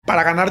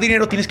para ganar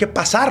dinero tienes que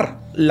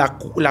pasar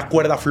la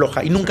cuerda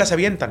floja y nunca se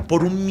avientan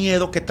por un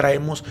miedo que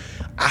traemos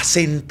a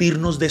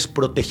sentirnos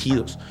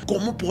desprotegidos.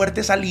 ¿Cómo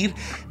poderte salir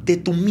de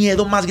tu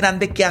miedo más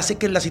grande que hace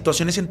que las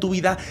situaciones en tu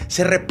vida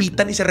se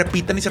repitan y se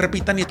repitan y se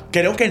repitan? Y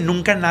creo que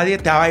nunca nadie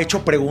te ha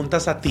hecho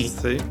preguntas a ti.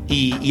 Sí.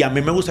 Y a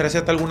mí me gustaría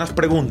hacerte algunas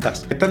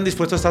preguntas. ¿Qué tan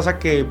dispuesto estás a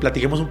que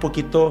platiquemos un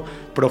poquito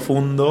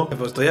profundo?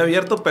 Pues estoy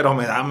abierto, pero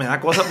me da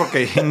cosa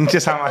porque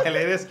Samael,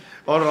 eres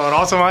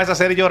horroroso. Me vas a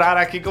hacer llorar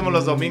aquí como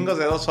los domingos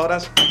de 2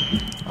 horas.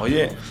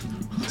 Oye,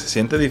 ¿se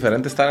siente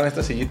diferente estar en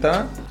esta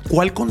sillita?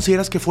 ¿Cuál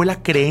consideras que fue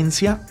la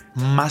creencia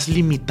más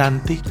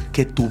limitante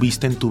que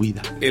tuviste en tu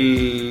vida?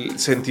 El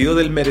sentido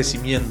del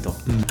merecimiento.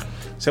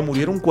 Se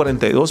murieron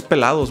 42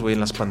 pelados, güey, en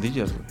las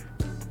pandillas, güey.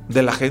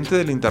 De la gente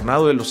del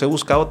internado, los he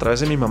buscado a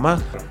través de mi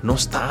mamá. No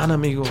están,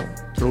 amigo.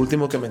 Lo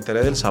último que me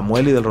enteré del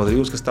Samuel y del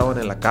Rodrigo es que estaban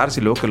en la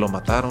cárcel y luego que lo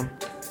mataron.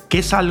 ¿Qué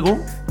es algo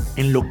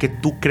en lo que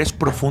tú crees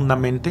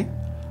profundamente,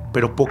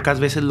 pero pocas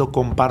veces lo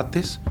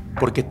compartes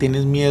porque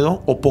tienes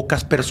miedo o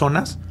pocas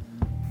personas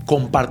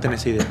comparten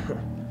esa idea?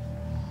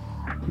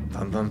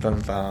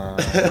 Tan.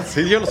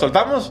 Sí, yo lo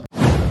soltamos.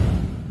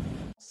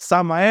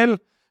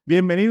 Samael,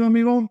 bienvenido,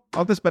 amigo.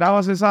 No te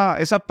esperabas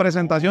esa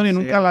presentación y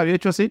nunca la había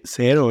hecho así.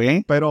 Cero,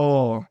 ¿eh?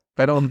 Pero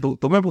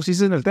tú me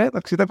pusiste en el TED,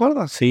 ¿sí te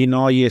acuerdas? Sí,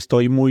 no, y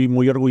estoy muy,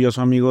 muy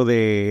orgulloso, amigo,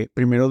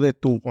 primero de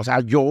tu... O sea,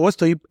 yo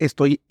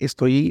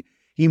estoy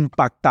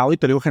impactado, y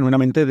te digo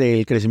genuinamente,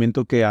 del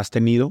crecimiento que has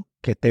tenido,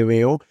 que te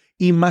veo,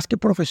 y más que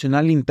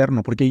profesional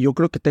interno, porque yo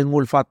creo que tengo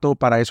olfato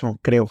para eso,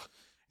 creo.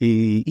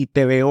 Y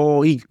te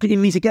veo, y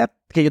ni siquiera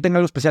que yo tenga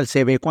algo especial,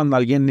 se ve cuando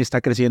alguien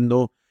está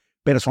creciendo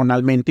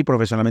personalmente y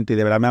profesionalmente, y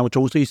de verdad me da mucho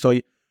gusto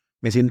y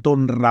me siento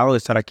honrado de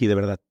estar aquí, de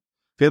verdad.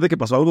 Fíjate que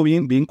pasó algo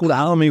bien, bien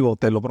curado, amigo,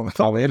 te lo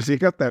prometo. A ver,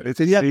 fíjate,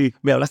 ese día sí.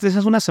 Me hablaste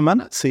hace una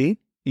semana. Sí.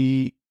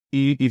 Y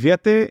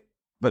fíjate,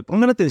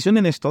 pongan atención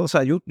en esto, o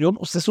sea,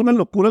 es una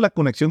locura la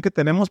conexión que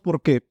tenemos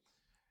porque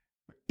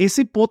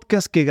ese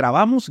podcast que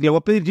grabamos, le voy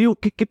a pedir, Gio,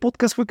 ¿qué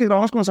podcast fue que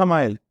grabamos con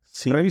Samael?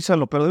 Sí.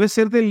 Revísalo, pero debe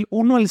ser del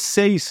 1 al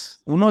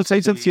 6, 1 al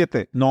 6 al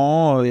 7.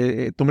 No,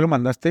 tú me lo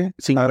mandaste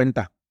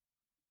 50.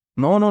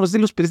 No, es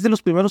de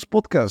los primeros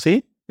podcasts,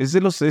 ¿sí?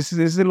 Debe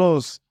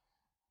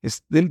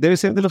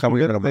ser de los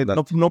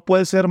primeros. No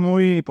puede ser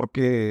muy,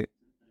 porque...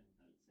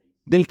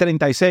 Del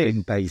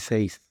 36.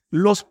 36.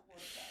 Los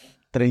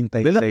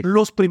 36.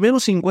 Los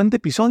primeros 50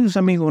 episodios,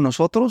 amigo,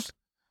 nosotros,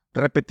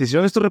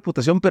 repetición, esto es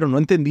reputación, pero no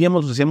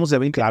entendíamos, los hacíamos de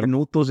 20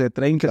 minutos, de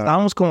 30,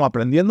 estábamos como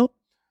aprendiendo.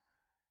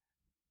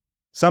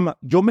 Sama,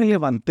 yo me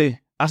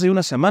levanté hace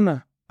una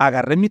semana,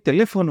 agarré mi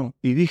teléfono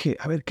y dije,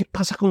 a ver, ¿qué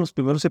pasa con los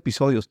primeros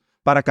episodios?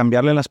 Para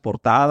cambiarle las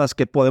portadas,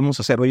 ¿qué podemos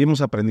hacer? Hoy hemos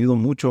aprendido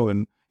mucho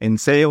en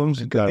SEO, hemos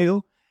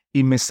entendido,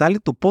 y me sale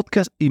tu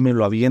podcast y me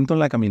lo aviento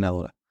en la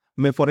caminadora.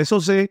 Por eso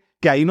sé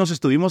que ahí nos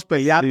estuvimos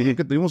peleando,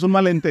 que tuvimos un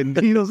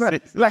malentendido. O sea,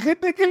 la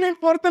gente, ¿qué le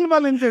importa el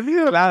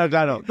malentendido?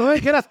 Claro. No me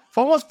dijeras,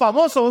 somos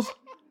famosos.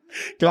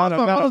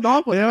 Claro.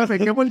 No, pues ya me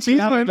quemo el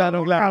chisme.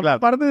 Claro.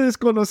 Aparte de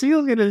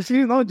desconocidos en el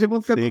chisme, ¿no? Sí,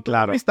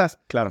 claro.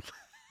 Claro.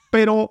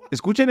 Pero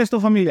escuchen esto,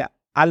 familia.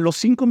 A los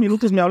 5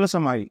 minutos me habla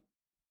Samael.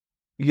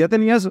 Y ya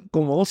tenías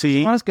como 2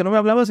 semanas que no me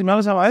hablabas y me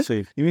habla Samael.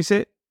 Sí. Y me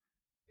dice,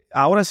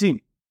 ahora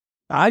sí.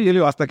 Yo le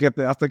digo, hasta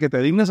que te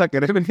dignes a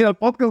querer venir al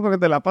podcast porque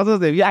te la pasas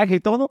de viaje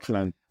y todo.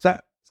 Claro. O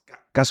sea,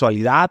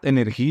 casualidad,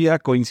 energía,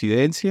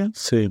 coincidencia.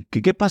 Sí.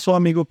 ¿Qué pasó,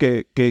 amigo,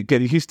 que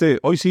dijiste,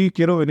 hoy sí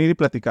quiero venir y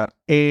platicar?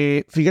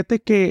 Fíjate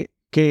que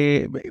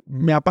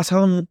me ha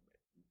pasado,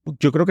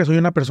 yo creo que soy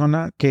una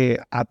persona que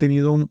ha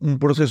tenido un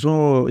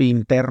proceso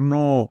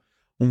interno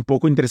un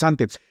poco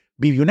interesante.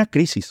 Viví una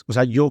crisis, o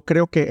sea, yo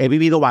creo que he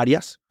vivido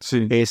varias.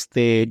 Sí.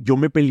 Yo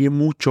me peleé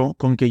mucho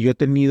con que yo he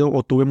tenido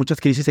o tuve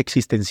muchas crisis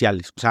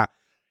existenciales, o sea,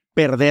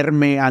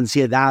 perderme,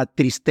 ansiedad,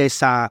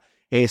 tristeza,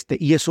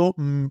 y eso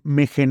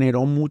me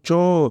generó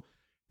mucho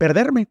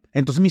perderme.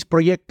 Entonces mis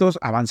proyectos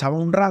avanzaban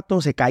un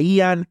rato, se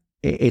caían,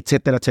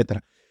 etcétera,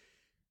 etcétera.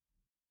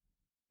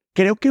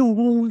 Creo que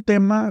hubo un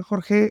tema,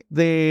 Jorge,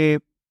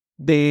 de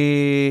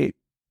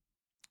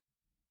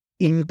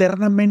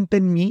internamente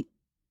en mí.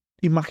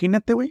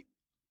 Imagínate, güey.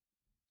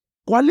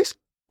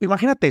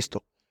 Imagínate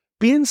esto.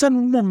 Piensa en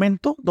un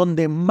momento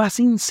donde más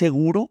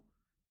inseguro,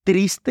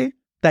 triste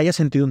te hayas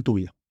sentido en tu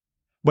vida.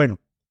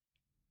 Bueno,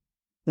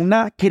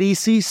 una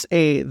crisis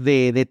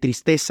de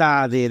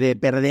tristeza, de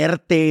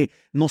perderte,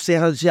 no sé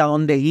hacia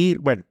dónde ir.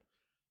 Bueno,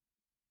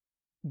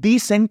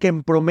 dicen que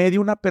en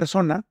promedio una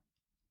persona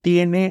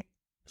tiene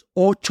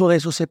 8 de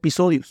esos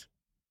episodios.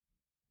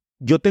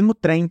 Yo tengo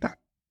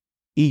 30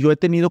 y yo he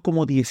tenido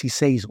como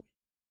 16.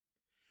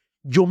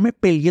 Yo me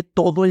peleé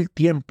todo el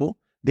tiempo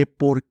de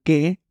por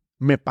qué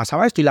me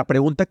pasaba esto. Y la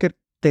pregunta que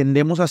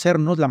tendemos a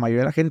hacernos, la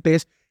mayoría de la gente,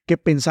 es que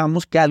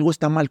pensamos que algo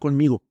está mal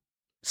conmigo.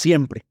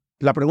 Siempre.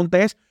 La pregunta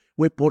es,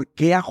 güey, ¿por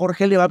qué a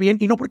Jorge le va bien?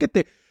 Y no porque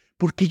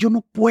yo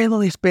no puedo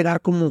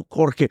despegar como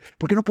Jorge.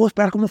 ¿Por qué no puedo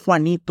despegar como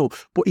Juanito?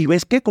 Y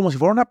ves que como si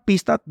fuera una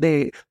pista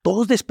de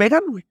todos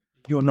despegan, güey.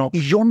 Yo no.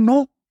 Y yo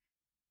no.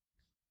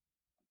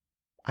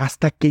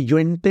 Hasta que yo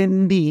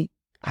entendí,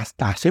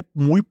 hasta hace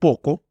muy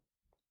poco,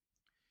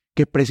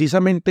 que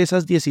precisamente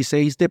esas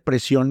 16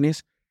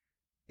 depresiones,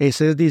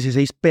 esas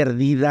 16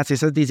 perdidas,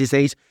 esas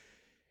 16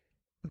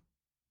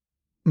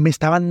 me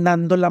estaban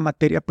dando la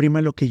materia prima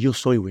de lo que yo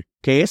soy, güey.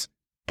 Que es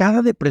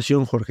cada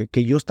depresión, Jorge,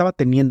 que yo estaba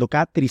teniendo,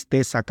 cada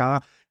tristeza,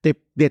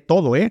 de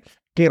todo,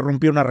 que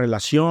rompí una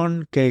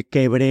relación, que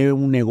quebré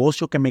un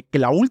negocio, que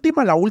la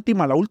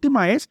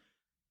última es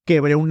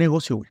quebré un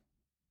negocio, güey.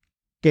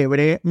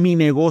 Quebré mi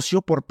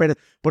negocio por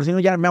si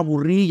no, ya me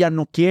aburrí, ya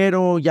no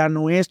quiero, ya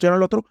no esto, ya no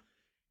lo otro.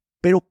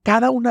 Pero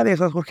cada una de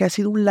esas, Jorge, ha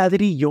sido un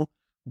ladrillo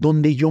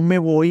donde yo me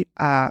voy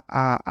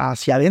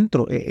hacia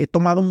adentro. He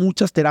tomado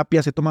muchas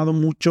terapias, he tomado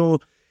mucho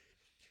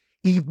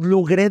y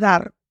logré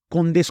dar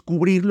con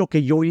descubrir lo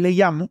que yo hoy le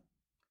llamo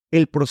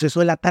el proceso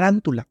de la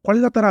tarántula. ¿Cuál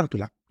es la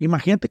tarántula?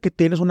 Imagínate que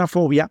tienes una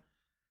fobia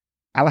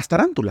a las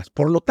tarántulas.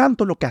 Por lo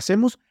tanto, lo que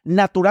hacemos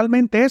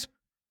naturalmente es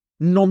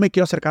no me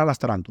quiero acercar a las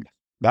tarántulas,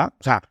 ¿verdad?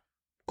 O sea,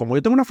 como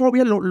yo tengo una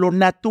fobia, lo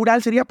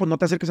natural sería pues no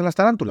te acerques a las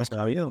tarántulas. Me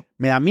da miedo.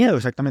 Me da miedo,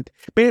 exactamente.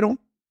 Pero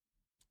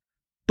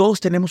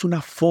todos tenemos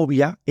una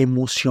fobia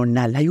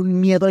emocional. Hay un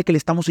miedo al que le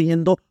estamos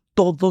huyendo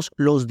todos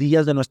los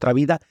días de nuestra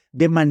vida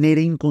de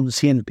manera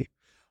inconsciente.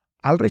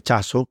 Al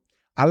rechazo,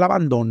 al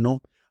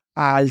abandono,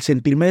 al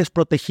sentirme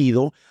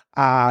desprotegido,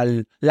 a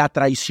la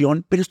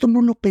traición. Pero esto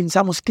no lo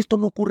pensamos, es que esto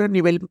no ocurre a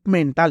nivel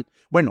mental.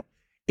 Bueno,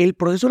 el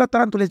proceso de la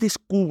tarántula es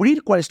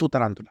descubrir cuál es tu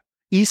tarántula.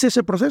 Hice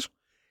ese proceso.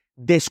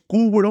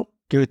 Descubro,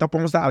 que ahorita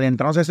podemos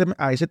adentrarnos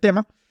a ese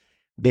tema,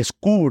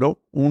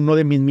 descubro uno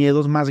de mis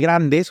miedos más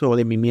grandes o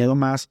de mi miedo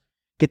más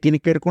que tiene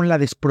que ver con la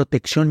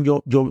desprotección.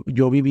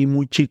 Yo viví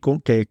muy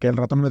chico, que al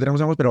rato no me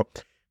tenemos, pero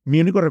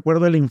mi único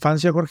recuerdo de la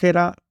infancia, Jorge,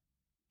 era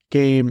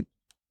que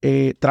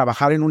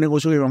trabajar en un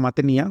negocio que mi mamá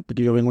tenía,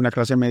 porque yo vengo de una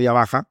clase media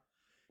baja.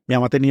 Mi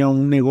mamá tenía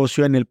un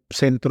negocio en el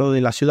centro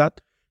de la ciudad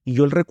y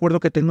yo el recuerdo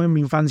que tengo en mi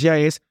infancia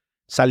es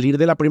salir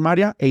de la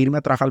primaria e irme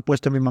a trabajar al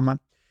puesto de mi mamá.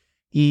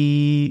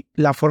 Y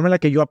la forma en la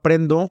que yo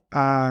aprendo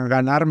a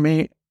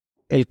ganarme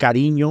el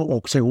cariño,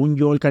 o según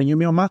yo, el cariño de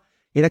mi mamá,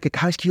 era que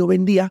cada vez que yo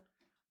vendía,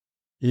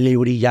 le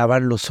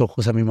brillaban los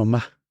ojos a mi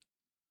mamá.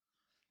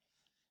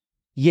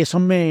 Y eso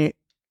me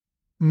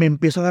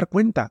empiezo a dar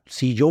cuenta.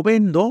 Si yo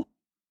vendo,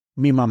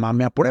 mi mamá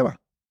me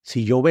aprueba.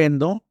 Si yo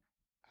vendo,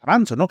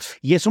 avanzo, ¿no?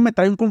 Y eso me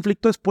trae un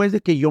conflicto después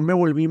de que yo me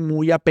volví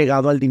muy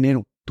apegado al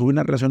dinero. Tuve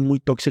una relación muy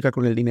tóxica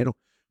con el dinero,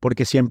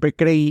 porque siempre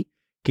creí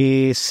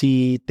que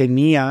si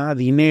tenía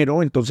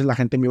dinero, entonces la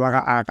gente me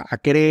iba a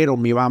querer o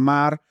me iba a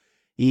amar.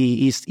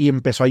 Y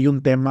empezó ahí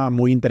un tema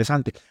muy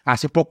interesante.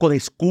 Hace poco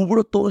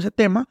descubro todo ese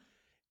tema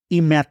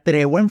y me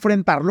atrevo a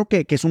enfrentarlo,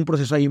 que es un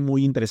proceso ahí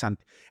muy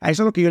interesante. A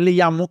eso es lo que yo le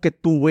llamo que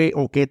tuve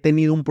o que he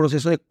tenido un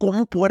proceso de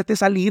cómo poderte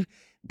salir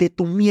de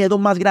tu miedo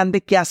más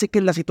grande que hace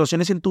que las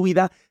situaciones en tu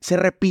vida se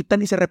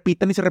repitan y se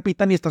repitan y se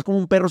repitan y estás como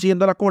un perro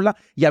siguiendo la cola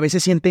y a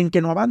veces sienten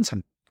que no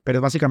avanzan. Pero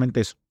es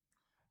básicamente eso.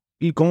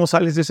 ¿Y cómo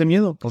sales de ese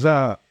miedo? O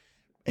sea,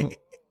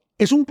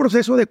 es un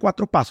proceso de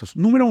 4 pasos.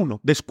 Número 1,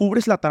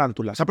 descubres la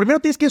tarántula. O sea, primero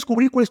tienes que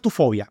descubrir cuál es tu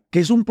fobia, que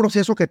es un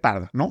proceso que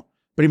tarda, ¿no?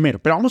 Primero,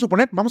 pero vamos a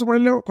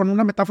ponerle con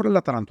una metáfora de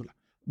la tarántula.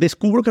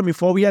 Descubro que mi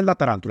fobia es la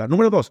tarántula.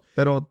 Número 2.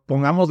 pero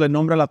pongámosle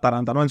nombre a la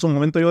tarántula, ¿no? En su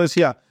momento yo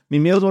decía, mi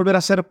miedo es volver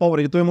a ser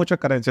pobre. Yo tuve mucha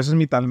carencia. Ese es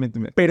mi talento.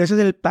 Pero ese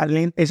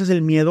es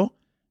el miedo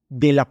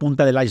de la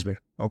punta del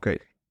iceberg. Ok.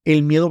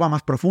 El miedo va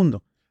más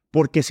profundo.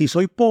 Porque si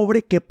soy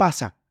pobre, ¿qué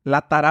pasa?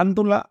 La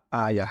tarántula,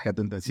 ya te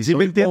entendí. Si ¿Sí me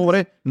soy entiendes?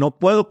 pobre, no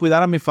puedo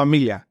cuidar a mi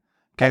familia.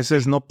 Que ese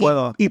es, no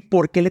puedo. ¿Y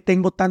por qué le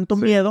tengo tanto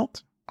miedo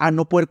a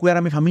no poder cuidar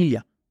a mi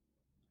familia?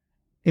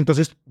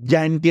 Entonces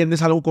ya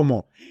entiendes algo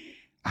como,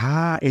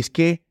 es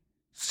que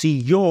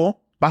si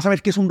yo, vas a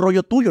ver que es un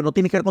rollo tuyo, no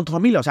tiene que ver con tu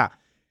familia. O sea,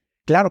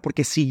 claro,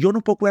 porque si yo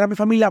no puedo cuidar a mi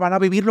familia, van a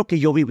vivir lo que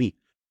yo viví.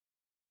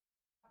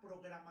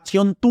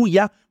 Programación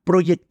tuya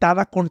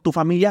proyectada con tu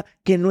familia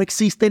que no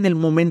existe en el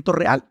momento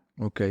real.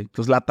 Ok,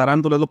 entonces la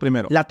tarántula es lo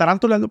primero. La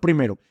tarántula es lo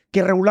primero.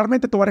 Que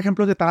regularmente te voy a dar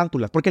ejemplos de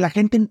tarántulas, porque la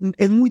gente,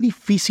 es muy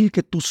difícil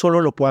que tú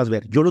solo lo puedas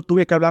ver. Yo lo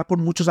tuve que hablar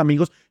con muchos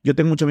amigos. Yo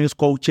tengo muchos amigos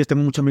coaches,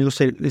 tengo muchos amigos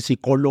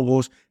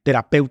psicólogos,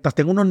 terapeutas.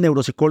 Tengo unos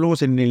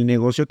neuropsicólogos en el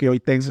negocio que hoy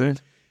tengo.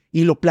 Sí.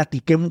 Y lo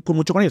platiqué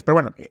mucho con ellos. Pero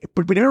bueno,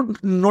 primero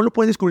no lo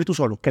puedes descubrir tú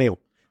solo, creo.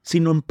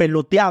 Sino en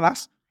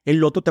peloteadas,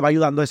 el otro te va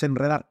ayudando a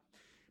desenredar.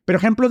 Pero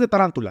ejemplos de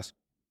tarántulas.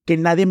 Que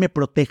nadie me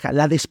proteja.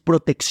 La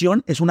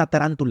desprotección es una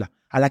tarántula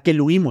a la que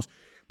le huimos.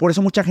 Por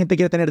eso mucha gente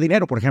quiere tener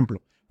dinero, por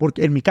ejemplo.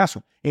 Porque en mi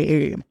caso,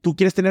 tú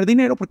quieres tener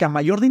dinero porque a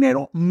mayor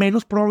dinero,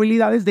 menos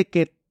probabilidades de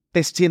que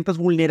te sientas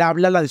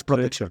vulnerable a la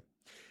desprotección.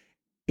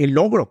 El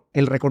logro,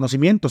 el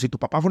reconocimiento. Si tu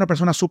papá fue una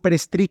persona súper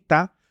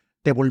estricta,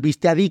 te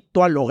volviste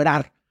adicto a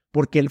lograr,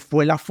 porque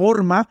fue la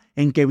forma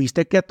en que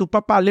viste que a tu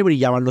papá le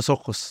brillaban los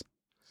ojos.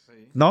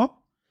 Sí.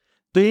 ¿No?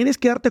 Tú tienes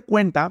que darte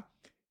cuenta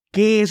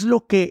qué es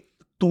lo que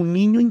tu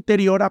niño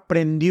interior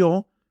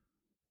aprendió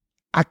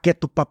a que a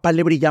tu papá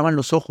le brillaban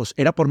los ojos.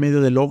 ¿Era por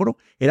medio del logro?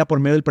 ¿Era por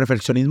medio del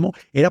perfeccionismo?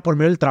 ¿Era por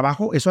medio del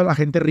trabajo? Eso a la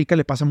gente rica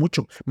le pasa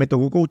mucho. Me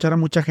tocó coachar a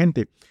mucha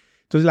gente.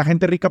 Entonces la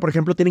gente rica, por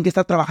ejemplo, tienen que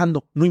estar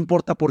trabajando. No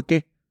importa por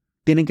qué.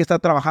 Tienen que estar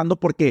trabajando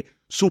porque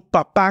su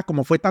papá,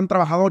 como fue tan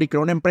trabajador y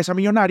creó una empresa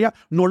millonaria,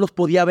 no los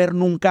podía ver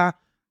nunca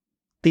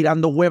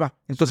tirando hueva.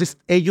 Entonces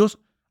ellos,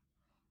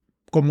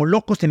 como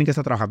locos, tienen que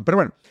estar trabajando. Pero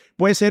bueno,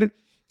 puede ser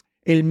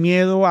el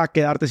miedo a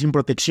quedarte sin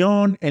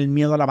protección, el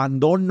miedo al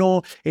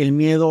abandono, el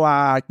miedo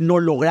a no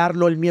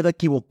lograrlo, el miedo a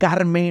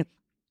equivocarme,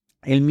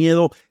 el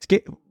miedo... Es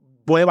que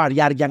puede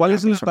variar ya. ¿Cuál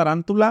es la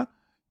tarántula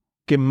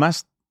que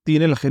más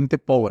tiene la gente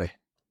pobre?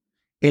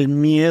 El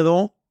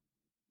miedo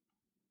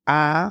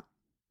a...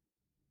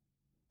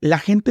 La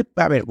gente...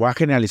 A ver, voy a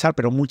generalizar,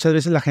 pero muchas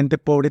veces la gente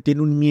pobre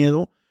tiene un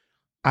miedo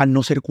a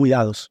no ser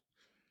cuidados.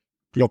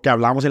 Lo que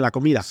hablamos en la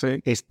comida.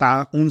 Sí.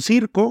 Está un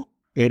circo,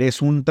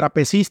 eres un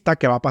trapecista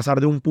que va a pasar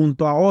de un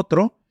punto a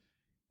otro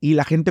y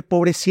la gente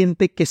pobre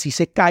siente que si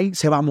se cae,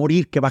 se va a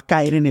morir, que va a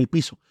caer en el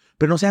piso.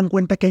 Pero no se dan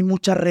cuenta que hay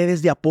muchas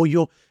redes de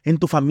apoyo en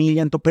tu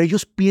familia, pero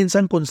ellos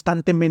piensan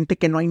constantemente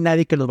que no hay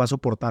nadie que los va a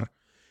soportar.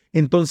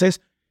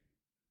 Entonces,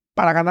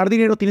 para ganar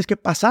dinero tienes que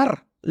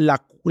pasar la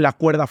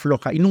cuerda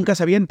floja y nunca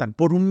se avientan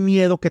por un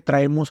miedo que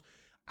traemos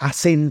a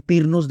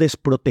sentirnos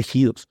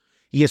desprotegidos.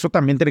 Y eso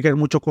también tiene que ver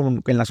mucho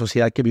con la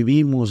sociedad que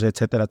vivimos,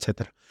 etcétera,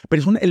 etcétera.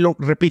 Pero lo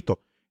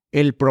repito,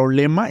 el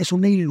problema es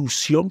una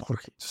ilusión,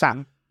 Jorge. O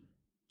sea,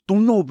 tú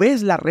no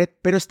ves la red,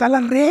 pero está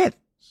la red.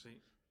 Sí.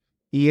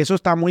 Y eso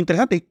está muy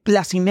interesante.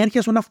 La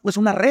sinergia es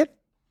una red,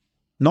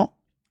 ¿no?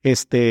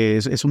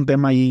 Es un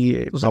tema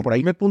ahí. O sea, por ahí.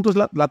 El primer punto es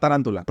la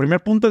tarántula.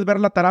 Primer punto es ver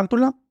la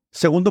tarántula.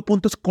 Segundo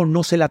punto es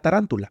conoce la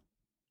tarántula.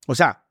 O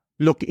sea,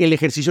 el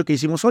ejercicio que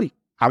hicimos hoy.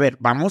 A ver,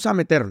 vamos a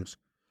meternos.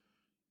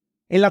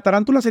 En la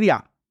tarántula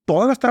sería...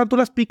 ¿Todas las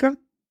tarántulas pican?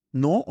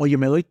 No. Oye,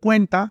 me doy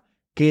cuenta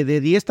que de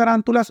 10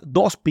 tarántulas,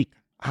 2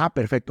 pican. Ah,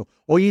 perfecto.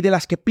 Oye, ¿y de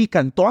las que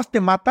pican, todas te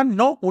matan?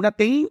 No, una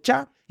te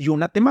hincha y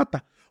una te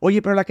mata.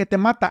 Oye, pero la que te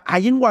mata,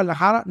 ¿hay en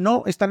Guadalajara?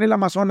 No, está en el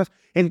Amazonas.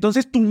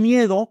 Entonces tu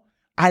miedo,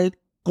 al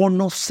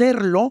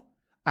conocerlo,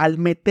 al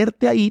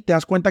meterte ahí, te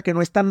das cuenta que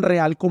no es tan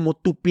real como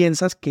tú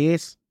piensas que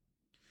es.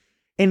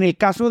 En el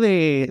caso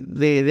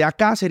de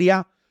acá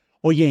sería,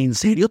 oye, ¿en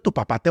serio tu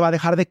papá te va a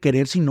dejar de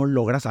querer si no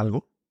logras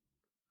algo?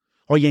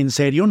 Oye, ¿en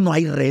serio no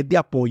hay red de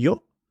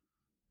apoyo?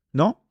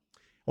 ¿No?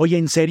 Oye,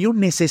 ¿en serio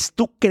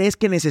tú crees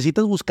que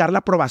necesitas buscar la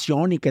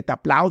aprobación y que te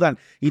aplaudan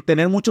y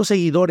tener muchos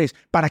seguidores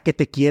para que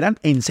te quieran?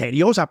 ¿En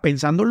serio? O sea,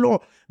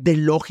 pensándolo de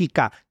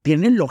lógica,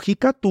 ¿tiene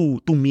lógica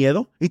tu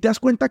miedo? Y te das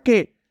cuenta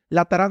que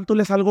la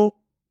tarántula es algo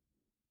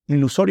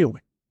ilusorio,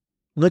 güey.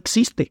 No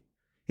existe.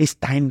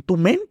 Está en tu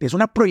mente. Es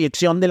una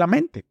proyección de la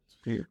mente,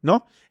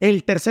 ¿no?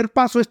 El tercer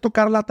paso es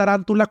tocar la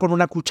tarántula con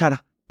una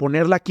cuchara.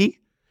 Ponerla aquí.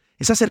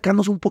 Es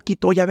acercarnos un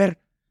poquito, oye, a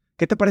ver,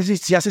 ¿qué te parece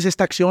si haces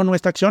esta acción o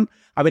esta acción?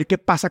 A ver qué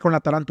pasa con la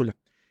tarántula.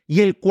 Y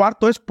el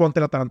cuarto es ponte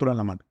la tarántula en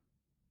la mano.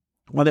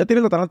 Cuando ya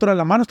tienes la tarántula en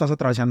la mano, estás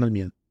atravesando el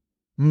miedo.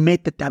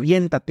 Métete,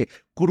 aviéntate,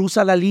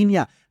 cruza la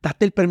línea,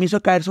 date el permiso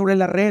de caer sobre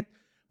la red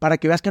para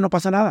que veas que no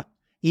pasa nada.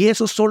 Y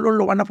eso solo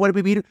lo van a poder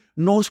vivir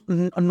no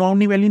a un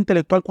nivel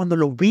intelectual, cuando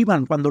lo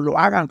vivan, cuando lo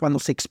hagan, cuando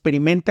se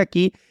experimente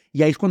aquí.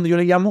 Y ahí es cuando yo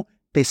le llamo,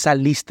 te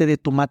saliste de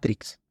tu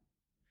Matrix.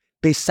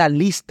 Te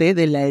saliste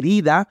de la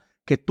herida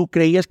que tú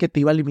creías que te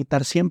iba a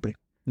limitar siempre,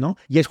 ¿no?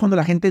 Y es cuando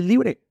la gente es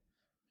libre.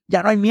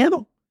 Ya no hay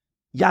miedo.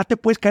 Ya te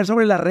puedes caer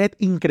sobre la red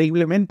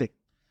increíblemente.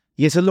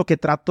 Y eso es lo que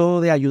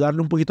trato de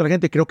ayudarle un poquito a la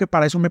gente. Creo que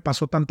para eso me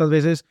pasó tantas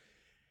veces.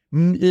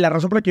 La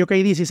razón por la que yo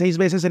caí 16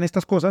 veces en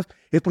estas cosas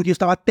es porque yo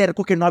estaba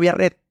terco que no había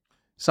red.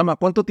 Sama,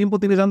 ¿cuánto tiempo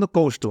tienes dando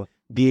coach tú?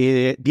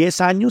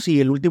 10 años, y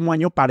el último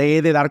año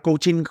paré de dar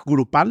coaching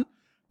grupal,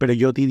 pero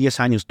yo di 10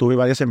 años. Tuve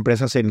varias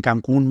empresas en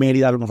Cancún,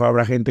 Mérida, a lo mejor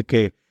habrá gente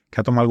que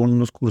ha tomado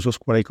algunos cursos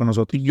por ahí con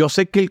nosotros. Yo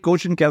sé que el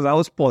coaching que has dado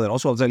es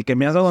poderoso. O sea, el que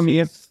me has dado a mí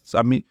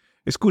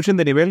es coaching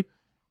de nivel.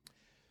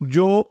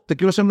 Yo te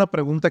quiero hacer una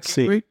pregunta aquí.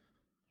 Sí.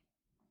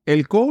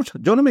 El coach,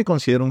 yo no me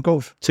considero un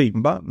coach. Sí.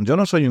 ¿Va? Yo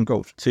no soy un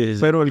coach. Sí.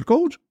 Pero el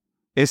coach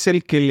es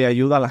el que le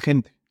ayuda a la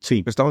gente.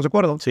 Sí. ¿Estamos de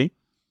acuerdo? Sí.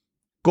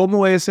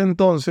 ¿Cómo es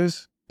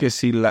entonces que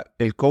si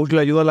el coach le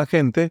ayuda a la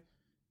gente,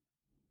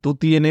 tú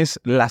tienes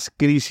las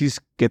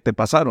crisis que te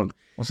pasaron?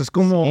 O sea, es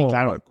como... Sí,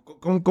 claro.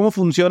 ¿Cómo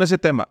funciona ese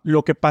tema?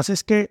 Lo que pasa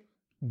es que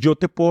yo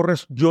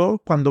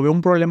cuando veo un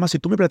problema, si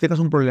tú me platicas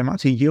un problema,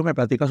 si yo me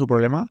platicas su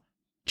problema,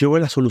 yo veo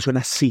la solución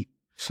así.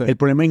 Sí. El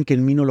problema en que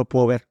en mí no lo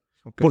puedo ver.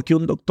 Okay. Porque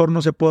un doctor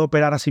no se puede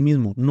operar a sí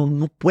mismo.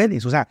 No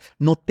puedes. O sea,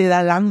 no te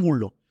da el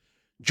ángulo.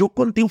 Yo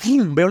contigo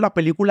veo la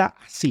película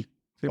así.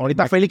 Sí,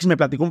 ahorita Félix me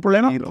platicó un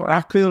problema. Y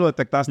rápido lo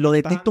detectaste. Lo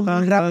detecto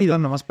muy rápido.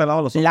 Nomás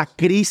pelado los ojos. La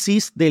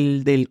crisis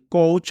del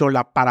coach o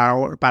la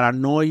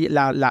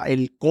paranoia,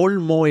 el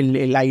colmo,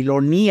 la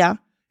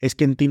ironía es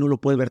que en ti no lo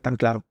puedes ver tan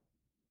claro.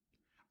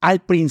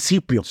 Al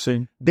principio.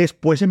 Sí.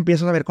 Después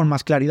empiezas a ver con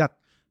más claridad.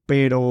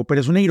 Pero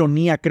es una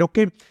ironía. Creo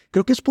que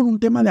es por un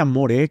tema de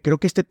amor, ¿eh? Creo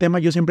que este tema,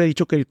 yo siempre he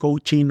dicho que el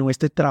coaching o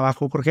este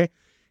trabajo, Jorge,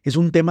 es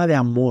un tema de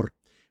amor.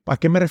 ¿A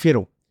qué me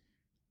refiero?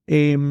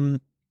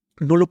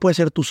 No lo puedes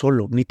hacer tú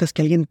solo. Necesitas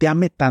que alguien te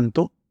ame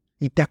tanto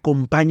y te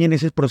acompañe en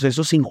ese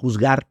proceso sin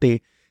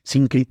juzgarte,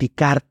 sin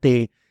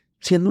criticarte,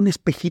 siendo un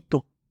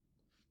espejito.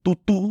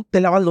 Tú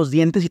te lavas los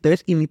dientes y te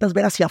ves y necesitas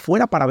ver hacia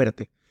afuera para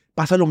verte.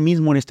 Pasa lo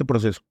mismo en este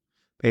proceso.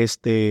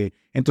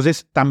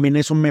 Entonces también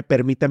eso me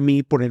permite a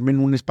mí ponerme en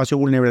un espacio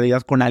de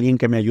vulnerabilidad con alguien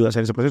que me ayude a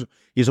hacer ese proceso.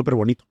 Y es súper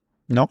bonito,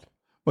 ¿no?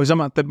 Oye,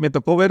 Sama, me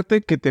tocó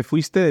verte que te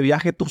fuiste de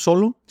viaje tú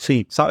solo.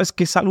 Sí. ¿Sabes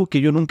qué es algo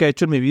que yo nunca he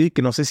hecho en mi vida y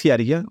que no sé si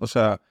haría? O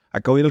sea,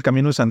 acabo de ir al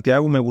Camino de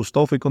Santiago, me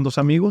gustó, fui con 2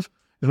 amigos.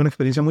 Es una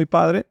experiencia muy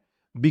padre.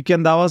 Vi que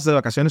andabas de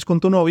vacaciones con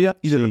tu novia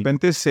y de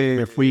repente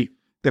me fui.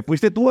 te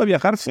fuiste tú a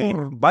viajar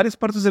por varias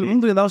partes del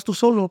mundo y andabas tú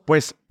solo.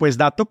 Pues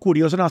dato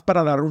curioso, nada más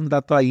para dar un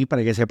dato ahí,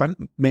 para que sepan.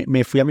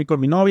 Me fui a mí con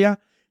mi novia.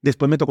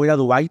 Después me tocó ir a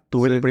Dubái.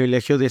 Tuve el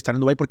privilegio de estar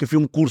en Dubái porque fui a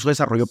un curso de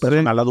desarrollo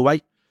personal a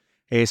Dubái.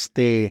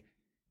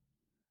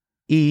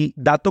 Y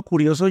dato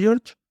curioso,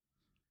 George,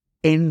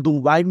 en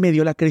Dubái me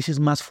dio la crisis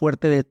más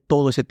fuerte de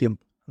todo ese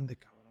tiempo.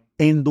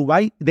 En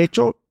Dubái, de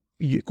hecho,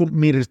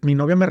 mi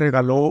novia me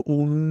regaló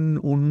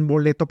un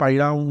boleto para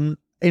ir a un...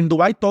 En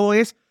Dubái todo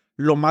es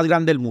lo más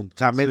grande del mundo. O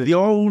sea, me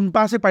dio un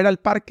pase para ir al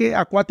parque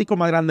acuático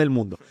más grande del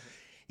mundo.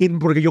 Y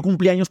porque yo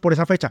cumplí años por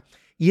esa fecha.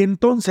 Y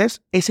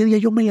entonces, ese día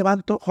yo me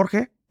levanto,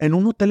 Jorge, en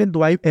un hotel en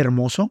Dubái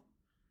hermoso,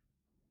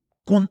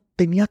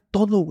 tenía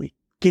todo, güey.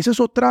 Que ese es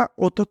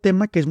otro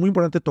tema que es muy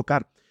importante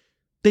tocar.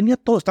 Tenía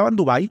todo, estaba en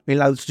Dubái, en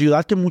la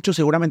ciudad que muchos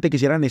seguramente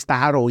quisieran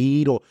estar o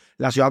ir, o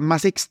la ciudad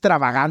más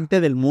extravagante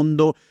del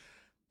mundo.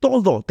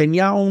 Todo.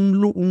 Tenía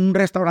un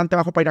restaurante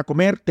abajo para ir a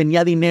comer,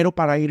 tenía dinero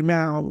para irme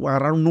a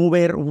agarrar un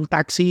Uber, un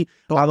taxi,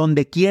 a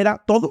donde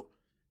quiera, todo.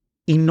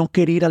 Y no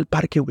quería ir al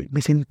parque, güey.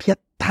 Me sentía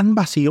tan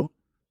vacío,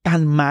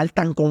 tan mal,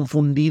 tan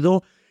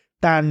confundido,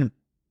 tan...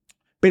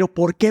 ¿Pero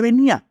por qué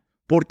venía?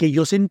 Porque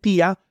yo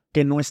sentía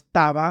que no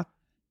estaba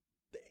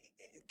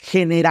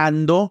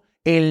generando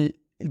el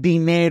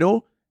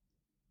dinero,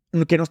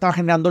 que no estaba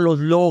generando los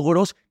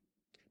logros,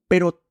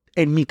 pero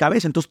en mi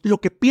cabeza. Entonces, lo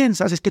que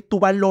piensas es que tú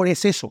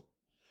valores eso.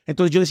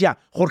 Entonces yo decía,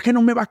 Jorge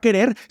no me va a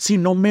querer si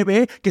no me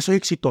ve que soy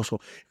exitoso.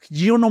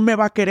 Gio no me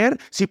va a querer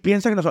si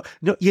piensa que no soy...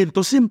 Y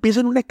entonces empieza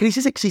en una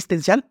crisis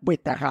existencial,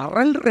 pues te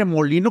agarra el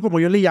remolino, como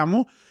yo le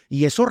llamo,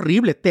 y es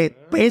horrible, te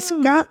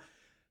pesca.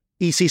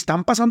 Y si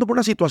están pasando por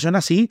una situación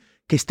así,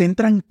 que estén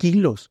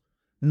tranquilos.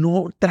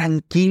 No,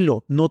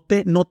 tranquilo, no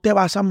te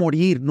vas a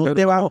morir, no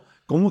te va...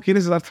 ¿Cómo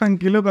quieres estar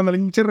tranquilo cuando el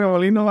hinche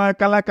remolino va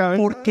acá a la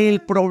cabeza? Porque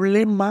el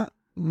problema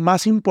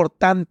más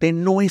importante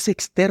no es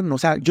externo. O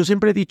sea, yo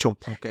siempre he dicho,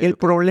 el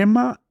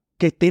problema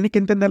que tiene que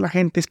entender la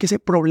gente es que ese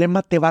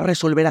problema te va a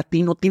resolver a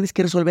ti. No tienes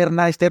que resolver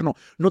nada externo.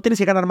 No tienes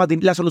que ganar más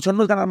dinero. La solución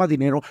no es ganar más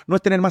dinero, no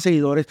es tener más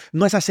seguidores,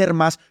 no es hacer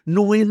más.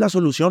 No es la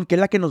solución, que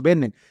es la que nos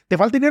venden. ¿Te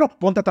falta dinero?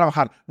 Ponte a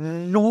trabajar.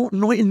 No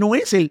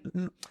es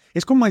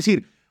Es como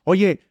decir,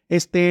 oye,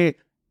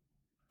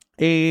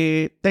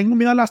 tengo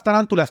miedo a las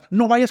tarántulas.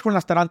 No vayas con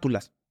las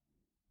tarántulas.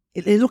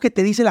 Es lo que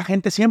te dice la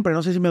gente siempre.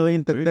 No sé si me doy a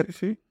entender.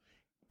 Sí.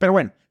 Pero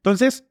bueno,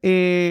 entonces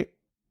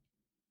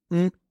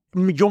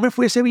yo me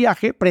fui a ese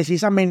viaje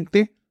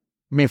precisamente,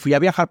 me fui a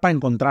viajar para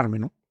encontrarme,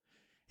 ¿no?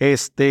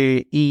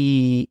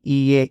 Y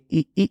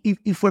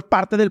fue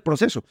parte del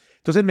proceso.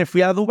 Entonces me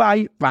fui a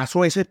Dubái,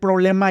 pasó ese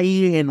problema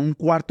ahí en un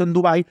cuarto en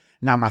Dubái,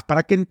 nada más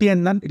para que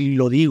entiendan, y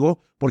lo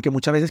digo porque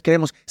muchas veces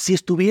creemos, si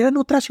estuviera en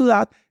otra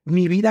ciudad,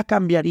 mi vida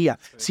cambiaría.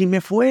 Si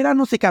me fuera,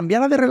 no se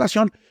cambiara de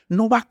relación,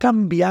 no va a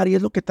cambiar, y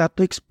es lo que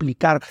trato de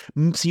explicar.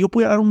 Si yo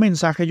pudiera dar un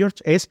mensaje, George,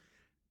 es: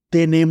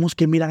 tenemos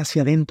que mirar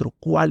hacia adentro.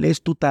 ¿Cuál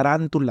es tu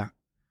tarántula?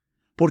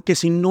 Porque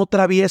si no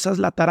atraviesas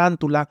la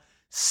tarántula,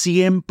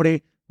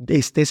 siempre,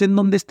 estés en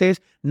donde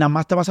estés, nada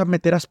más te vas a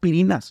meter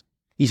aspirinas.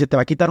 Y se te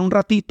va a quitar un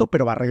ratito,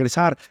 pero va a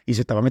regresar. Y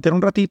se te va a meter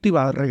un ratito y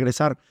va a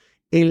regresar.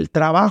 El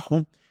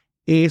trabajo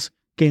es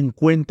que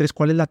encuentres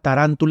cuál es la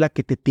tarántula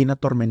que te tiene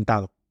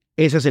atormentado.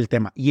 Ese es el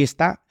tema. Y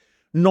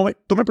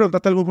tú me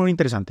preguntaste algo muy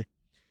interesante.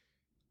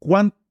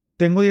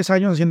 Tengo 10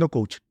 años haciendo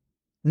coach.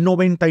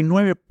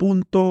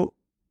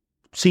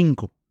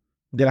 99.5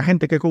 de la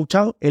gente que he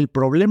coachado, el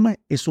problema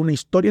es una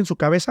historia en su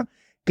cabeza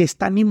que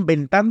están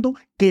inventando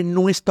que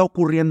no está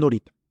ocurriendo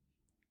ahorita.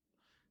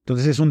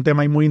 Entonces es un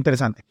tema ahí muy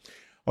interesante.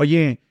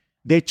 Oye,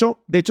 de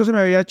hecho se me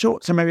había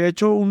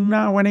hecho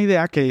una buena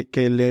idea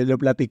que le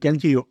platiqué al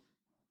Gio,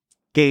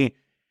 que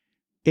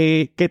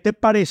 ¿qué te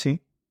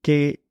parece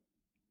que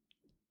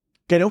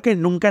creo que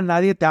nunca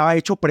nadie te ha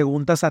hecho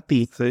preguntas a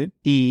ti? Sí.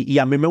 Y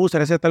a mí me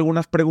gustaría hacerte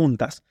algunas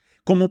preguntas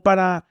como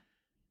para...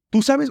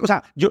 Tú sabes, o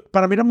sea,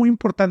 para mí era muy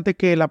importante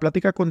que la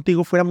plática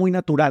contigo fuera muy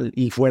natural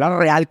y fuera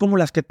real como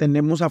las que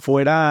tenemos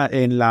afuera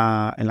en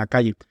la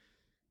calle.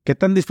 ¿Qué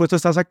tan dispuesto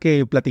estás a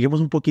que platiquemos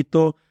un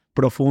poquito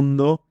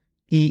profundo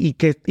y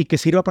que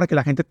sirva para que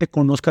la gente te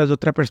conozca desde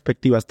otra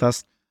perspectiva?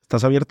 ¿Estás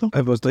abierto?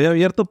 Pues estoy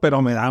abierto,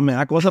 pero me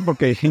da cosa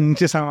porque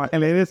hinche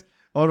Samael, eres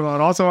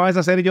horroroso. Vas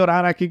a hacer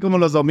llorar aquí como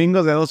los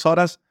domingos de 2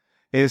 horas.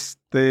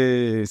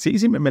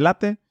 Sí, me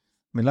late.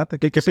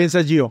 ¿Qué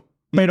piensas, Gio?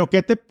 Pero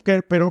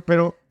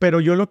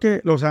yo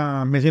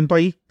me siento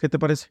ahí. ¿Qué te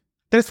parece?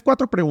 3,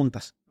 4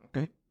 preguntas.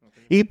 Okay.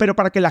 Pero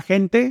para que la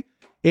gente,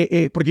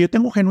 porque yo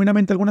tengo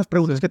genuinamente algunas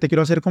preguntas que te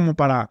quiero hacer como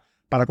para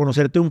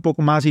conocerte un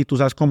poco más y tú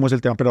sabes cómo es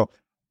el tema. Pero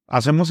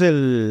hacemos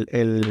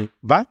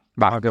 ¿va?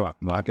 Va, que va.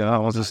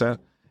 Vamos a hacer.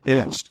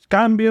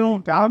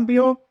 Cambio.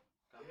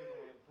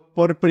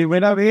 Por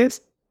primera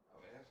vez.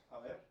 A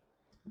ver.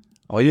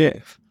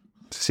 Oye,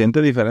 ¿se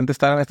siente diferente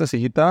estar en esta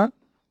sillita?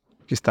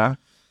 Aquí está.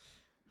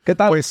 ¿Qué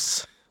tal?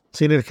 Pues,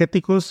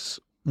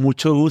 Sinergéticos,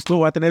 Mucho gusto.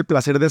 Voy a tener el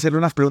placer de hacerle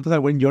unas preguntas al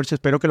buen George.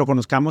 Espero que lo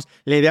conozcamos.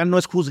 La idea no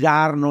es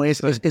juzgar,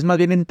 es más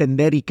bien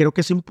entender. Y creo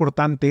que es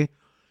importante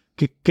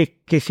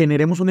que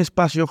generemos un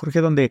espacio,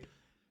 Jorge, donde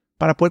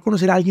para poder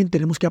conocer a alguien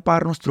tenemos que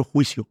apagar nuestro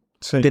juicio.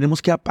 Sí.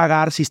 Tenemos que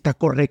apagar si está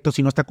correcto,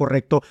 si no está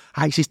correcto,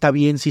 si está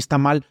bien, si está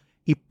mal.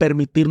 Y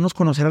permitirnos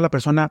conocer a la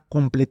persona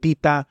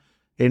completita,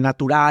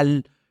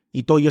 natural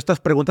y todo. Yo estas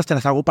preguntas te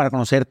las hago para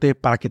conocerte,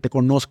 para que te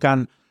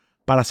conozcan,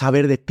 para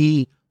saber de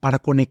ti, para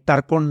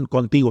conectar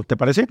contigo. ¿Te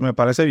parece? Me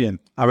parece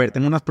bien. A ver,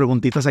 tengo unas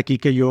preguntitas aquí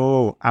que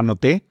yo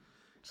anoté.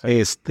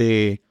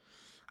 Sí.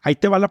 Ahí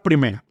te va la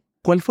primera.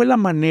 ¿Cuál fue la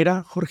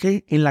manera,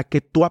 Jorge, en la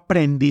que tú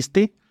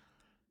aprendiste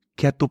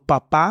que a tu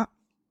papá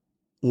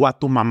o a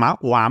tu mamá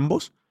o a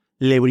ambos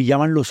le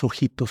brillaban los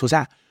ojitos? O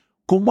sea,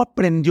 ¿cómo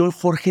aprendió el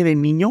Jorge de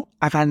niño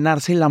a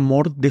ganarse el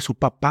amor de su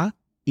papá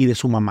y de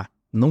su mamá?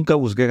 Nunca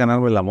busqué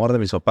ganarme el amor de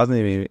mis papás,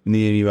 ni de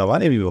mi mamá,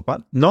 ni de mi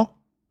papá. ¿No?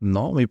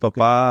 No, mi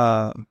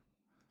papá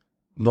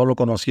no lo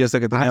conocí hasta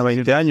que tenía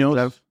 20 años.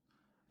 Claro.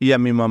 Y a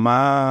mi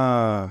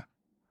mamá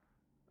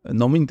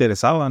no me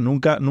interesaba.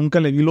 Nunca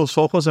le vi los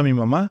ojos a mi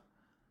mamá.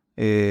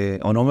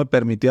 O no me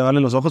permitía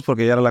darle los ojos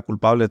porque ella era la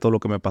culpable de todo lo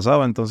que me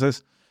pasaba.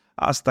 Entonces,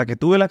 hasta que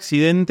tuve el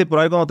accidente por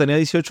ahí cuando tenía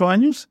 18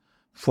 años,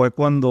 fue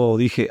cuando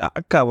dije,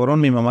 cabrón,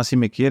 mi mamá sí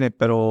me quiere,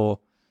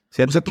 pero... O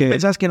sea, ¿tú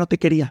pensabas que no te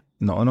quería?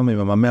 No, mi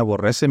mamá me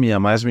aborrece, mi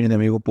mamá es mi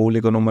enemigo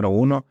público número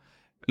 1.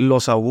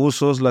 Los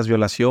abusos, las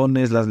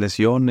violaciones, las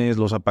lesiones,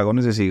 los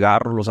apagones de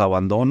cigarros, los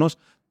abandonos,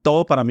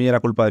 todo para mí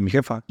era culpa de mi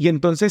jefa. Y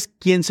entonces,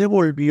 ¿quién se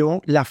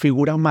volvió la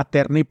figura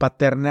materna y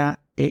paterna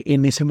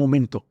en ese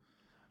momento?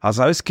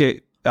 Sabes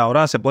que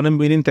ahora se ponen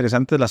bien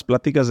interesantes las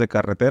pláticas de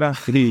carretera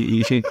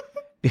y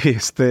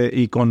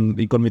con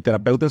mi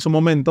terapeuta en su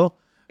momento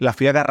la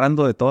fui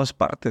agarrando de todas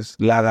partes.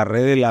 La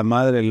agarré de la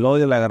madre del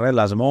odio, la agarré de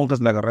las monjas,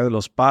 la agarré de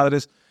los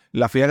padres,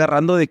 la fui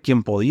agarrando de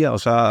quien podía. O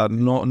sea,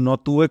 no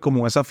tuve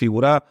como esa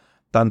figura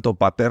tanto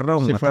paterna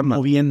como materna.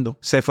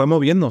 Se fue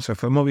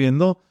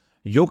moviendo.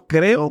 Yo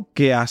creo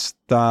que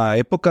hasta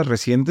épocas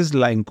recientes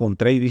la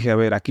encontré y dije, a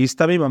ver, aquí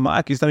está mi mamá,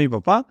 aquí está mi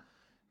papá.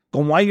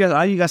 Como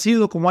haya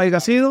sido,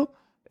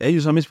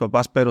 ellos son mis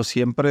papás, pero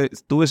siempre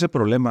tuve ese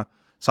problema.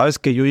 Sabes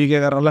que yo llegué a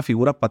agarrar la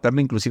figura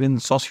paterna inclusive en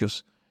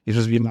socios. Y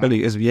eso es bien,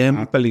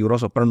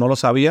 peligroso, pero no lo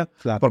sabía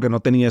porque no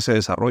tenía ese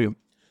desarrollo.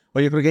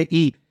 Oye, creo que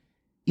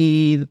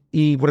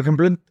y por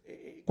ejemplo,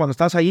 cuando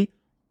estabas ahí,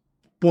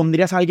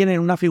 ¿pondrías a alguien en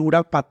una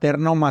figura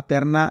paterna o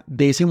materna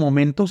de ese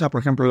momento? O sea,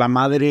 por ejemplo, la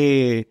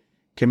madre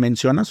que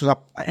mencionas, o sea,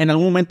 ¿en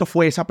algún momento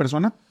fue esa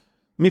persona?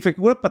 Mi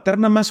figura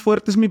paterna más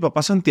fuerte es mi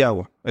papá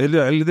Santiago.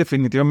 Él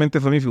definitivamente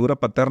fue mi figura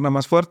paterna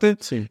más fuerte.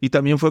 Sí. Y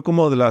también fue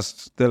como de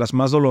las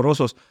más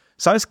dolorosos.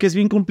 ¿Sabes qué es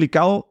bien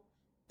complicado?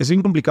 Es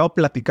bien complicado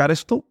platicar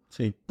esto.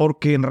 Sí.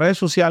 Porque en redes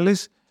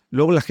sociales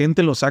luego la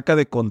gente lo saca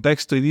de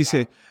contexto y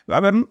dice, a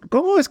ver,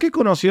 ¿cómo es que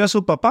conoció a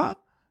su papá?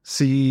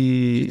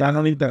 Si... Ya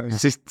no le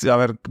interesa. A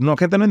ver, no,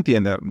 gente no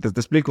entiende. Te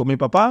explico. Mi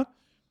papá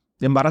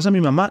embaraza a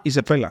mi mamá y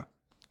se pela.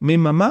 Mi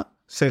mamá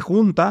se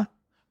junta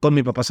con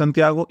mi papá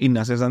Santiago y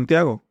nace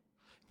Santiago.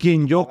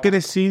 Quien yo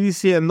crecí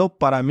diciendo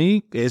para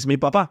mí es mi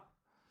papá.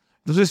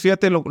 Entonces,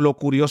 fíjate lo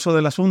curioso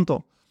del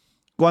asunto.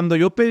 Cuando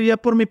yo pedía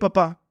por mi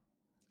papá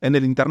en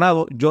el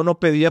internado, yo no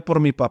pedía por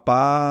mi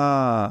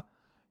papá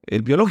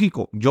el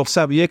biológico. Yo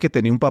sabía que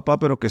tenía un papá,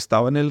 pero que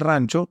estaba en el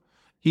rancho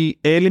y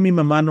él y mi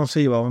mamá no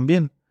se llevaban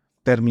bien.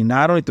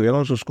 Terminaron y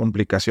tuvieron sus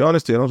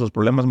complicaciones, tuvieron sus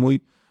problemas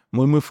muy,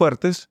 muy, muy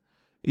fuertes.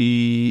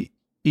 Y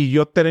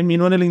yo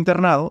termino en el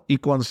internado y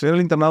cuando estoy en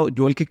el internado,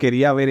 yo el que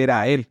quería ver era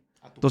a él.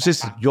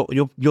 Entonces,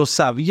 yo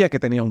sabía que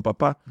tenía un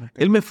papá. Okay.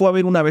 Él me fue a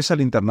ver una vez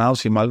al internado,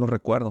 si mal no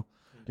recuerdo.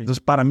 Okay. Entonces,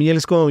 para mí, él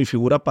es como mi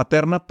figura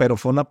paterna, pero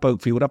fue una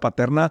figura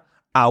paterna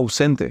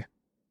ausente.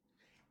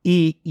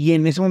 Y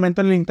en ese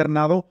momento en el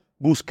internado,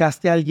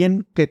 ¿buscaste a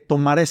alguien que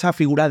tomara esa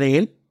figura de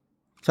él?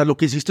 O sea, ¿lo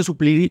quisiste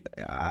suplir?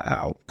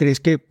 ¿Crees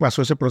que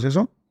pasó ese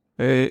proceso?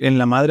 En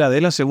la madre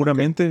Adela,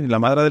 seguramente. Okay. La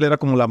madre Adela era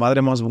como la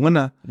madre más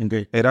buena.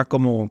 Okay. Era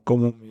como...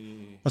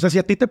 O sea, si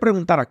a ti te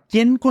preguntara,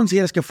 ¿quién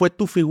consideras que fue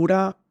tu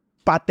figura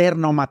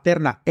paterna o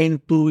materna en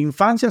tu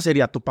infancia?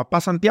 ¿Sería tu papá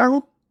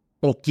Santiago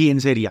o quién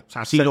sería?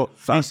 O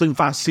sea, en tu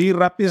infancia. Sí,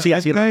 rápidamente. Sí,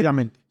 así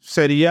rápidamente.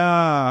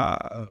 Sería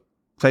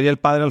el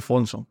padre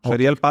Alfonso. Okay.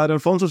 Sería el padre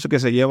Alfonso que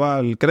se lleva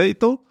el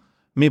crédito,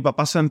 mi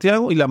papá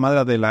Santiago y la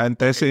madre Adela.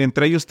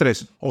 Entre ellos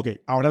tres. Ok,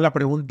 ahora la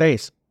pregunta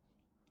es,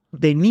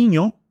 de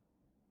niño,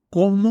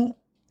 ¿cómo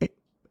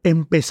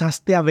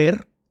empezaste a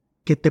ver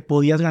que te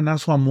podías ganar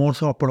su amor,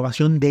 su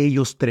aprobación de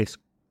ellos tres?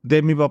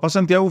 De mi papá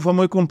Santiago fue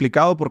muy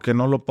complicado porque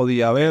no lo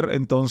podía ver.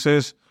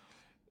 Entonces,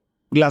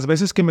 las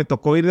veces que me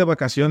tocó ir de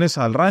vacaciones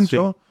al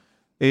rancho,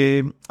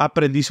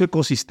 aprendí su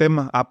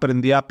ecosistema,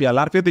 aprendí a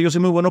pialar. Fíjate, yo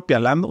soy muy bueno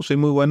pialando, soy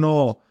muy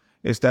bueno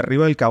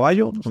arriba del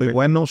caballo, okay.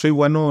 soy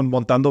bueno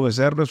montando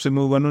becerros, soy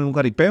muy bueno en un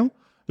jaripeo.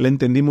 Le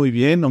entendí muy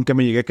bien, aunque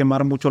me llegué a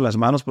quemar mucho las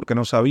manos porque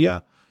no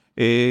sabía.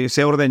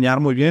 Sé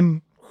ordeñar muy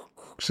bien.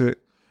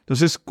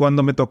 Entonces,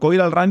 cuando me tocó ir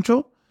al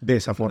rancho, de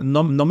esa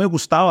forma. No me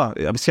gustaba.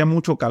 Hacía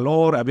mucho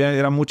calor,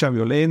 era mucha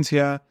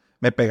violencia,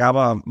 me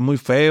pegaba muy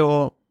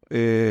feo.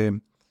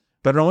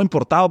 pero no me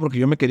importaba porque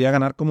yo me quería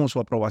ganar como su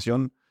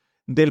aprobación.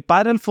 Del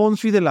padre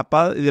Alfonso y de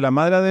la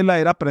madre Adela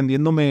era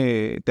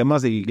aprendiéndome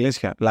temas de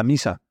iglesia, la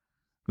misa.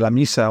 La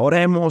misa,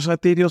 oremos a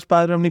ti, Dios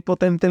Padre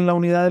omnipotente en la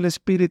unidad del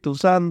Espíritu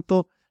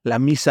Santo. La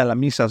misa.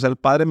 O sea, el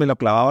padre me lo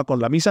clavaba con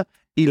la misa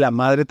y la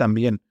madre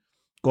también.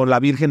 Con la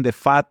Virgen de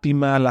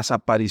Fátima, las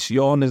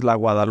apariciones, la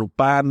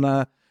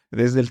guadalupana,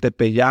 desde el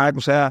Tepeyac,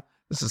 o sea,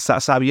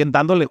 sabían,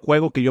 dándole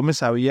juego que yo me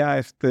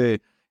sabía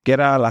que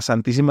era la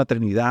Santísima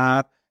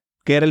Trinidad,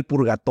 que era el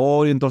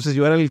purgatorio. Entonces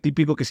yo era el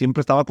típico que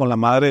siempre estaba con la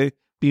madre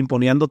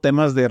pimponeando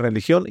temas de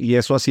religión y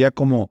eso hacía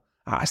como,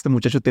 este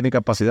muchacho tiene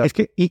capacidad. Es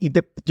que, yo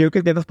creo que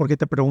entiendas por qué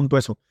te pregunto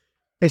eso.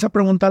 Esa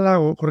pregunta la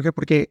hago, Jorge,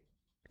 porque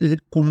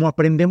como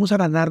aprendemos a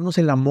ganarnos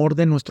el amor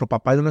de nuestro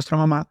papá y de nuestra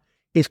mamá,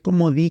 es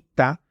como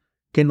dicta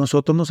que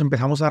nosotros nos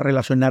empezamos a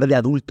relacionar de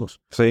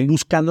adultos, sí,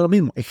 buscando lo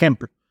mismo.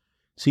 Ejemplo,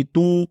 si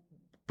tú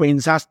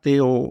pensaste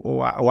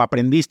o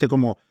aprendiste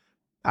como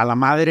a la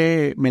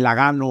madre me la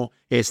gano,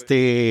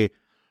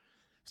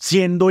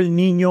 siendo el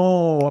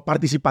niño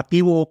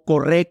participativo,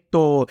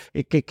 correcto,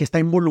 que está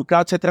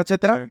involucrado, etcétera,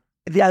 etcétera.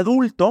 Sí. De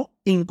adulto,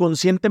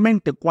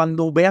 inconscientemente,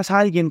 cuando veas a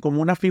alguien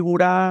como una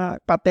figura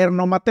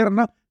paterna o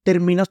materna,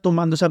 terminas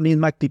tomando esa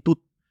misma actitud.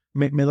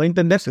 ¿Me doy a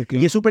entender? Sí,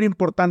 claro. Y es súper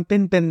importante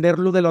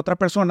entenderlo de la otra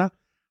persona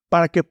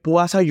para que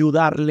puedas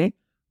ayudarle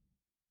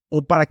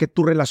o para que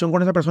tu relación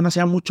con esa persona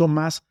sea mucho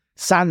más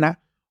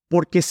sana,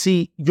 porque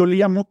si yo le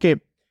llamo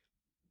que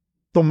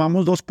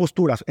tomamos dos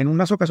posturas. En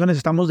unas ocasiones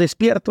estamos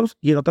despiertos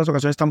y en otras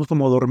ocasiones estamos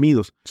como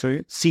dormidos. Sí.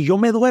 Si yo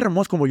me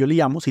duermo, como yo le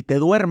llamo, si te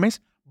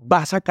duermes,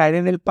 vas a caer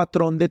en el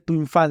patrón de tu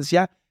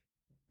infancia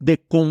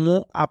de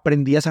cómo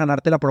aprendías a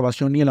ganarte la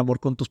aprobación y el amor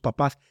con tus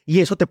papás. Y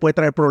eso te puede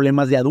traer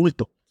problemas de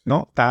adulto,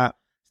 ¿no?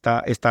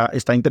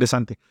 Está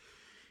interesante.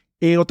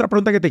 Otra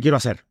pregunta que te quiero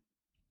hacer.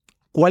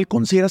 ¿Cuál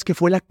consideras que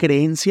fue la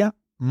creencia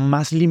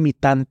más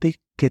limitante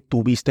que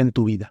tuviste en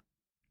tu vida?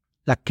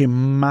 La que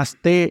más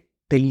te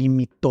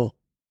limitó.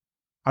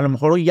 A lo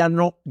mejor hoy ya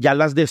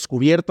la has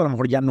descubierto, a lo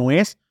mejor ya no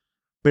es,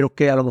 pero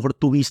que a lo mejor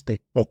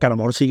tuviste o que a lo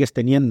mejor sigues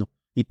teniendo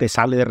y te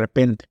sale de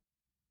repente.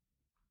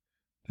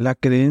 La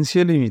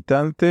creencia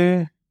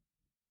limitante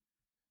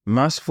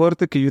más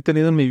fuerte que yo he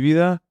tenido en mi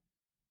vida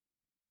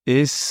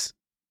es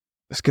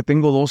que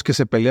tengo dos que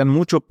se pelean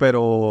mucho,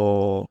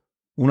 pero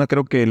una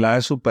creo que la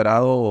he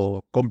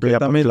superado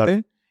completamente,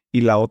 claro.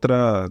 Y la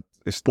otra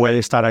puede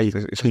estar ahí.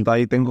 Está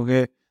ahí, tengo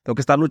que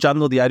estar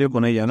luchando diario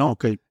con ella, ¿no?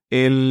 Okay.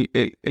 El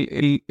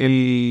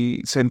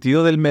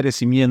sentido del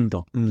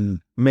merecimiento.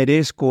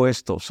 Merezco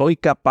esto, soy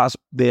capaz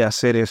de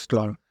hacer esto.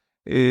 Claro.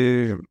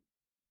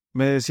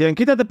 Me decían,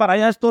 quítate para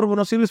allá, estorbo,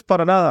 no sirves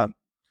para nada.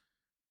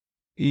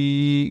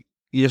 Y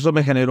eso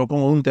me generó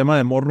como un tema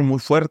de morro muy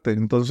fuerte.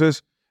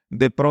 Entonces,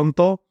 de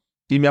pronto,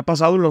 y me ha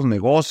pasado en los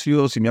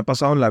negocios, y me ha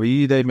pasado en la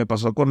vida, y me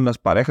pasó con las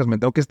parejas, me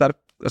tengo que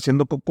estar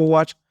haciendo coco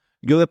watch.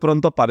 Yo de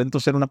pronto aparento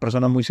ser una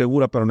persona muy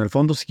segura, pero en el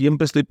fondo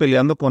siempre estoy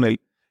peleando con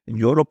él.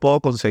 Yo lo puedo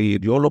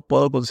conseguir.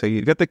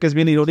 Fíjate que es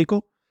bien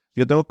irónico.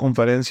 Yo tengo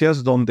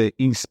conferencias donde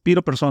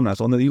inspiro personas,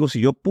 donde digo, si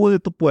yo pude,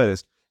 tú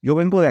puedes. Yo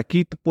vengo de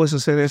aquí, tú puedes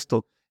hacer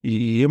esto.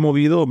 Y he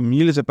movido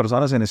miles de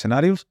personas en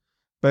escenarios,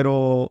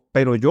 pero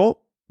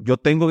yo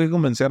tengo que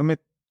convencerme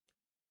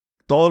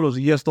todos los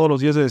días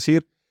de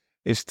decir,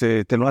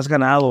 te lo has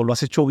ganado, lo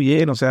has hecho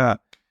bien, o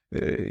sea,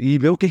 y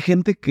veo que hay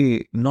gente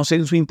que no sé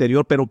en su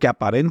interior, pero que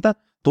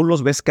aparenta, tú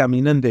los ves,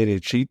 caminan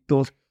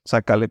derechitos,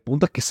 sácale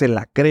punta, que se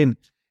la creen.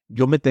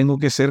 Yo me tengo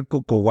que ser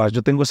cocoguas,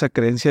 yo tengo esa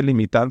creencia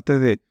limitante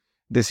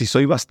de si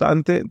soy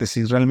bastante, de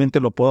si realmente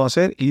lo puedo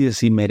hacer y de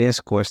si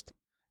merezco esto.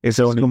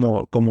 Eso es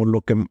como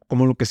lo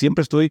que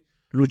siempre estoy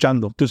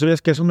luchando. Tú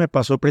sabías que eso me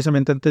pasó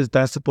precisamente antes de estar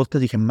en este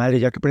podcast. Dije, madre,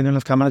 ya que prendieron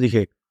las cámaras,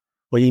 dije,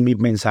 oye, mi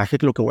mensaje,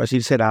 lo que voy a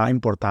decir será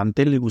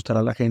importante, le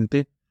gustará a la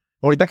gente.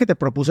 Ahorita que te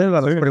propuse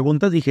las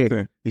preguntas,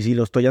 dije, ¿y si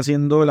lo estoy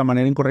haciendo de la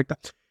manera incorrecta?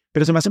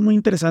 Pero se me hace muy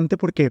interesante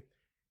porque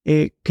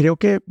creo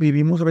que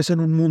vivimos a veces en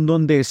un mundo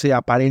donde se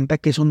aparenta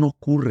que eso no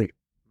ocurre.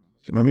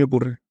 A mí me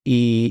ocurre.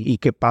 Y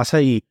qué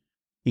pasa y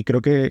creo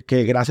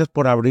que gracias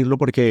por abrirlo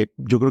porque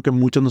yo creo que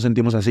muchos nos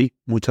sentimos así,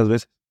 muchas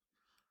veces.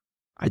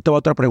 Ahí te va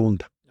otra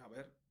pregunta. A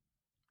ver.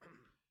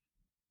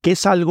 ¿Qué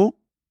es algo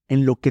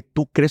en lo que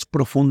tú crees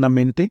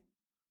profundamente,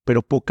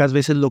 pero pocas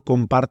veces lo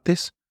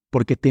compartes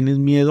porque tienes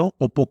miedo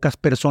o pocas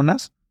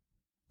personas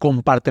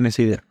comparten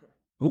esa idea?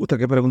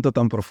 Qué pregunta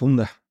tan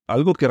profunda.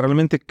 Algo que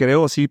realmente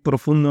creo así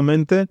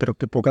profundamente, pero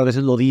que pocas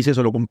veces lo dices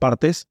o lo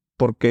compartes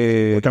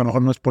porque a lo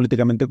mejor no es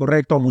políticamente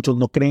correcto o muchos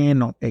no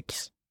creen o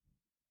X.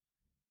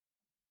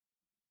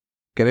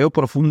 Creo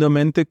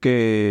profundamente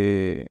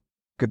que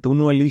tú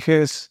no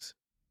eliges.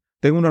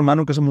 Tengo un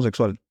hermano que es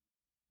homosexual.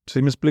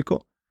 ¿Sí me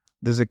explico?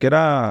 Desde que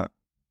era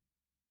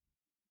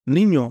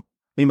niño,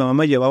 mi mamá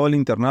me llevaba al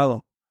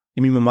internado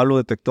y mi mamá lo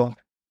detectó.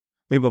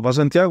 Mi papá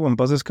Santiago, en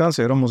paz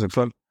descanse, era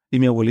homosexual. Y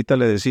mi abuelita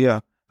le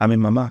decía a mi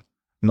mamá,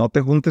 no te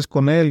juntes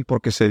con él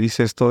porque se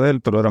dice esto de él,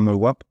 pero era muy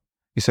guapo.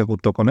 Y se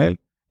juntó con él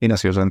y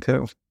nació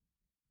Santiago.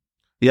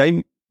 Y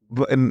hay,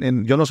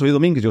 yo no soy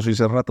Domínguez, yo soy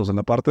Cerratos. En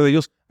la parte de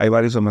ellos hay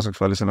varios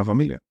homosexuales en la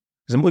familia.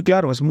 Es muy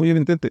claro, es muy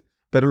evidente,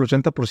 pero el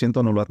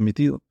 80% no lo ha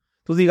admitido.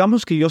 Entonces,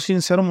 digamos que yo,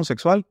 sin ser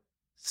homosexual,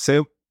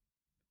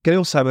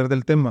 creo saber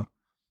del tema.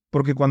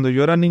 Porque cuando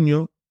yo era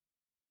niño,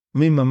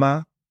 mi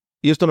mamá,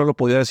 y esto no lo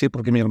podía decir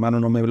porque mi hermano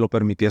no me lo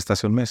permitía hasta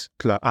hace un mes.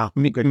 Claro.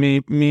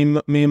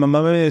 Mi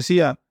mamá me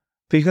decía,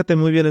 fíjate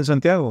muy bien en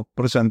Santiago,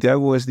 porque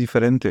Santiago es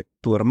diferente.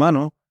 Tu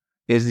hermano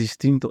es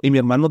distinto. Y mi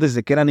hermano,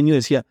 desde que era niño,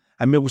 decía,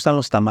 a mí me gustan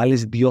los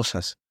tamales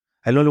diosas.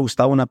 A él no le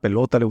gustaba una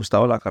pelota, le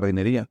gustaba la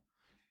jardinería.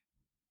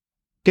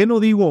 ¿Qué no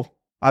digo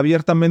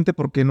abiertamente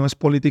porque no es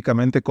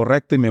políticamente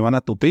correcto y me van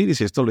a tupir? Y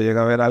si esto lo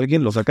llega a ver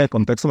alguien, lo saca de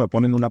contexto, me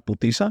ponen una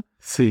putiza.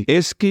 Sí.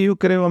 Es que yo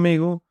creo,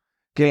 amigo,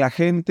 que la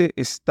gente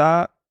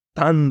está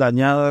tan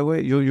dañada,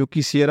 güey. Yo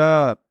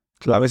quisiera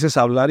a veces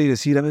hablar y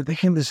decir, a ver,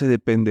 déjense de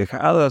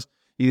pendejadas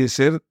y de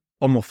ser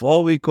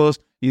homofóbicos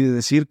y de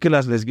decir que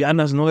las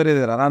lesbianas no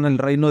heredarán el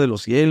reino de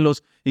los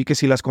cielos y que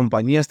si las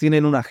compañías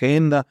tienen una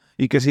agenda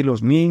y que si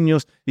los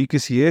niños y que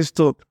si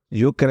esto.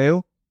 Yo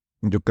creo,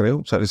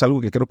 o sea, es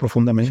algo que creo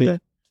profundamente,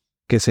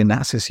 que se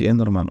nace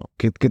siendo, hermano.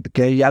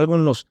 Que hay algo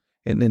en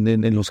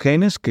los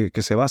genes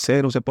que se va a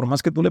hacer. O sea, por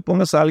más que tú le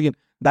pongas a alguien,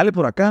 dale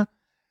por acá.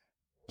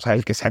 O sea,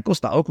 el que se ha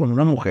acostado con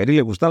una mujer y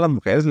le gustan las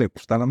mujeres, le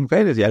gustan las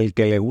mujeres. Y al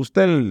que le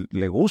gusta,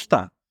 le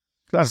gusta.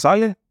 Claro,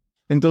 sale.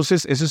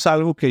 Entonces, eso es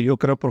algo que yo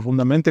creo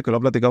profundamente, que lo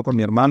he platicado con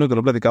mi hermano y que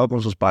lo he platicado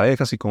con sus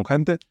parejas y con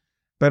gente,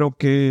 pero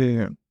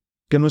que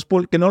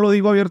no lo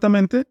digo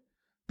abiertamente,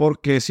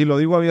 porque si lo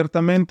digo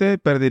abiertamente,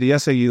 perdería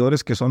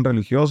seguidores que son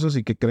religiosos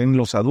y que creen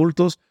los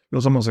adultos,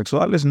 los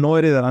homosexuales, no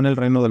heredarán el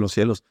reino de los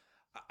cielos.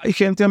 Hay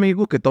gente,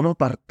 amigo, que toma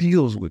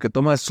partidos, güey, que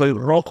toma, soy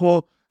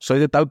rojo, soy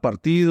de tal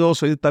partido,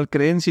 soy de tal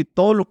creencia, y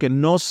todo lo que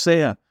no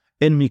sea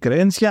en mi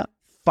creencia,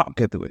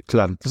 fuck it, güey.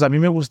 Claro. Entonces, a mí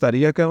me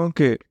gustaría, cabrón,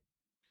 que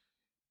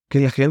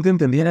la gente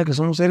entendiera que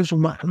somos seres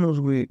humanos,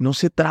 güey. No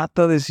se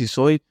trata de si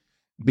soy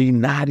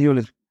binario,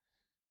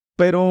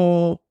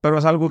 pero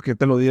es algo que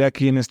te lo diré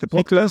aquí en este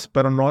podcast,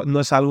 pero no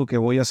es algo que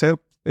voy a hacer,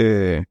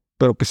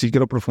 pero que sí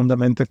quiero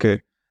profundamente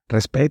que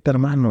respeta,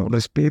 hermano,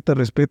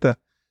 respeta.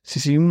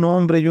 Si un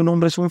hombre y un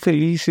hombre son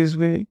felices,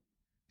 güey,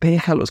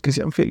 déjalos que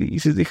sean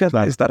felices, deja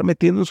de estar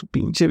metiendo en su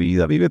pinche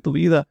vida, vive tu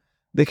vida,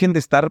 dejen de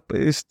estar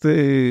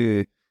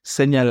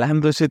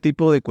señalando ese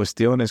tipo de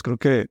cuestiones. Creo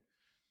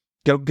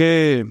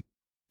que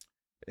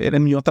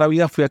en mi otra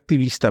vida fui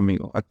activista,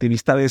 amigo,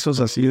 activista de esos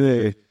así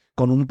de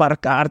con un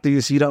parcarte y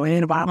decir, a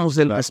ver, vamos,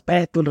 el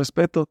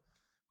respeto.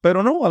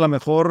 Pero no, a lo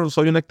mejor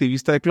soy un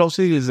activista de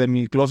closet y desde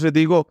mi closet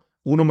digo,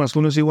 1 más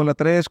 1 es igual a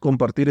 3,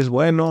 compartir es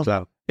bueno,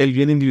 el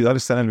bien individual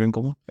está en el bien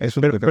común.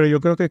 Pero yo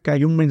creo que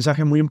hay un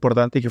mensaje muy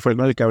importante y que fue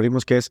el que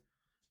abrimos, que es,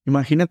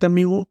 imagínate,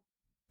 amigo,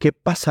 ¿qué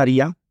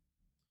pasaría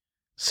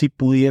si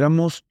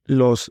pudiéramos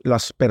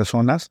las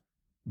personas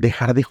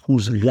dejar de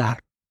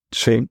juzgar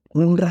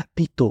un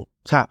ratito? O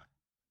sea,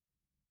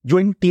 yo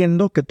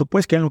entiendo que tú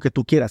puedes creer en lo que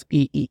tú quieras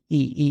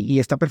y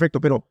está perfecto,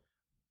 pero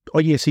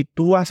oye, si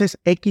tú haces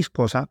X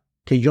cosa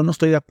que yo no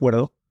estoy de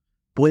acuerdo,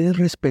 puedes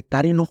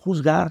respetar y no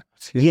juzgar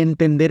y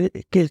entender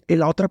que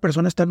la otra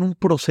persona está en un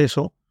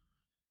proceso.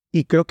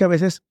 Y creo que a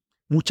veces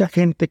mucha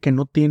gente que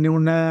no tiene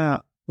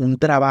un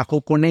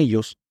trabajo con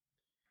ellos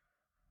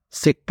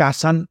se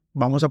casan,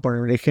 vamos a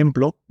poner el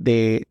ejemplo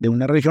de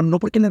una religión, no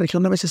porque la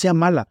religión a veces sea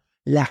mala,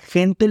 la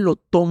gente lo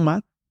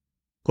toma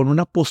con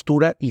una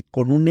postura y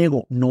con un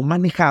ego no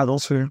manejado,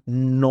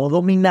 no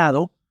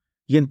dominado,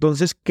 y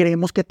entonces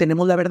creemos que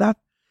tenemos la verdad.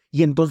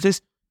 Y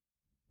entonces,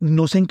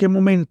 no sé en qué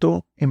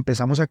momento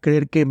empezamos a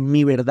creer que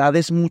mi verdad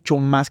es mucho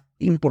más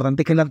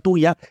importante que la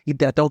tuya y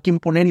te la tengo que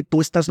imponer y tú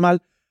estás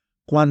mal,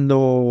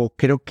 cuando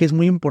creo que es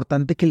muy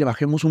importante que le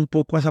bajemos un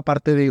poco a esa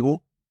parte de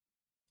ego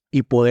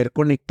y poder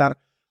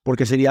conectar,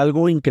 porque sería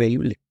algo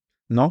increíble,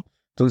 ¿no?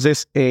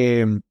 Entonces,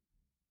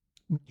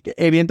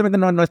 evidentemente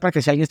no es para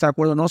que si alguien está de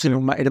acuerdo o no, sino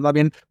es más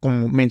bien,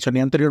 como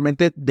mencioné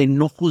anteriormente, de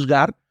no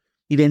juzgar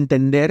y de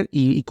entender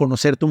y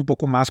conocerte un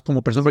poco más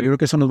como persona, porque yo creo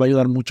que eso nos va a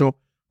ayudar mucho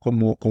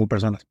como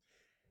personas.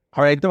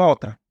 Ahora, ahí te va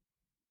otra.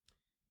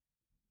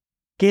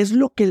 ¿Qué es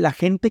lo que la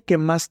gente que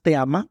más te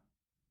ama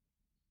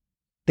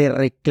te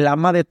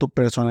reclama de tu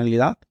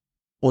personalidad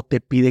o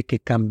te pide que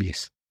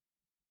cambies?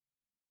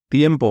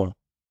 Tiempo.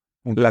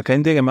 La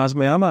gente que más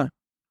me ama,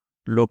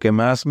 lo que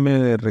más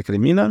me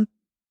recriminan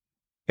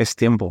es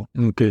tiempo.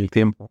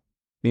 Tiempo.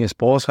 Mi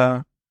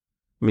esposa,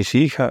 mis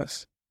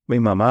hijas, mi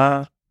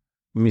mamá,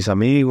 mis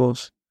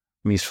amigos,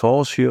 mis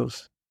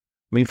socios,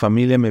 mi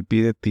familia me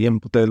pide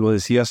tiempo. Te lo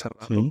decía hace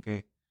rato,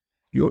 que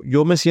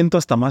yo me siento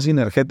hasta más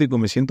sinergético,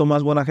 me siento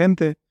más buena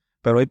gente,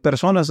 pero hay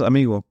personas,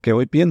 amigo, que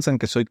hoy piensan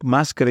que soy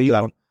más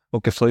creído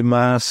o que soy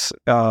más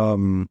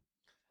como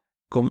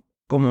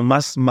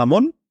más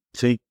mamón.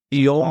 Sí.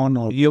 Y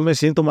yo me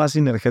siento más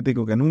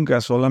sinergético que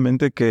nunca,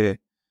 solamente que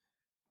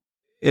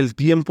el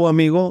tiempo,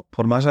 amigo,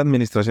 por más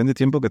administración de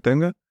tiempo que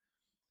tenga,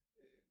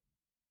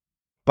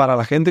 para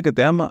la gente que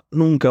te ama,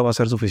 nunca va a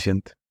ser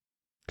suficiente.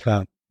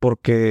 Claro.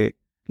 Porque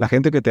la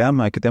gente que te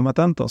ama y que te ama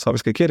tanto,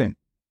 ¿sabes qué quieren?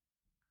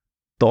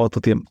 Todo tu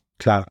tiempo.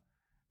 Claro.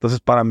 Entonces,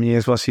 para mí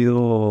eso ha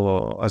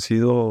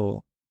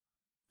sido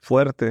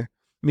fuerte.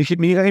 Mi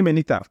hija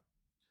Jimenita,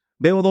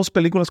 veo 2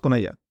 películas con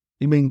ella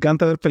y me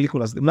encanta ver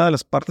películas. Una de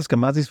las partes que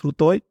más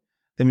disfruto hoy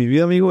de mi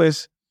vida, amigo,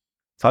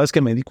 ¿sabes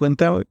que me di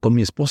cuenta, güey? Con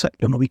mi esposa,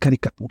 yo no vi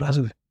caricaturas,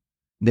 güey.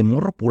 De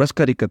morro, puras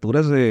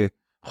caricaturas de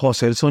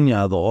José el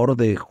Soñador,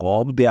 de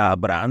Job, de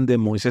Abraham, de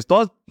Moisés,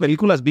 todas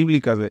películas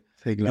bíblicas, güey.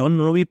 Sí, claro. Yo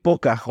no vi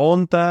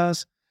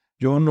Pocahontas,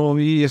 yo no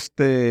vi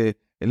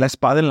la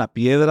espada en la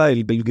piedra,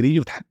 el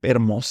grillo,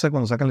 hermosa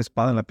cuando sacan la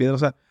espada en la piedra. O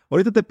sea,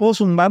 ahorita te puedo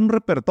sumar un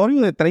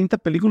repertorio de 30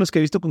 películas que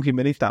he visto con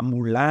Jimenita,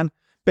 Mulan,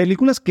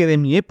 películas que de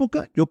mi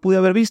época yo pude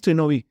haber visto y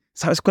no vi.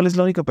 ¿Sabes cuál es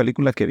la única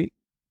película que vi?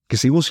 Que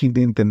sigo sin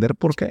entender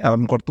por qué. A lo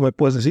mejor tú me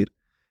puedes decir.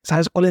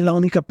 ¿Sabes cuál es la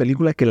única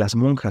película que las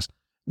monjas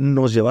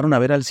nos llevaron a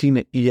ver al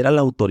cine y era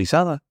la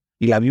autorizada?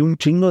 Y la vi un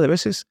chingo de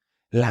veces.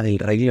 La del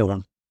Rey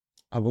León.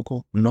 ¿A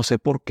poco? No sé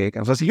por qué.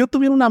 O sea, si yo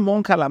tuviera una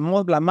monja, la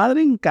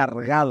madre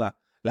encargada,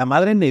 la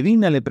madre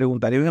Nedina, le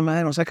preguntaría, oye,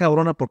 madre, no sea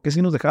cabrona, ¿por qué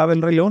si nos dejaba ver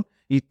el Rey León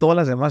y todas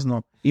las demás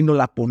no? Y nos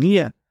la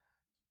ponía.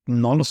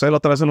 No lo sé, la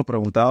otra vez se lo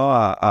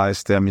preguntaba a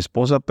mi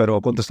esposa,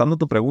 pero contestando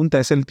tu pregunta,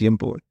 es el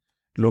tiempo, güey.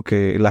 Lo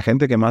que la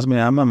gente que más me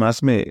ama,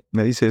 más me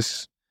dice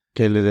es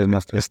que le des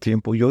más es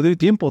tiempo. Yo doy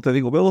tiempo, te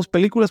digo, veo 2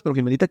 películas, pero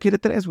Jimenita quiere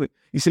 3, güey.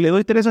 Y si le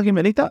doy 3 a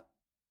Jimenita,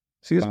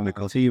 sí,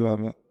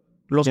 va.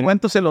 los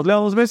cuentos se los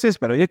leo 2 veces,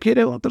 pero ella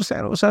quiere un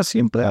tercero. O sea,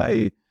 siempre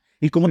hay.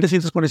 ¿Y cómo te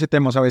sientes con ese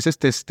tema? O sea, a veces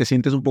te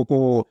sientes un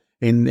poco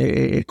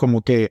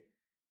como que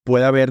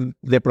puede haber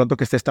de pronto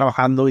que estés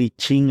trabajando y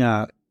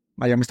chinga,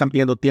 vaya, me están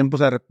pidiendo tiempo. O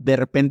sea, de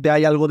repente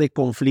hay algo de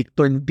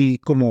conflicto en ti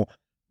como...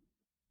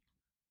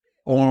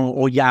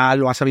 O ya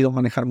lo has sabido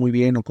manejar muy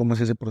bien, o cómo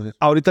es ese proceso.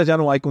 Ahorita ya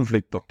no hay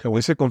conflicto.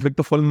 Ese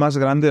conflicto fue el más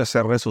grande de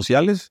hacer redes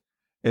sociales.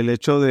 El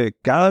hecho de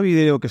cada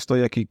video que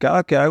estoy aquí,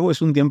 cada que hago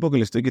es un tiempo que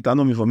le estoy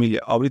quitando a mi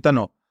familia. Ahorita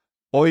no.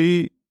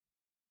 Hoy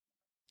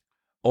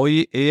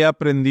he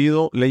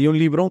aprendido, leí un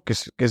libro que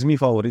es mi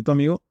favorito,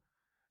 amigo.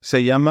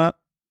 Se llama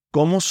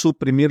Cómo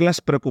suprimir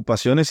las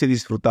preocupaciones y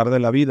disfrutar de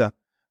la vida,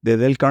 de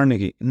Dale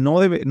Carnegie.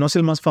 No es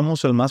el más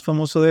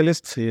famoso de él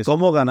es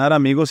Cómo ganar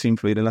amigos e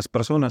influir en las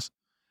personas.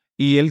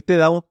 Y él te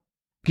da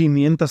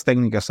 500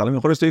 técnicas. A lo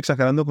mejor estoy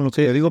exagerando con lo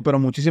que te digo, pero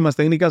muchísimas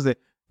técnicas de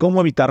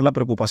cómo evitar la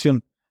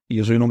preocupación. Y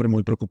yo soy un hombre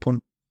muy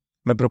preocupón.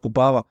 Me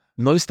preocupaba.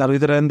 No le estaré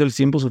trayendo el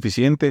tiempo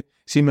suficiente.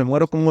 Si me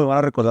muero, ¿cómo me van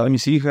a recordar a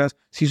mis hijas?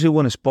 Si soy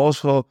buen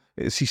esposo,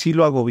 si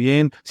lo hago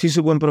bien, si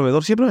soy buen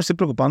proveedor. Siempre me estoy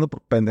preocupando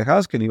por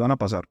pendejadas que ni van a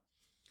pasar.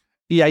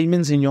 Y ahí me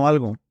enseñó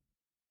algo.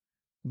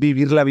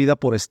 Vivir la vida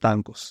por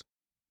estancos.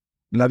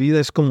 La vida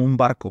es como un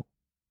barco.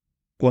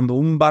 Cuando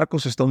un barco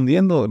se está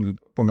hundiendo,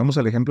 pongamos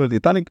el ejemplo del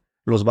Titanic,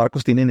 los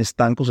barcos tienen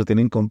estancos o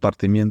tienen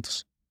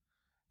compartimientos.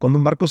 Cuando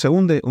un barco se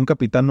hunde, un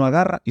capitán no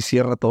agarra y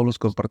cierra todos los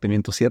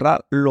compartimientos.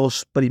 Cierra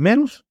los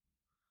primeros,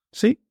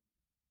 ¿sí?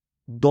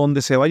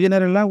 Donde se va a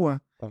llenar el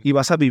agua y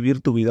vas a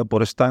vivir tu vida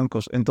por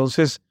estancos.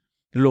 Entonces,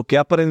 lo que he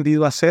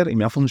aprendido a hacer y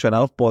me ha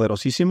funcionado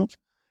poderosísimo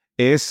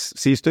es,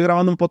 si estoy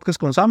grabando un podcast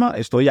con Sama,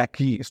 estoy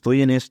aquí,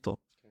 estoy en esto.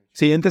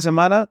 Siguiente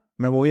semana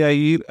me voy a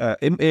ir,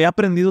 he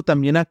aprendido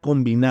también a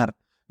combinar.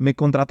 Me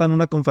contratan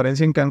una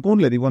conferencia en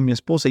Cancún, le digo a mi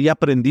esposa, y he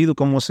aprendido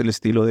cómo es el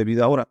estilo de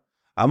vida ahora.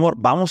 Amor,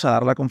 vamos a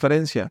dar la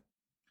conferencia.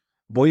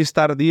 Voy a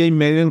estar 1 día y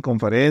medio en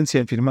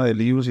conferencia, en firma de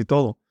libros y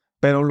todo.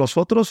 Pero los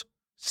otros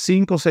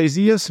 5 o 6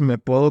 días me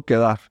puedo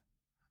quedar.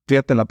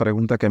 Fíjate la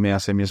pregunta que me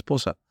hace mi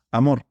esposa.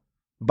 Amor,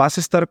 ¿vas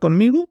a estar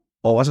conmigo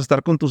o vas a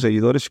estar con tus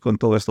seguidores y con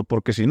todo esto?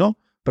 Porque si no,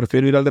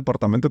 prefiero ir al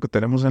departamento que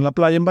tenemos en la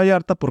playa en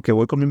Vallarta porque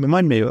voy con mi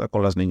mamá y me ayuda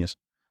con las niñas.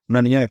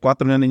 Una niña de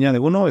 4, una niña de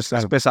 1, es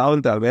pesado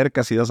entre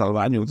albercas, idas al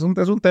baño. Es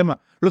un tema.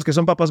 Los que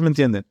son papás me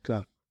entienden.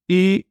 Claro.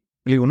 Y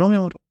le digo, no, mi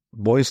amor,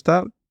 voy a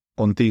estar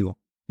contigo.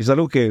 Y es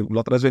algo que la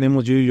otra vez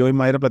venimos yo y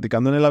Mayra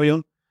platicando en el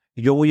avión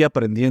y yo voy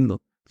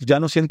aprendiendo. Ya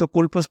no siento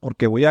culpas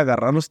porque voy a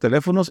agarrar los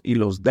teléfonos y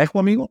los dejo,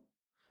 amigo.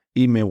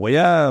 Y me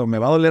va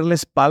a doler la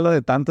espalda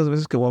de tantas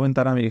veces que voy a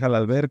aventar a mi hija a la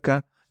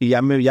alberca y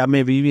ya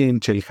me vi en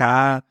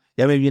Cheljá,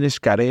 ya me vi en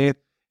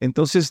Xcaret.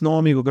 Entonces, no,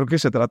 amigo, creo que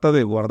se trata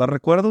de guardar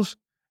recuerdos.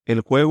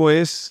 El juego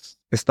es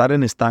estar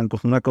en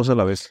estancos, una cosa a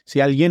la vez.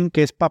 Si alguien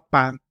que es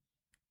papá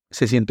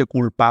se siente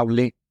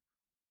culpable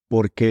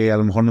porque a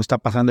lo mejor no está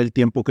pasando el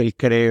tiempo que él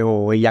cree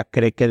o ella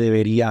cree que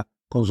debería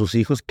con sus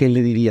hijos, ¿qué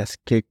le dirías?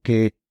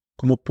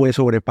 ¿Cómo puede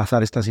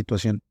sobrepasar esta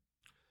situación?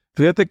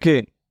 Fíjate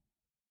que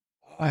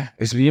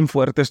es bien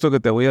fuerte esto que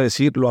te voy a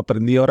decir. Lo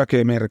aprendí ahora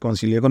que me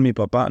reconcilié con mi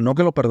papá. No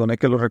que lo perdoné,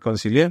 que lo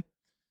reconcilié.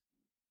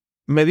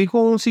 Me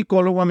dijo un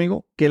psicólogo,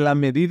 amigo, que la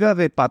medida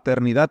de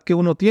paternidad que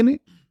uno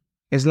tiene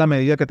es la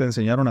medida que te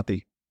enseñaron a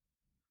ti.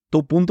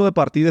 Tu punto de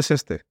partida es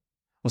este.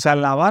 O sea,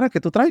 la vara que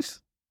tú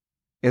traes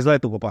es la de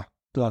tu papá.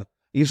 Claro.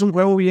 Y es un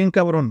juego bien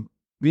cabrón.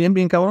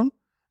 Bien cabrón.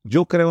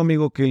 Yo creo,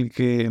 amigo, que el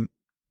que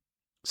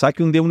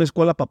saque un día una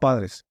escuela para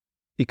padres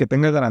y que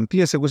tenga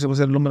garantía, ese güey se va a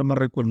ser el hombre más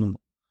rico del mundo.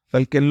 O sea,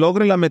 el que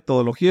logre la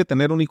metodología de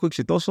tener un hijo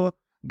exitoso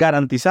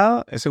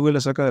garantizada, ese güey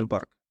le saca del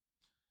parque.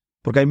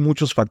 Porque hay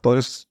muchos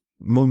factores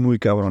muy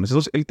cabrones.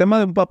 Entonces, el tema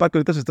de un papá que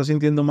ahorita se está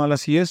sintiendo mal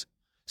así es,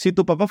 si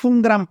tu papá fue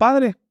un gran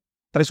padre,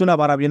 traes una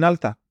vara bien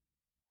alta.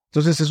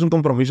 Entonces, es un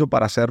compromiso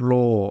para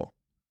hacerlo.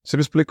 ¿Se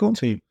me explico?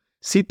 Sí.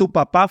 Si tu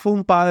papá fue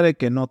un padre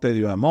que no te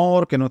dio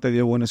amor, que no te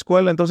dio buena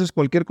escuela, entonces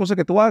cualquier cosa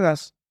que tú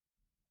hagas,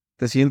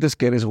 te sientes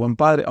que eres buen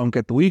padre.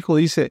 Aunque tu hijo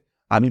dice,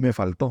 a mí me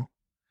faltó.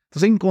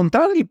 Entonces,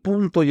 encontrar el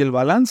punto y el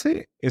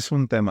balance es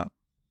un tema.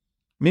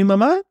 Mi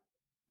mamá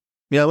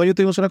y yo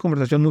tuvimos una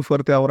conversación muy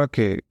fuerte ahora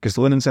que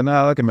estuve en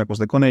Ensenada, que me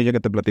acosté con ella,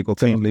 que te platico,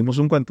 que nos leímos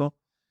un cuento.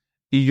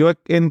 Y yo he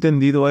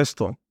entendido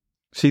esto.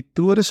 Si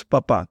tú eres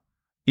papá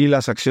y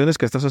las acciones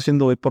que estás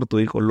haciendo hoy por tu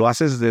hijo lo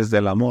haces desde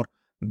el amor,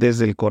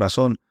 desde el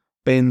corazón,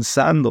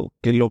 pensando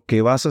que lo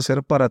que vas a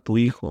hacer para tu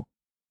hijo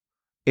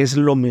es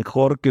lo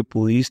mejor que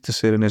pudiste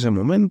ser en ese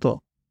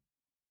momento,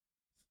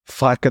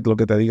 fuck it lo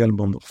que te diga el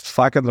mundo,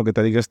 fuck it lo que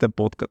te diga este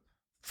podcast,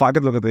 fuck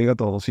it lo que te diga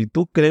todo. Si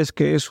tú crees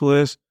que eso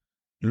es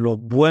lo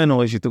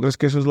bueno y si tú crees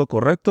que eso es lo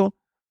correcto,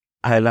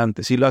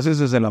 adelante. Si lo haces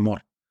desde el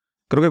amor.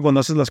 Creo que cuando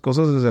haces las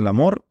cosas desde el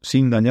amor,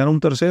 sin dañar a un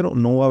tercero,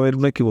 no va a haber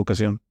una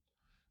equivocación.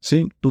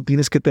 Sí, tú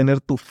tienes que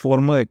tener tu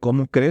forma de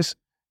cómo crees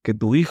que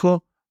tu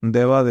hijo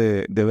deba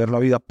de ver la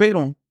vida.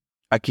 Pero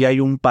aquí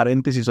hay un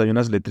paréntesis, hay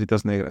unas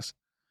letritas negras.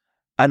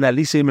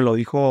 Analice y me lo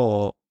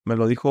dijo,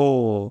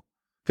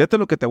 fíjate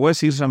lo que te voy a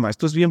decir, Sama,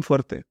 esto es bien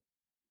fuerte.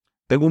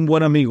 Tengo un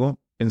buen amigo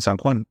en San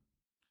Juan,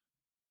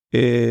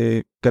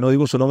 que no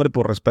digo su nombre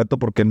por respeto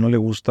porque no le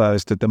gusta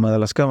este tema de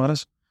las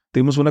cámaras.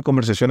 Tuvimos una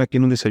conversación aquí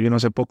en un desayuno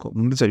hace poco,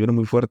 un desayuno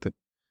muy fuerte.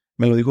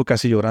 Me lo dijo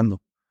casi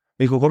llorando.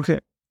 Me dijo, Jorge,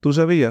 ¿tú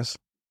sabías?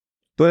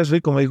 Tú eres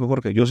rico, me dijo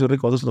Jorge. Yo soy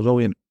rico, todos nos va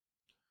bien.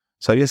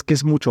 ¿Sabías que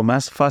es mucho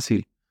más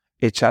fácil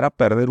echar a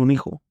perder un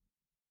hijo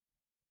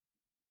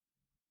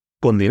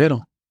con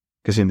dinero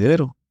que sin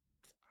dinero?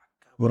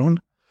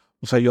 Cabrón.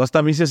 O sea, yo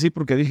hasta me hice así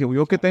porque dije,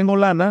 yo que tengo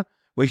lana,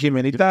 güey,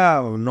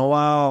 Jimenita no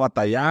va a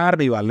batallar,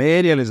 ni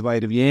Valeria les va a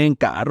ir bien,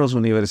 carros,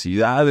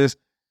 universidades.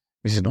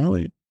 Me dice, no,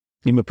 güey.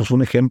 Y me puso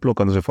un ejemplo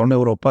cuando se fueron a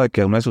Europa de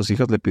que a una de sus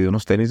hijas le pidió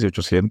unos tenis de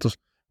 800,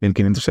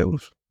 1500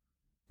 euros.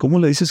 ¿Cómo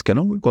le dices que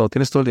no, güey, cuando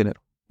tienes todo el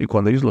dinero? Y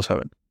cuando ellos lo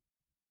saben.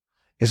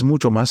 Es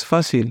mucho más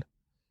fácil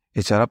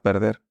echar a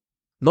perder.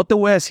 No te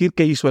voy a decir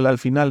qué hizo él al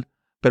final,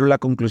 pero la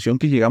conclusión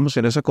que llegamos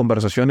en esa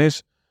conversación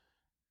es,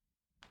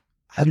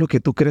 haz lo que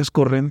tú crees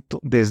correcto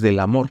desde el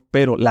amor,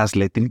 pero las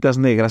letritas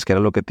negras, que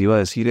era lo que te iba a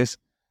decir,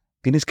 es,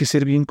 tienes que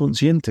ser bien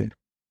consciente,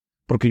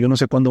 porque yo no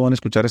sé cuándo van a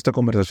escuchar esta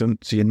conversación,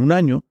 si en un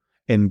año,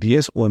 en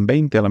 10 o en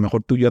 20, a lo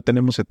mejor tú ya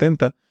tenemos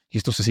 70 y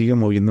esto se sigue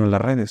moviendo en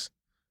las redes.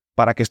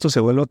 Para que esto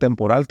se vuelva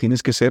temporal,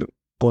 tienes que ser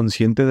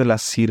consciente de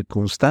las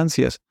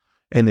circunstancias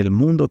en el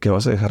mundo que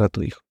vas a dejar a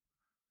tu hijo.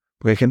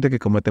 Porque hay gente que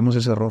cometemos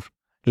ese error.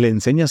 Le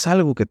enseñas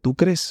algo que tú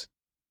crees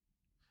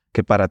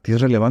que para ti es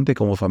relevante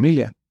como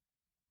familia.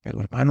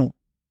 Pero hermano,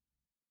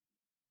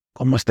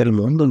 ¿cómo está el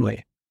mundo,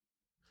 güey?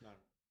 Claro.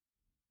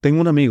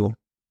 Tengo un amigo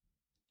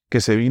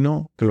que se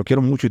vino, que lo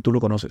quiero mucho y tú lo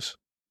conoces,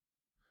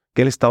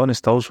 que él estaba en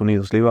Estados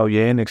Unidos, le iba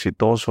bien,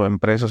 exitoso,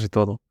 empresas y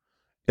todo.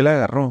 Él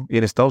agarró y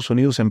en Estados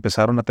Unidos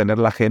empezaron a tener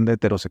la agenda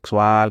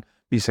heterosexual,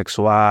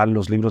 bisexual,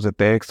 los libros de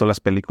texto, las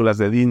películas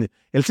de Disney.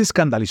 Él se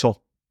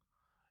escandalizó.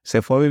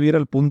 Se fue a vivir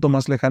al punto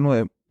más lejano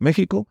de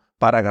México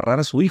para agarrar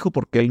a su hijo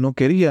porque él no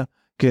quería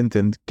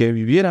que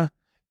viviera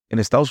en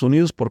Estados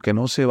Unidos porque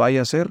no se vaya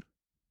a hacer.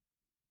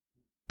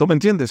 ¿Tú me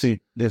entiendes?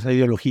 Sí, de esa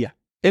ideología.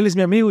 Él es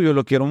mi amigo y yo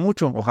lo quiero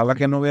mucho. Ojalá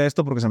que no vea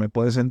esto porque se me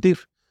puede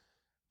sentir.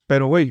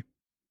 Pero, güey,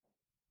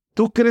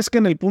 ¿tú crees que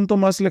en el punto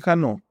más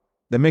lejano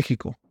de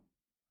México,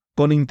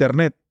 con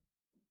internet,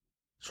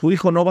 su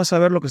hijo no va a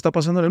saber lo que está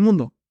pasando en el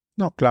mundo?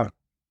 No, claro.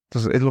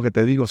 Entonces, es lo que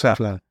te digo. O sea,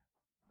 claro.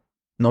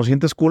 No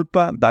sientes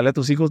culpa, dale a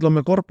tus hijos lo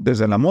mejor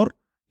desde el amor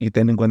y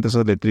ten en cuenta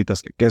esas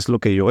letritas, que es lo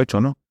que yo he hecho,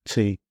 ¿no?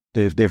 Sí,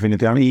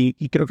 definitivamente.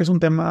 Y creo que es un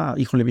tema,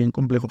 híjole, bien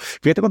complejo.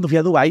 Fíjate, cuando fui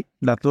a Dubái,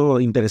 dato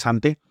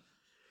interesante,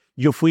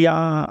 yo fui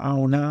a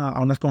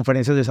unas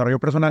conferencias de desarrollo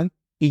personal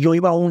y yo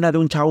iba a una de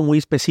un chavo muy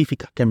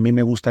específica, que a mí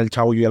me gusta el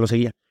chavo, yo ya lo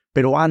seguía.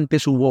 Pero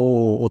antes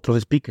hubo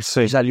otros speakers.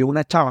 Sí. Y salió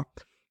una chava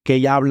que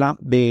ella habla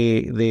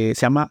se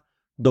llama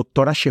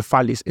doctora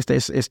Shefalis.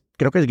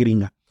 Creo que es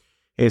gringa.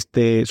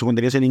 Su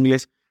contenido es en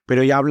inglés,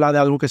 pero ella habla de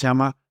algo que se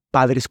llama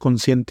padres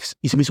conscientes.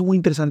 Y se me hizo muy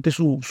interesante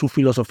su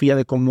filosofía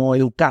de cómo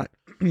educar.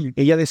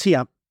 Ella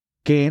decía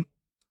que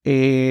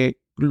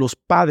los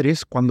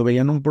padres, cuando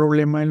veían un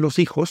problema en los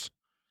hijos,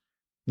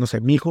 no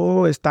sé, mi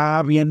hijo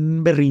está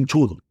bien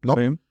berrinchudo, ¿no?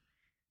 Sí.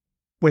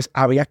 Pues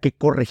había que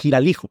corregir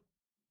al hijo.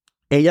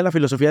 La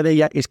filosofía de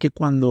ella es que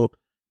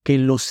que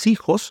los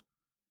hijos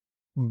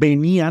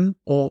venían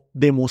o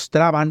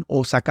demostraban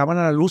o sacaban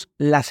a la luz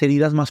las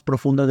heridas más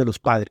profundas de los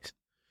padres.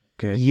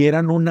 Okay. Y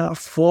eran una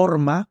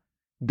forma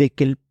de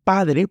que el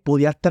padre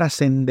podía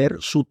trascender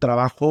su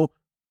trabajo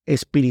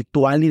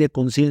espiritual y de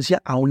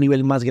conciencia a un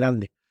nivel más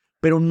grande.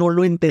 Pero no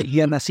lo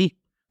entendían así.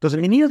 Entonces,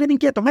 mi niño es bien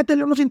inquieto,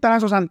 métele unos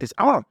cintarazos antes.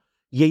 ¡Ah!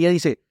 Y ella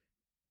dice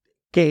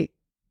que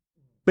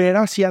ver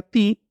hacia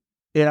ti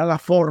era la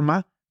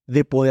forma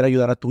de poder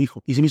ayudar a tu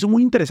hijo. Y se me hizo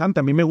muy interesante.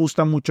 A mí me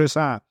gusta mucho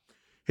esa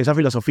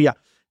filosofía.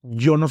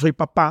 Yo no soy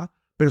papá,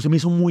 pero se me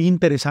hizo muy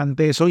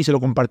interesante eso y se lo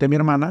compartí a mi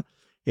hermana,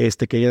 que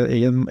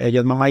ella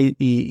es mamá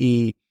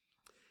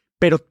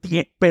pero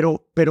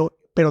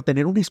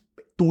tener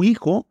tu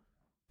hijo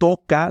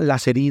toca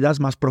las heridas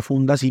más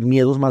profundas y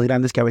miedos más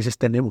grandes que a veces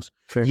tenemos.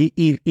 Sí.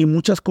 Y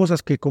muchas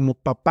cosas que como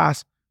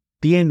papás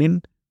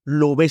tienen,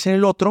 lo ves en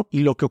el otro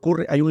y lo que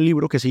ocurre, hay un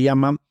libro que se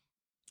llama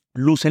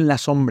Luz en la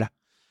sombra,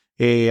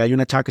 Hay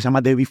una chava que se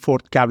llama Debbie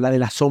Ford que habla de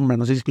la sombra.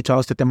 No sé si has escuchado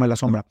este tema de la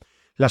sombra.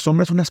 La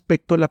sombra es un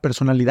aspecto de la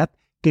personalidad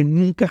que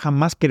nunca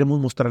jamás queremos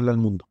mostrarle al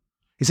mundo.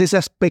 Es ese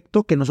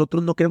aspecto que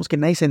nosotros no queremos que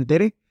nadie se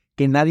entere,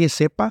 que nadie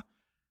sepa,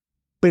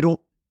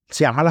 pero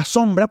se llama la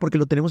sombra porque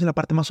lo tenemos en la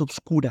parte más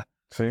oscura.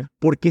 Sí.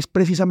 Porque es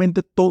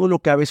precisamente todo lo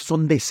que a veces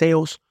son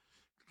deseos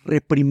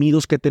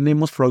reprimidos que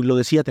tenemos. Freud lo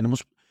decía,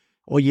 tenemos,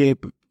 oye,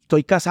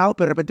 estoy casado,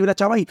 pero de repente una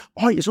chava y,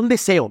 ay, es un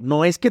deseo.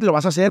 No es que lo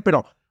vas a hacer,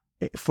 pero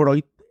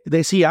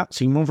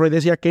Sigmund Freud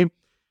decía que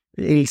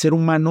el ser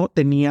humano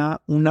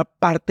tenía una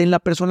parte en la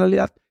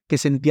personalidad que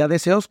sentía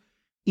deseos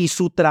y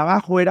su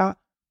trabajo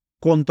era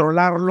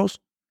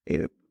controlarlos,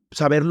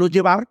 saberlos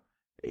llevar,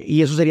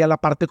 y eso sería la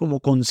parte como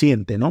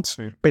consciente, ¿no?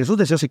 Sí. Pero esos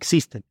deseos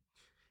existen.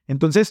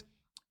 Entonces,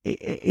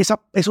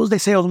 esos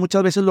deseos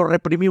muchas veces los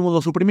reprimimos,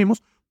 los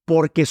suprimimos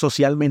porque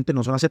socialmente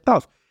no son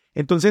aceptados.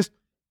 Entonces,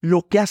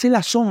 lo que hace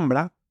la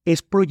sombra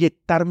es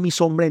proyectar mi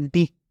sombra en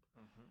ti.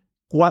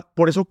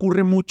 Por eso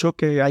ocurre mucho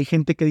que hay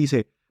gente que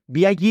dice,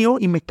 vi a Gio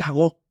y me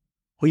cagó.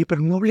 Oye,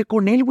 pero no hablé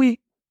con él,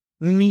 güey.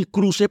 Ni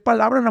crucé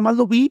palabras, nada más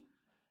lo vi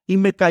y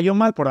me cayó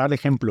mal, por dar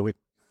ejemplo, güey.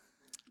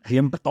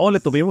 Siempre, todos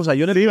le tuvimos a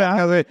Johnny. Sí,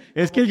 ¿verdad?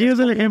 Es que Gio es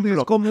el ejemplo.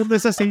 Es común de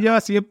esa silla,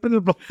 siempre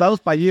los resultados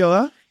para Gio,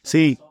 ¿verdad?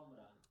 Sí,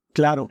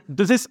 claro.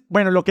 Entonces,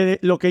 bueno, lo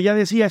que ella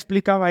decía,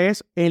 explicaba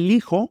es, el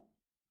hijo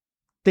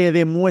te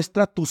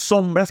demuestra tus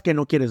sombras que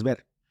no quieres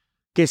ver.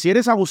 Que si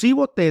eres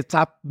abusivo,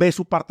 ve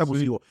su parte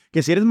abusivo.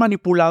 Que si eres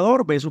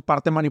manipulador, ve su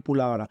parte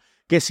manipuladora.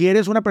 Que si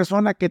eres una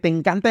persona que te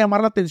encanta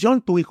llamar la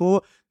atención, tu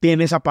hijo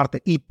tiene esa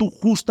parte. Y tú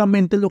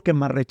justamente es lo que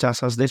más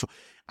rechazas de eso.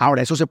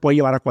 Ahora, eso se puede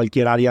llevar a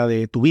cualquier área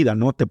de tu vida,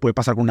 ¿no? Te puede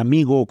pasar con un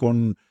amigo,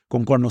 con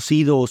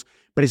conocidos.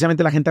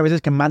 Precisamente la gente a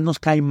veces que más nos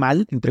cae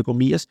mal, entre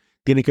comillas,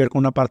 tiene que ver con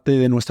una parte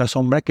de nuestra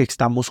sombra que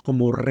estamos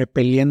como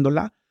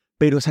repeliéndola,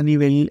 pero es a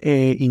nivel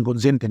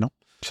inconsciente, ¿no?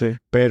 Sí.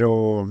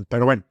 Pero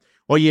bueno.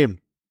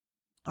 Oye,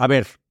 a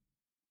ver,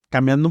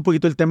 cambiando un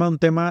poquito el tema, un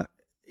tema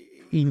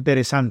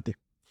interesante.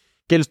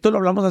 Que esto lo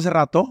hablamos hace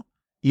rato,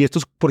 y esto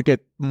es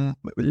porque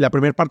la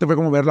primera parte fue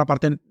como ver la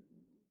parte,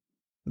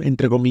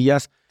 entre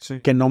comillas, Sí.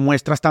 que no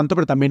muestras tanto,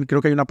 pero también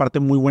creo que hay una parte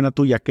muy buena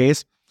tuya, que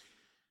es,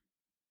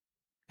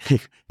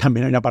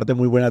 también hay una parte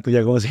muy buena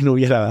tuya, como si no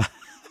hubiera...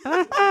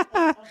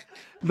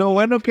 Lo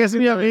bueno que es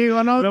mi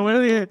amigo, ¿no? Lo bueno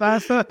que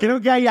creo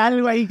que hay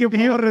algo ahí que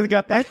puedo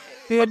rescatar.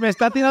 Me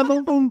está tirando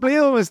un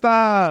cumplido, me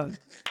está...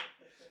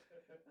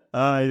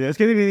 Ay, es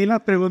que dividí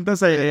las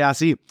preguntas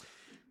así.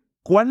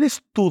 ¿Cuál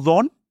es tu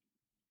don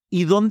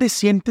y dónde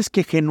sientes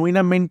que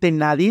genuinamente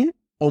nadie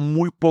o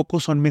muy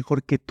pocos son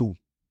mejor que tú?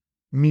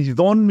 Mi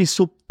don, mi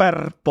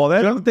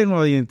superpoder. Yo lo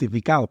tengo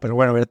identificado, pero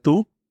bueno, a ver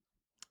tú.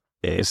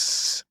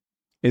 Es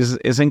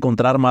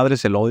encontrar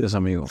madres elodias,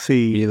 amigo.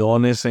 Sí. Mi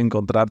don es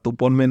encontrar, tú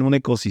ponme en un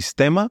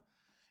ecosistema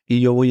y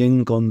yo voy a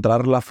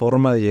encontrar la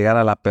forma de llegar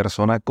a la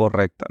persona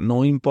correcta.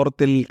 No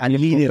importa al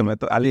líder,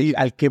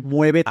 al que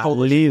mueve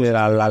todo. Al líder,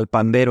 al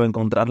pandero,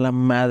 encontrar la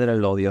madre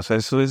elodia. O sea,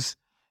 esa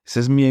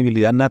es mi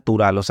habilidad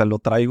natural. O sea, lo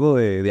traigo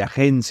de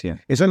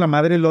agencia. Eso es la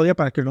madre elodia,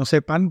 para que no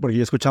sepan, porque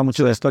yo he escuchado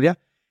mucho de la historia,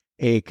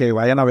 que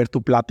vayan a ver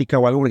tu plática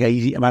o algo, porque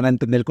ahí van a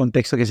entender el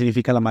contexto que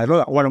significa la madre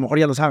elodia. O a lo mejor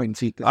ya lo saben,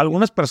 sí.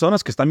 Algunas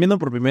personas que están viendo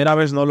por primera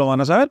vez no lo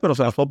van a saber, pero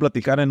se las puedo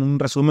platicar en un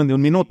resumen de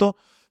un minuto.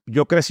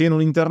 Yo crecí en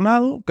un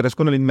internado,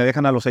 me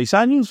dejan a los 6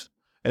 años.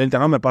 En el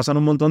internado me pasan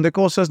un montón de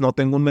cosas, no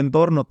tengo un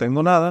mentor, no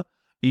tengo nada.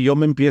 Y yo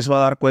me empiezo a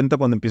dar cuenta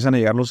cuando empiezan a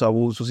llegar los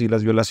abusos y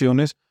las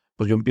violaciones.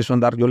 Pues yo empiezo a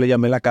andar, yo le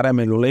llamé la cara,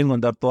 me lo lengo,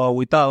 andar todo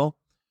agüitado.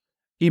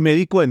 Y me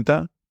di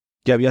cuenta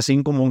que había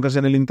 5 monjas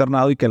en el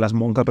internado y que las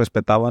monjas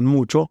respetaban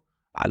mucho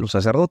a los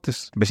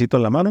sacerdotes. Besito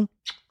en la mano,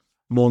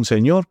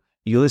 monseñor.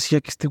 Y yo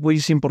decía que este güey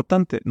es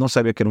importante. No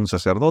sabía que era un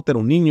sacerdote, era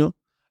un niño.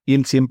 Y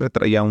él siempre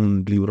traía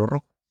un libro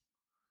rojo.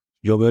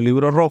 Yo veo el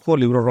libro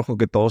rojo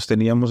que todos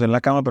teníamos en la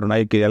cama, pero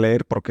nadie quería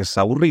leer porque es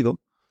aburrido.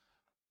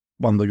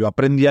 Cuando yo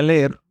aprendí a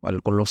leer,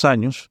 con los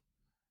años,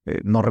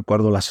 no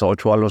recuerdo las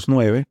 8 o a los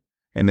 9,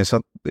 en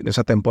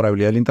esa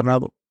temporalidad del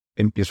internado,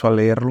 empiezo a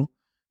leerlo,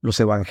 los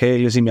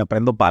evangelios, y me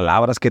aprendo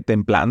palabras, que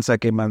templanza,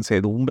 que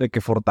mansedumbre,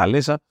 que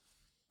fortaleza.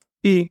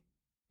 Y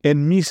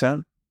en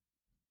misa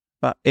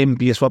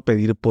empiezo a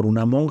pedir por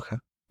una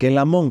monja, que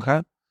la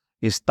monja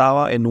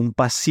estaba en un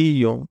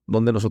pasillo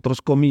donde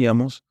nosotros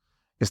comíamos.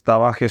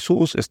 Estaba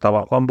Jesús,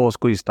 estaba Juan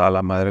Bosco y estaba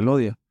la Madre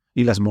Elodia.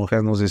 Y las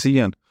monjas nos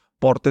decían,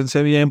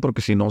 pórtense bien,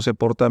 porque si no se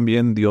portan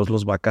bien, Dios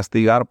los va a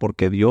castigar,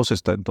 porque Dios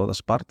está en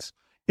todas partes.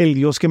 El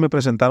Dios que me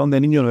presentaron de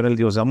niño no era el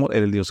Dios de amor,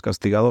 era el Dios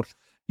castigador.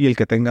 Y el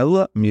que tenga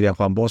duda, mire a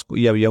Juan Bosco.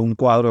 Y había un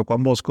cuadro de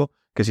Juan Bosco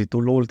que si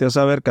tú lo volteas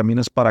a ver,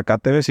 caminas para acá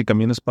te ve, si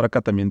caminas para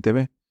acá también te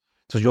ve.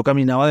 Entonces yo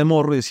caminaba de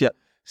morro y decía,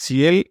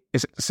 si él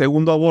es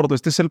segundo a bordo,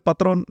 este es el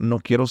patrón, no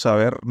quiero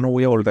saber, no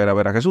voy a volver a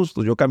ver a Jesús.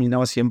 Entonces yo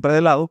caminaba siempre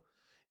de lado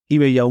y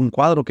veía un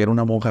cuadro que era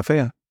una monja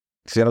fea,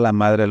 que era la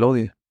Madre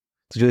Elodia.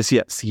 Entonces yo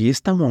decía, si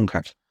esta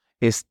monja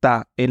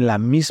está en la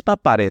misma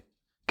pared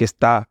que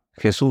está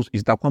Jesús y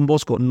está Juan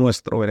Bosco,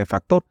 nuestro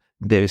benefactor,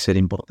 debe ser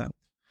importante.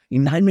 Y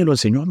nadie me lo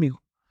enseñó,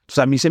 amigo.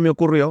 Entonces a mí se me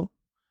ocurrió,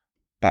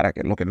 para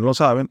que los que no lo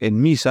saben,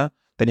 en misa,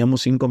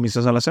 teníamos 5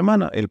 misas a la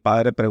semana. El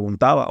padre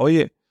preguntaba,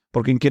 oye,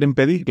 ¿Por quién quieren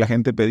pedir? La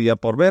gente pedía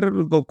por ver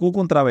Goku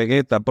contra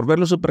Vegeta, por ver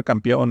los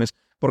supercampeones,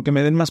 porque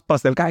me den más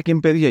pastel. Cada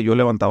quien pedía. Yo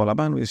levantaba la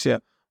mano y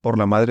decía, por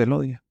la madre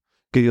Elodia,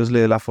 que Dios le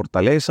dé la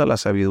fortaleza, la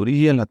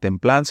sabiduría, la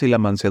templanza y la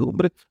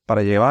mansedumbre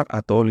para llevar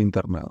a todo el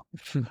internado.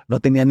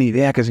 No tenía ni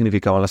idea qué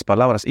significaban las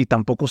palabras y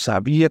tampoco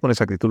sabía con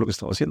exactitud lo que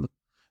estaba haciendo,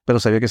 pero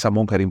sabía que esa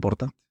monja era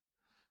importante.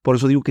 Por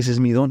eso digo que ese es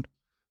mi don.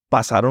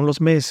 Pasaron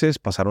los meses,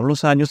 pasaron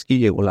los años y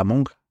llegó la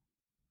monja.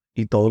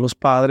 Y todos los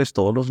padres,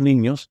 todos los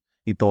niños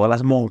y todas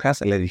las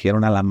monjas le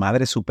dijeron a la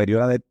madre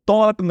superiora de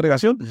toda la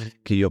congregación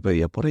que yo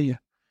pedía por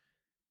ella.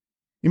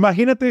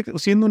 Imagínate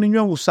siendo un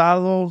niño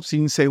abusado,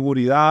 sin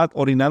seguridad,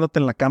 orinándote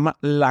en la cama,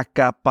 la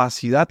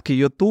capacidad que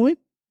yo tuve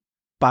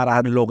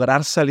para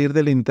lograr salir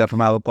del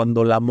internado.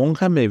 Cuando la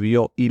monja me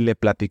vio y le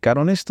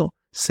platicaron esto,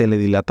 se le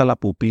dilata la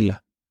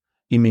pupila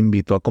y me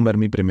invitó a comer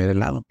mi primer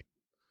helado.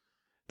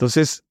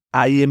 Entonces,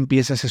 ahí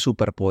empieza ese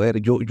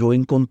superpoder. Yo he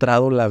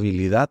encontrado la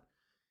habilidad,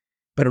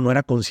 pero no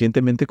era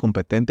conscientemente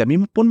competente. A mí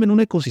ponme en un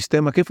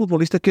ecosistema. ¿Qué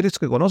futbolista quieres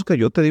que conozca?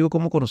 Yo te digo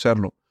cómo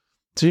conocerlo.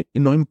 Sí, y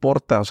no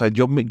importa. O sea,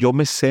 yo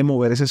me sé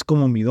mover. Ese es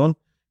como mi don,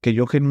 que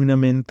yo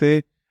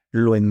genuinamente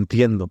lo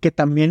entiendo. Que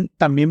también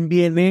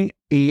viene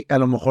y a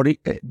lo mejor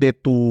del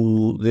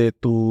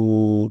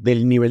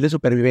nivel de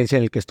supervivencia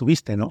en el que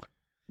estuviste, ¿no?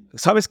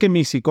 Sabes que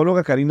mi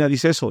psicóloga Karina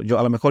dice eso.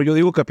 A lo mejor yo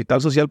digo capital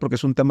social porque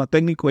es un tema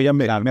técnico. Ella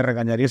me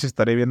regañaría si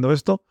estaré viendo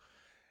esto.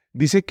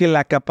 Dice que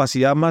la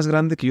capacidad más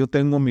grande que yo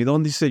tengo, mi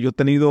don, dice, yo he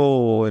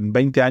tenido en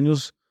 20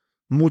 años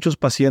muchos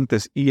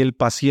pacientes y el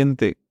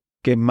paciente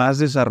que más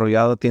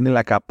desarrollado tiene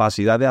la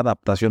capacidad de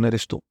adaptación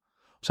eres tú.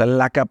 O sea,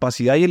 la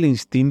capacidad y el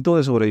instinto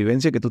de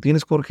sobrevivencia que tú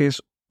tienes, Jorge,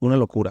 es una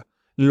locura.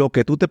 Lo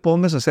que tú te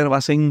pongas a hacer,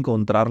 vas a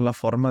encontrar la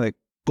forma de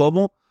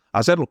cómo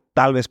hacerlo,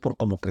 tal vez por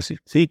cómo crecí.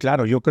 Sí,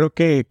 claro, yo creo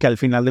que al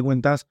final de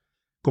cuentas,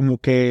 como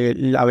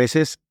que a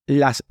veces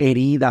las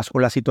heridas o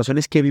las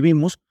situaciones que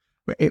vivimos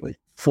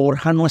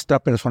forjan nuestra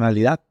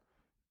personalidad.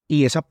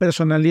 Y esa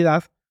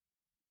personalidad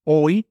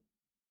hoy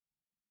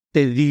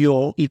te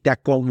dio y te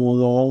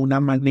acomodó una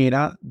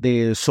manera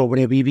de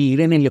sobrevivir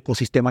en el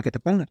ecosistema que te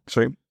pongan.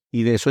 Sí.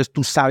 Y de eso es,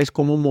 tú sabes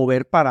cómo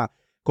mover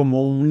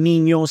como un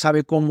niño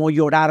sabe cómo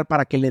llorar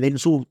para que le den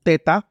su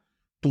teta,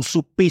 tú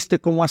supiste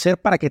cómo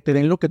hacer para que te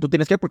den lo que tú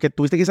tienes que hacer, porque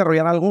tuviste que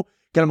desarrollar algo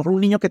que a lo mejor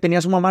un niño que tenía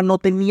a su mamá no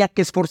tenía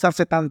que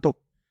esforzarse tanto.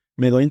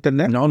 ¿Me doy a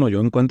entender? No,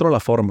 yo encuentro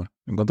la forma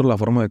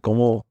de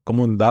cómo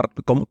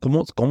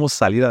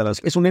salir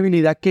adelante. Es una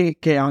habilidad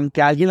que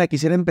aunque alguien la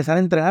quisiera empezar a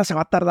entrenar, se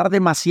va a tardar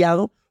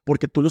demasiado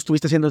porque tú lo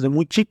estuviste haciendo desde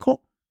muy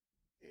chico,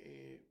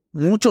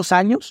 muchos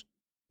años,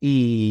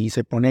 y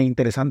se pone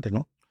interesante,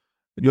 ¿no?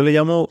 Yo le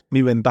llamo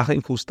mi ventaja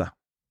injusta.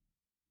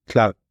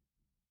 Claro.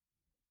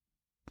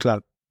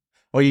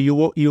 Oye,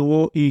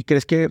 ¿y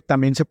crees que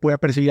también se puede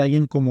percibir a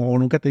alguien como, o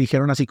nunca te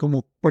dijeron así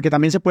como, porque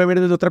también se puede ver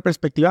desde otra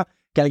perspectiva,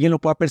 que alguien lo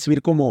pueda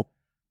percibir como,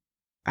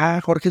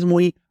 Jorge es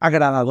muy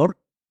agradador,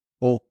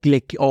 o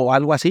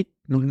algo así?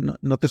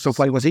 ¿No te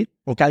fue algo así?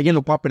 ¿O que alguien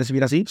lo pueda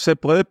percibir así? Se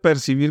puede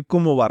percibir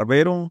como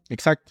barbero,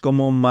 exacto,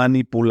 como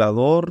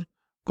manipulador,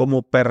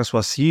 como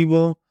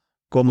persuasivo,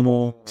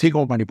 como... Sí,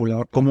 como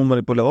manipulador. Como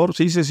manipulador,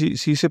 sí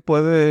se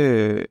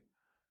puede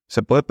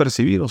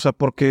percibir, o sea,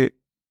 porque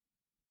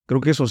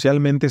creo que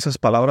socialmente esas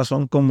palabras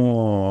son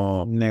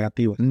como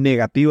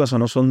negativas o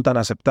no son tan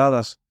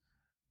aceptadas,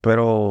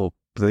 pero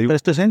te digo, pero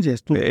es tu esencia,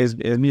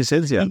 es mi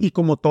esencia. Y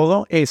como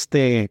todo,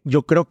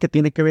 yo creo que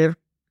tiene que ver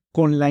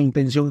con la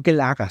intención que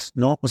la hagas,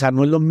 ¿no? O sea,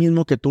 no es lo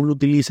mismo que tú lo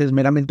utilices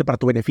meramente para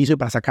tu beneficio y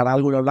para sacar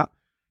algo, bla, bla,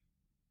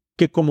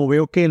 que como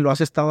veo que lo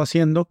has estado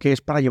haciendo, que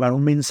es para llevar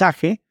un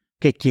mensaje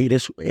que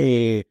quieres,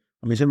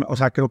 o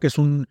sea, creo que es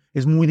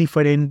muy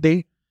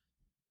diferente.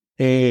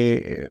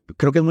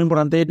 Creo que es muy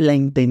importante la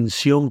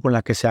intención con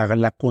la que se haga,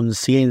 la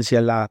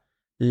conciencia, la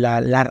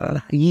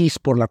raíz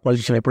por la cual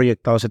se ha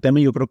proyectado ese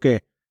tema, y yo creo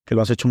que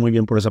lo has hecho muy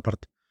bien por esa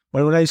parte.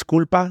 Bueno, una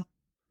disculpa,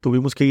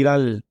 tuvimos que ir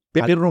al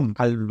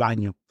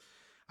baño.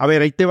 A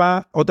ver, ahí te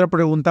va otra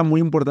pregunta muy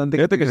importante.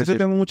 Fíjate que sí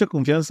tengo mucha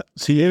confianza.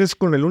 Si eres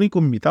con el único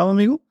invitado,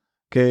 amigo,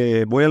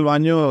 que voy al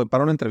baño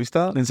para una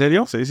entrevista. ¿En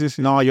serio? Sí.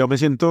 No, yo me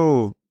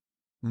siento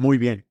muy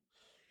bien.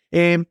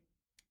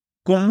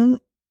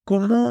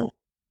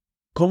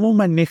 ¿Cómo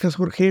manejas,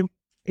 Jorge,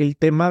 el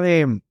tema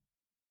de,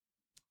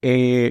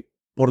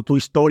 por tu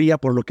historia,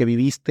 por lo que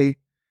viviste,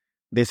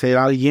 de ser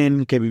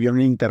alguien que vivió en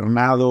un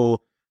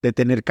internado, de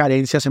tener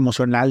carencias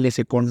emocionales,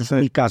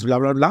 económicas, bla,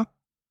 bla, bla,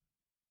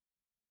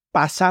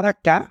 pasar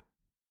acá,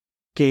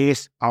 que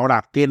es,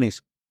 ahora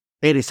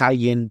eres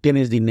alguien,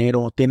 tienes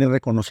dinero, tienes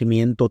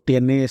reconocimiento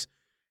en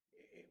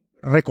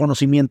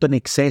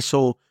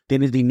exceso,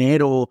 tienes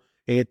dinero,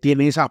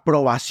 tienes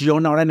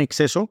aprobación ahora en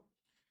exceso?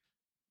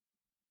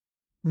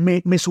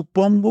 Me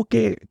supongo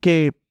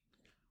que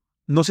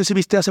no sé si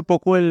viste hace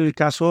poco el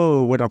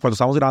caso, bueno, cuando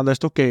estábamos grabando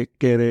esto,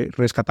 que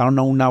rescataron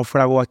a un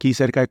náufrago aquí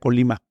cerca de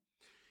Colima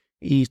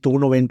y estuvo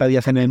 90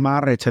 días en el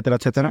mar, etcétera,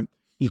 etcétera.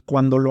 Y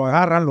cuando lo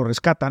agarran, lo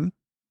rescatan,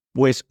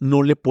 pues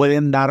no le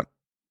pueden dar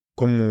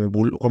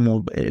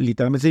como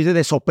literalmente se dice,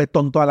 de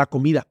sopetón toda la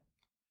comida,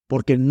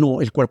 porque no,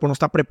 el cuerpo no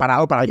está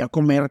preparado para ya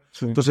comer.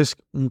 Sí. Entonces,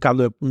 un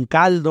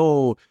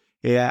caldo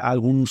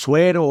algún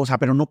suero, o sea,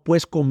 pero no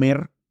puedes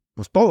comer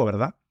pues todo,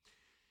 ¿verdad?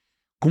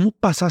 ¿Cómo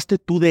pasaste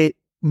tú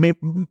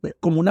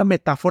como una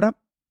metáfora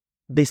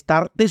de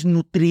estar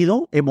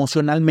desnutrido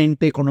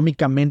emocionalmente,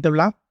 económicamente,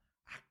 bla,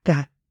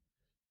 acá?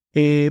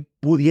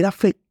 ¿Pudiera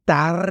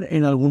afectar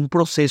en algún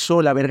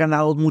proceso el haber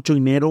ganado mucho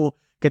dinero,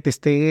 que te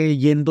esté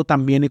yendo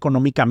también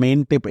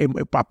económicamente,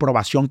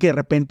 aprobación, que de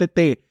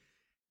repente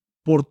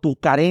por tu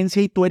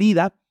carencia y tu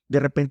herida, de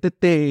repente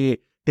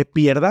te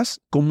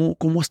pierdas?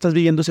 ¿Cómo estás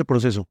viviendo ese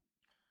proceso?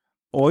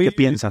 ¿Qué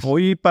piensas?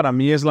 Hoy para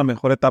mí es la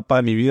mejor etapa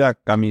de mi vida.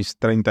 A mis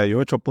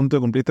 38, a punto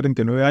de cumplir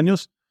 39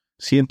 años,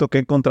 siento que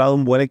he encontrado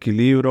un buen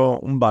equilibrio,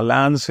 un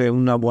balance,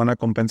 una buena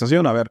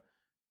compensación. A ver,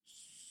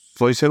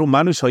 soy ser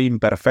humano y soy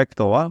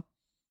imperfecto, ¿va?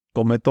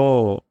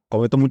 Cometo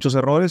muchos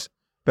errores,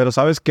 pero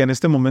sabes que en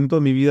este momento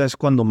de mi vida es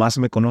cuando más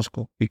me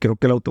conozco y creo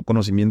que el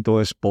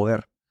autoconocimiento es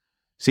poder.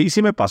 Sí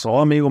me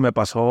pasó, amigo, me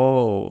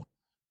pasó.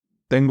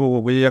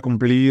 Voy a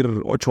cumplir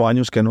 8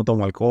 años que no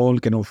tomo alcohol,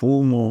 que no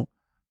fumo,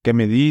 que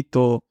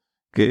medito,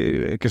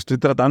 que estoy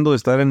tratando de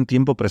estar en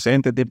tiempo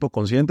presente, tiempo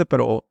consciente,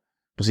 pero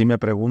pues, si me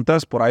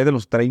preguntas, por ahí de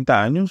los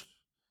 30 años,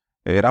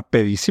 era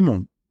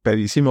pedísimo,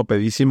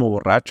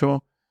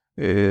 borracho,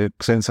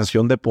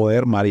 sensación de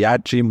poder,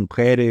 mariachi,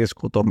 mujeres,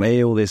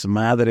 cotorreo,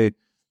 desmadre,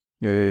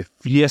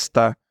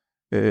 fiesta,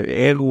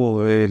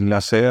 ego,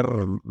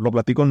 lo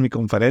platico en mi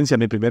conferencia,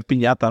 mi primer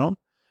piñata, ¿no?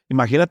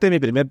 Imagínate mi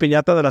primer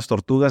piñata de las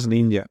tortugas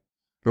ninja,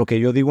 lo que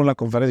yo digo en la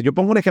conferencia. Yo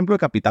pongo un ejemplo de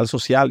capital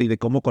social y de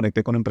cómo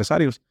conecté con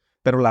empresarios,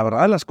 pero la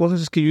verdad de las cosas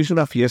es que yo hice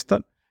una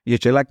fiesta y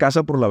eché la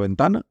casa por la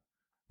ventana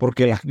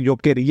porque yo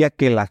quería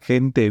que la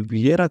gente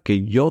viera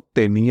que yo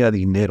tenía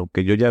dinero,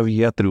 que yo ya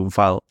había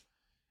triunfado.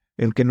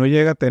 El que no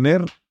llega a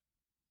tener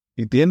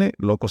y tiene,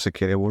 loco se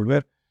quiere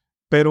volver.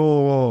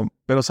 Pero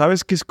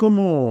sabes que es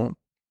como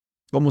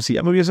si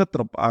ya me hubiese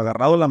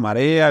agarrado la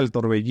marea, el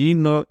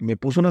torbellino, me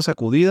puso una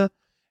sacudida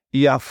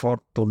y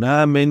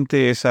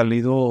afortunadamente he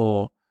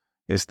salido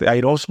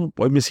airoso.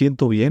 Hoy me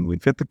siento bien, güey.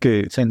 Fíjate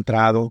que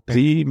Centrado.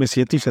 sí, me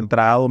siento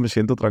centrado, me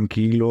siento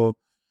tranquilo.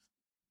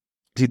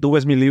 Si tú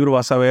ves mi libro,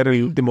 vas a ver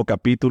el último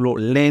capítulo.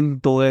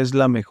 Lento es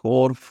la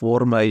mejor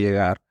forma de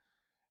llegar.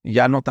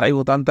 Ya no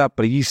traigo tanta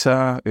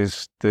prisa.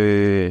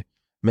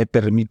 Me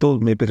permito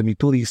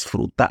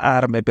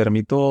disfrutar, me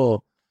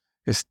permito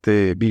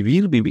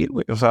vivir,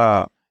 güey. O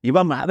sea,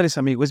 iba madres,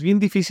 amigo. Es bien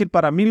difícil.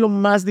 Para mí lo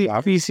más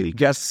difícil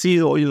que ha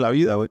sido hoy en la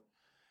vida, güey,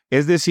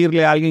 es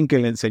decirle a alguien que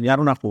le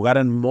enseñaron a jugar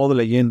en modo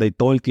leyenda y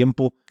todo el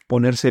tiempo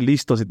ponerse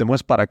listo. Si te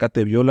mueves para acá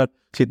te violan,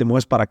 si te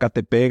mueves para acá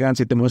te pegan,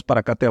 si te mueves para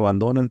acá te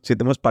abandonan, si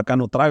te mueves para acá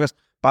no tragas.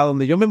 Para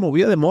donde yo me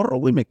movía de morro,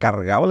 güey, me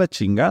cargaba la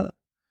chingada.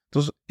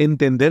 Entonces,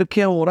 entender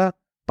que ahora,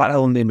 para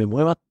donde me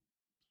mueva,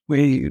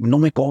 güey, no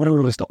me cobran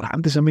los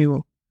restaurantes,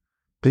 amigo.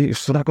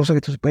 Es una cosa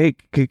que tú, güey,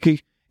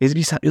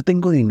 yo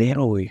tengo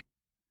dinero, güey.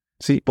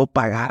 Sí, puedo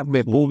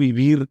pagarme, puedo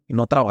vivir y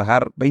no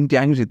trabajar 20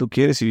 años si tú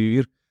quieres y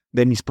vivir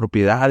de mis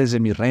propiedades, de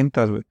mis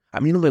rentas, güey. A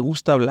mí no me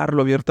gusta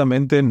hablarlo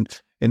abiertamente en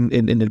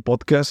el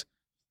podcast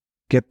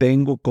que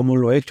tengo, cómo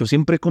lo he hecho.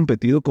 Siempre he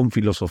competido con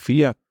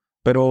filosofía,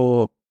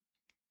 pero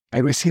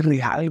es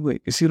irreal,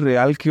 güey. Es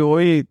irreal que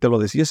hoy, te lo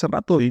decía hace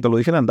rato, y te lo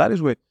dije en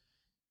Andares, güey.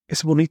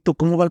 Es bonito,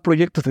 ¿cómo va el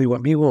proyecto? Te digo,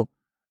 amigo,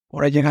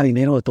 ahora llega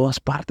dinero de todas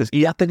partes.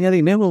 Y ya tenía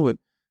dinero, güey.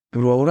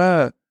 Pero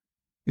ahora,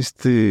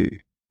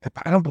 te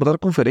pagan por dar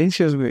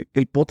conferencias, güey.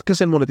 El podcast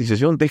en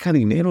monetización deja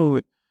dinero,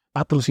 güey.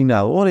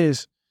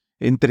 Patrocinadores.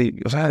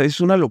 O sea, es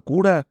una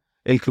locura.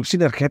 El Club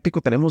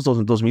Sinergético tenemos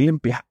 2,000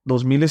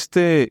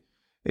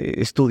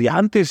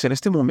 estudiantes en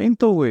este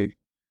momento, güey.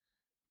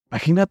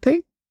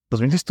 Imagínate,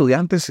 2,000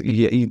 estudiantes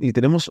y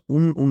tenemos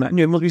un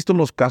año. Hemos visto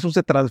los casos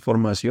de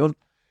transformación.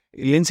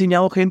 Le he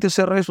enseñado gente a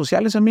hacer redes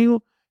sociales,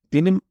 amigo.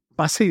 Tienen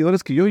más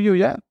seguidores que yo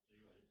ya.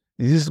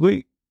 Y dices,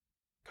 güey,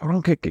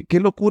 cabrón, ¿qué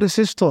locura es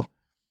esto?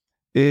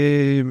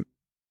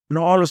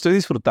 No, lo estoy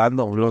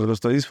disfrutando. Lo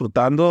estoy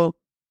disfrutando.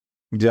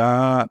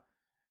 Ya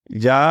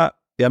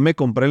me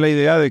compré la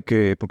idea de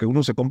que, porque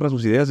uno se compra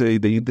sus ideas de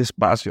ir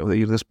despacio,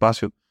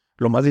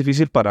 Lo más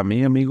difícil para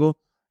mí, amigo,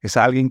 es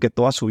alguien que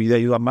toda su vida ha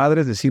ido a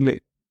madres,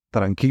 decirle,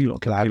 tranquilo.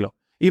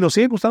 Y nos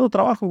sigue costando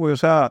trabajo, güey. O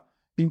sea,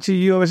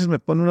 pinche yo a veces me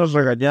pone unas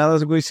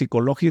regañadas, güey,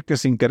 psicológicas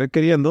sin querer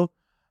queriendo.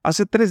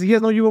 Hace 3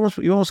 días, ¿no? Íbamos,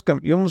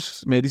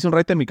 me dice un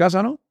raite en mi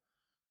casa, ¿no?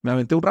 Me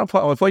aventé un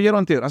rato, fue ayer o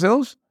antier, hace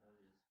 2.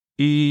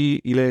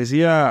 Y le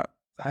decía,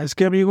 es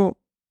que, amigo,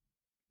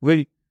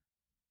 güey,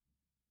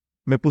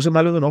 me puse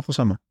malo de un ojo,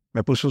 Sama.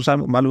 Me puse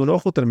malo de un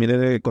ojo,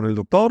 terminé con el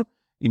doctor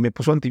y me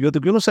puso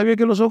antibiótico. Yo no sabía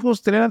que los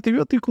ojos tenían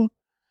antibiótico.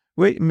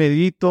 Güey,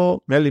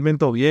 medito, me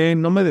alimento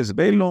bien, no me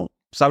desvelo,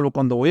 salvo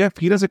cuando voy a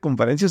giras de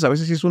conferencias, a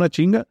veces sí es una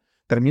chinga,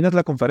 terminas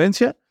la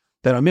conferencia,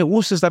 pero a mí me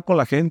gusta estar con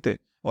la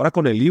gente. Ahora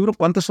con el libro,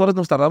 ¿cuántas horas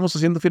nos tardamos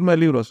haciendo firma de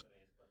libros?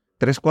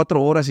 3,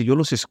 4 horas y yo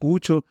los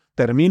escucho,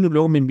 termino y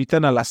luego me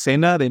invitan a la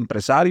cena de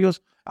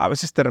empresarios. A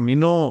veces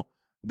termino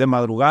de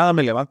madrugada,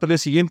 me levanto el día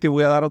siguiente y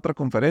voy a dar otra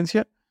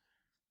conferencia.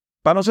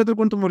 Para no hacerte el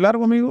cuento muy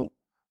largo, amigo,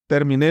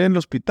 terminé en el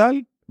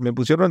hospital, me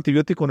pusieron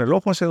antibiótico en el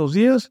ojo hace 2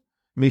 días,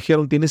 me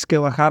dijeron tienes que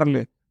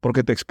bajarle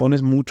porque te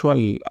expones mucho a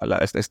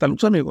esta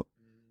luz, amigo.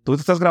 Tú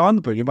te estás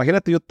grabando, pero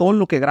imagínate yo todo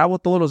lo que grabo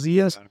todos los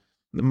días,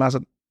 más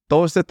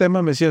todo este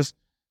tema, me decías,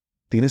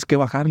 tienes que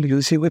bajarle. Yo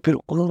decía, güey,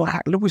 pero ¿cómo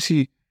bajarle? Pues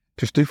si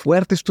yo estoy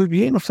fuerte, estoy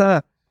bien, o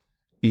sea,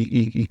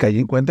 y caí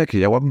en cuenta que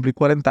ya voy a cumplir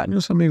 40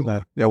 años, amigo.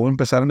 Claro. Ya voy a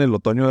empezar en el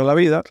otoño de la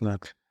vida. Claro.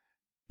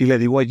 Y le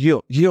digo a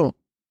Gio,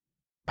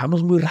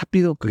 vamos muy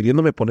rápido,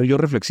 queriéndome poner yo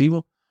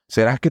reflexivo.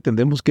 ¿Será que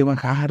tendremos que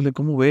bajarle?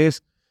 ¿Cómo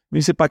ves? Me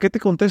dice, ¿para qué te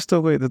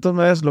contesto, güey? De todas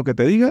maneras, lo que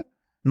te diga,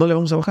 no le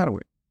vamos a bajar,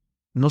 güey.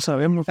 No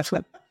sabemos.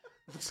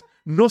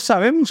 No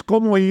sabemos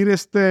cómo ir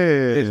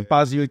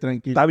despacio y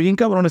tranquilo. Está bien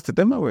cabrón este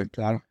tema, güey.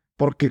 Claro.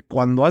 Porque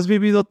cuando has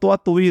vivido toda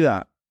tu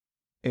vida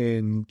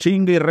en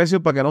chingue y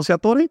recio para que no se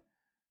atore,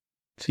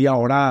 sí,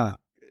 ahora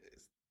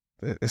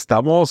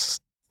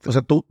estamos... O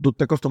sea, tú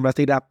te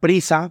acostumbraste a ir a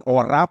prisa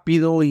o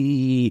rápido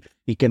y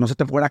que no se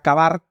te fuera a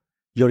acabar.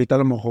 Y ahorita a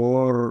lo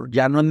mejor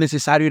ya no es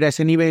necesario ir a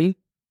ese nivel,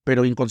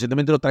 pero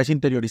inconscientemente lo traes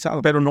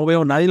interiorizado. Pero no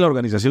veo a nadie en la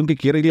organización que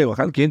quiera irle a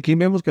bajar. ¿Quién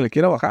vemos que le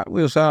quiera bajar,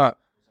 güey? O sea,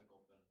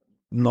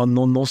 no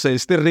sé.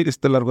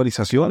 La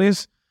organización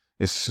es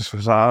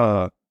o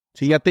sea...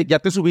 Sí, ya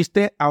te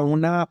subiste a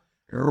una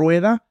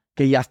rueda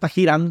que ya está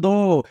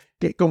girando,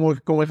 que como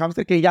el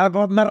hámster, que ya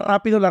va más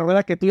rápido la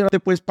rueda que tú ya no te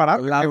puedes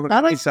parar. La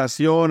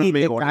organización,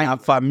 amigo, la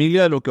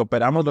familia de lo que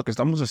operamos, lo que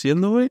estamos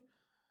haciendo, güey,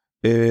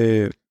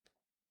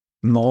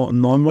 no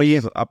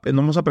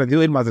hemos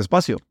aprendido a ir más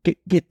despacio.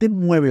 ¿Qué te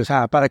mueve? O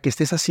sea, para que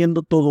estés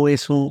haciendo todo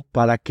eso,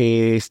 para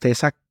que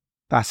estés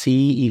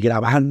así y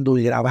grabando,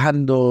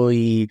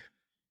 y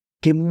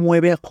 ¿qué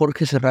mueve a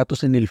Jorge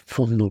Serratos en el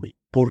fondo, güey?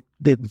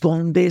 ¿De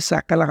dónde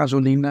saca la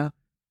gasolina?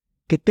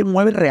 ¿Qué te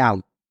mueve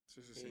real?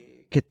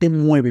 Sí. ¿Qué te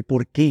mueve?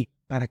 ¿Por qué?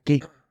 ¿Para qué?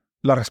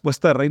 ¿La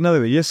respuesta de reina de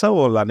belleza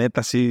o la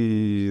neta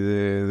así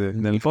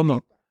en el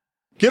fondo?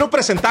 Quiero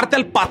presentarte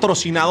al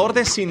patrocinador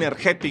de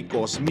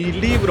Sinergéticos, mi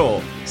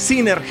libro,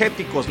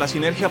 Sinergéticos, la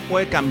sinergia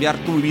puede cambiar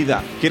tu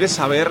vida. ¿Quieres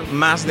saber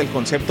más del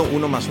concepto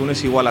 1 más 1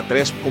 es igual a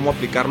 3? ¿Cómo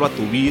aplicarlo a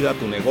tu vida, a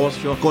tu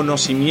negocio?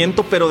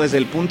 Conocimiento, pero desde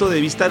el punto de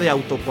vista de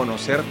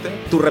autoconocerte.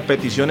 Tu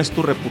repetición es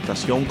tu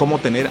reputación. Cómo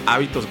tener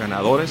hábitos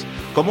ganadores.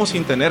 Cómo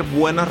sin tener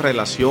buenas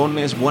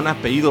relaciones, buen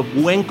apellido,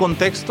 buen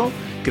contexto,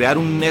 crear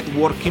un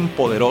networking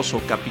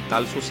poderoso,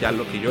 capital social,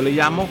 lo que yo le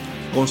llamo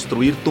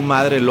construir tu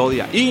madre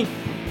elodia. Y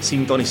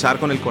sintonizar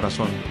con el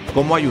corazón,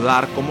 cómo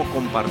ayudar, cómo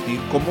compartir,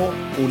 cómo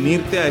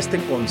unirte a este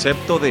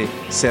concepto de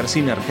ser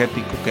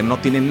sinergético, que no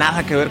tiene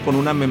nada que ver con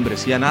una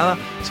membresía, nada,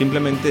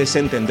 simplemente es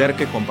entender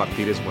que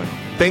compartir es bueno.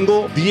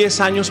 Tengo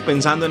 10 años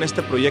pensando en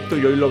este proyecto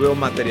y hoy lo veo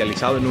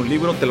materializado en un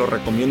libro, te lo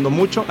recomiendo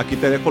mucho. Aquí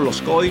te dejo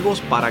los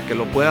códigos para que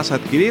lo puedas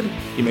adquirir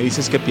y me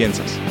dices qué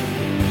piensas.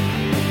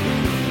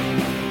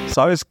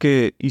 ¿Sabes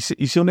que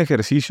hice un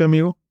ejercicio,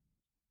 amigo,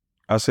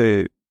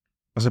 hace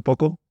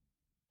poco?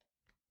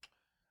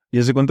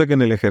 Y se cuenta que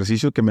en el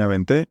ejercicio que me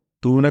aventé,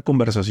 tuve una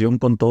conversación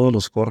con todos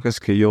los Jorges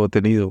que yo he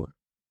tenido, güey.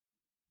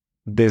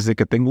 Desde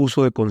que tengo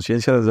uso de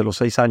conciencia, desde los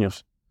 6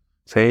 años.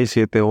 6,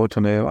 7, 8,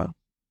 9, va.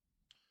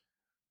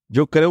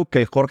 Yo creo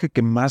que el Jorge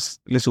que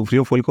más le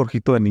sufrió fue el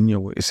Jorgito de niño,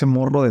 güey. Ese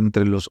morro de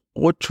entre los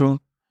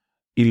 8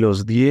 y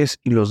los 10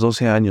 y los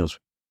 12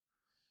 años.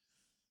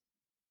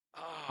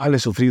 Le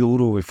sufrí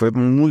duro, güey. Fue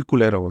muy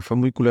culero, güey. Fue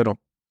muy culero.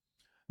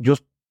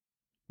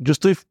 Yo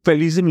estoy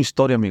feliz de mi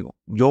historia, amigo.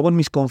 Yo en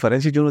mis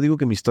conferencias, yo no digo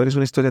que mi historia es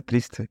una historia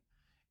triste.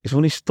 Es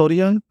una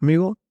historia,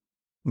 amigo,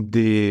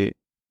 de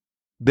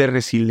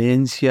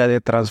resiliencia, de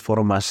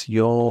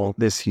transformación,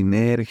 de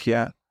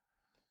sinergia.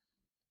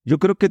 Yo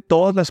creo que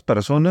todas las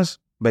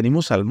personas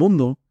venimos al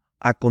mundo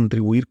a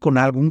contribuir con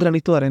algo, un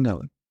granito de arena,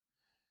 güey.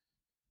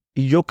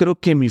 Y yo creo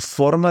que mi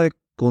forma de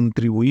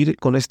contribuir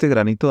con este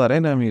granito de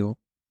arena, amigo,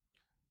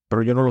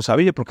 pero yo no lo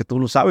sabía porque tú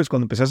lo sabes.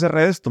 Cuando empecé a hacer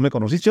redes, tú me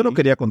conociste. Yo no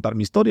quería contar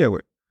mi historia,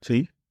 güey.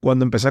 Sí.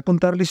 Cuando empecé a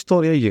contar la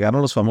historia y llegaron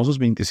los famosos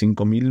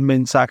 25,000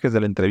 mensajes de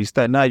la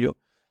entrevista de Nayo,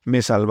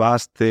 me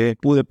salvaste,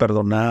 pude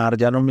perdonar,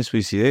 ya no me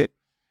suicidé.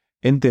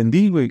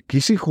 Entendí, güey, que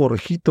ese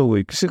Jorgito,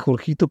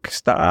 que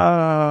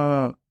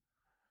está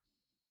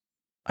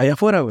allá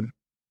afuera, güey,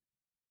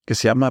 que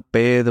se llama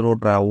Pedro,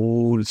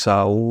 Raúl,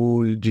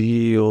 Saúl,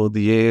 Gio,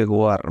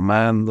 Diego,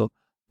 Armando,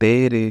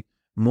 Tere,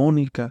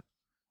 Mónica.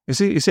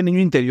 Ese niño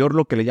interior,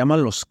 lo que le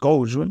llaman los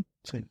coaches, güey.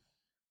 Sí.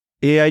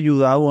 He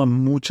ayudado a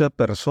muchas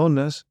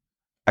personas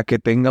a que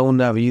tenga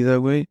una vida,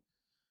 güey.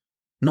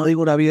 No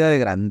digo una vida de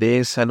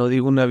grandeza, no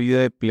digo una vida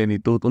de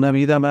plenitud, una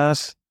vida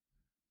más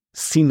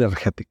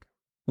sinergética.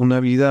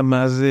 Una vida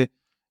más de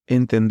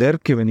entender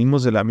que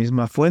venimos de la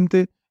misma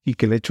fuente y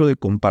que el hecho de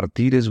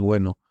compartir es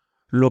bueno.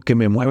 Lo que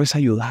me mueve es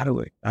ayudar,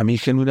 güey. A mí,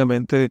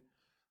 genuinamente,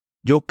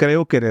 yo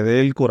creo que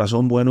heredé el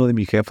corazón bueno de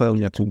mi jefa,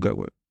 doña Tunga,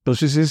 güey.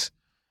 Entonces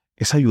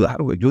es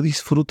ayudar, güey. Yo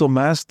disfruto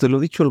más, te lo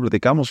he dicho, lo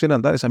platicamos en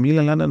Andares. A mí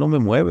la lana no me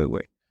mueve,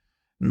 güey.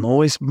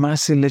 No es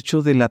más el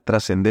hecho de la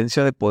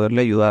trascendencia de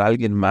poderle ayudar a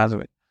alguien más,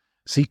 güey.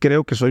 Sí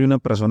creo que soy una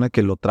persona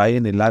que lo trae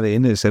en el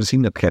ADN de ser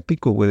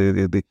sinergético, güey.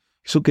 De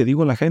eso que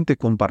digo a la gente,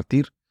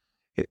 compartir.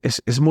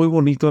 Es muy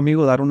bonito,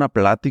 amigo, dar una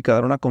plática,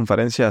 dar una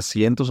conferencia a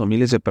cientos o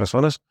miles de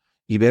personas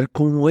y ver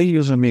cómo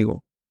ellos,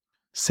 amigo,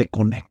 se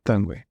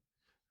conectan, güey.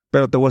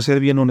 Pero te voy a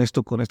ser bien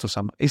honesto con esto,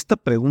 Sama. Esta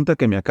pregunta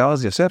que me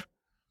acabas de hacer,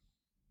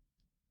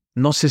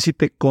 No sé si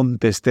te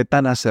contesté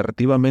tan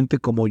asertivamente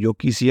como yo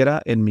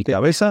quisiera en mi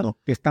cabeza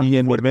y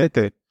en mi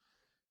mente.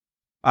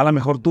 A lo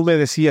mejor tú me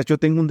decías, yo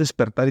tengo un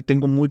despertar y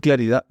tengo muy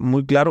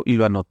claro y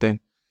lo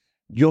anoté.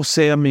 Yo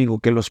sé, amigo,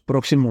 que los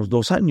próximos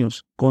 2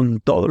 años, con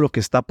todo lo que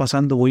está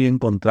pasando, voy a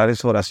encontrar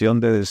esa oración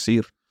de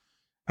decir.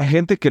 Hay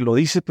gente que lo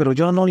dice, pero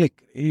yo no le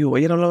creo.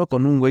 Ayer hablaba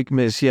con un güey que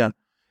me decía,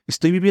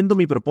 estoy viviendo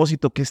mi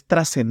propósito, que es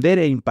trascender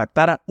e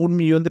impactar a 1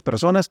 millón de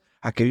personas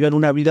a que vivan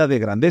una vida de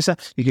grandeza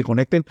y que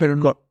conecten. Pero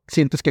no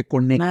sientes que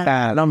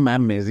conecta. No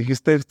mames,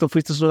 dijiste, esto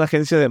fuiste a una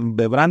agencia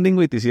de branding,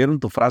 güey, te hicieron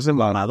tu frase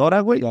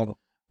mamadora, güey. Claro.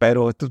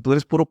 Pero tú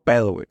eres puro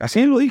pedo, güey.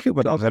 Así lo dije,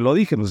 pero se lo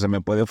dije, no se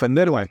me puede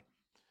ofender, güey.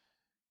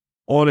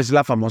 O es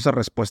la famosa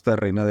respuesta de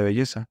reina de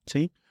belleza.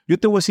 Sí. Yo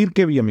te voy a decir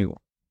que vi,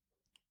 amigo.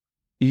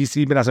 Y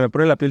sí, mira, se me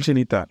pone la piel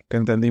chinita, que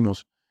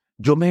entendimos.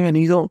 Yo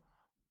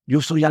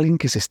soy alguien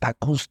que se está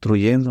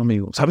construyendo,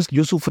 amigo. ¿Sabes que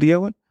yo sufría,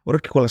 güey? Ahora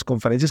que con las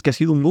conferencias que ha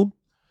sido un boom.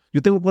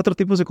 Yo tengo 4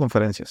 tipos de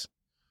conferencias.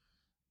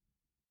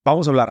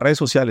 Vamos a hablar redes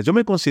sociales. Yo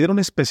me considero un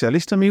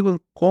especialista, amigo,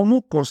 en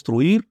cómo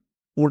construir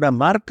una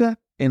marca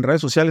en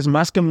redes sociales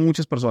más que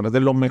muchas personas. De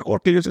lo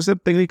mejor que yo sé hacer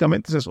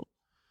técnicamente es eso.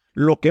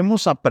 Lo que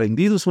hemos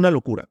aprendido es una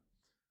locura.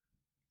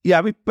 Y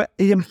hay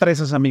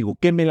empresas, amigo,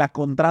 que me la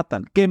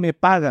contratan, que me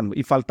pagan,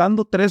 y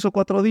faltando 3 o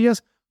 4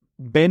 días,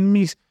 ven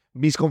mis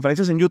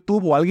conferencias en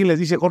YouTube, o alguien les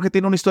dice, Jorge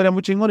tiene una historia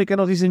muy chingona, ¿y qué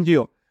nos dicen,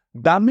 Gio?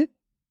 Dame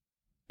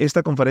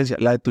esta conferencia,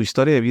 la de tu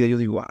historia de vida. Yo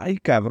digo, ay,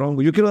 cabrón,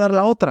 yo quiero dar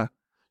la otra.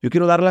 Yo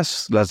quiero dar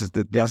las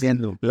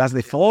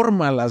de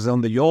forma, las de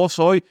donde yo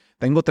soy.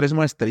 Tengo 3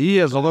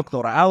 maestrías, 2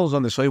 doctorados,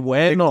 donde soy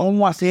bueno.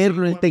 ¿Cómo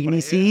hacerlo? El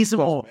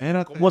tecnicismo.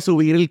 ¿Cómo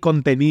subir el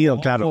contenido?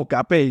 Claro.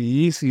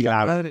 KPIs y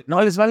la madre.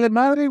 No, les vale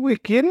madre, güey.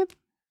 ¿Quieren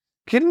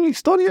la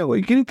historia,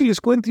 güey? ¿Quieren que les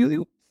cuente? Yo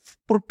digo,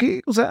 ¿por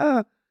qué? O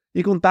sea,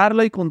 y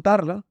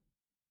contarla.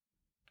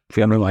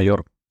 Fui a Nueva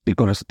York y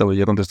con esto te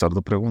voy a contestar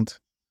tu pregunta.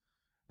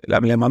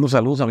 Le mando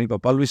saludos a mi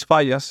papá Luis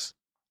Fallas,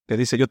 que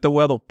dice, yo te voy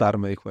a adoptar,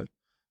 me dijo él.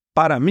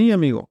 Para mí,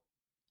 amigo,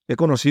 he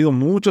conocido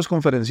muchos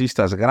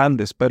conferencistas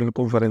grandes, pero el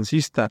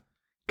conferencista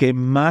que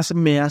más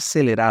me ha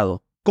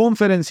acelerado,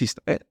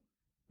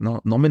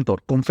 no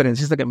mentor,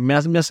 conferencista que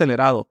más me ha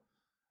acelerado,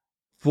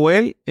 fue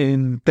él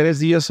en 3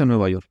 días en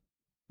Nueva York,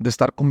 de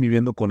estar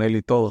conviviendo con él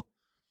y todo.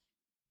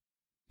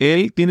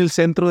 Él tiene el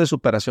centro de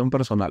superación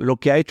personal. Lo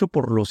que ha hecho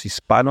por los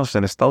hispanos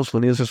en Estados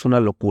Unidos es una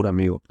locura,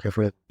 amigo.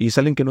 Y es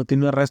alguien que no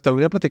tiene una red. Te lo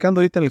voy platicando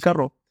ahorita en el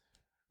carro.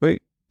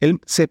 Güey, él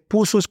se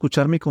puso a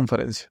escuchar mi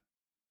conferencia.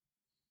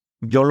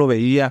 Yo lo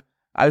veía.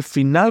 Al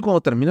final,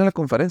 cuando termina la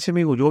conferencia,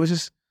 amigo, a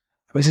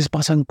veces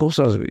pasan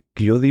cosas, güey,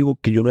 que yo digo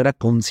que yo no era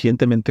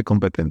conscientemente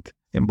competente.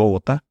 En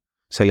Bogotá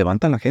se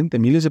levantan la gente,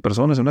 miles de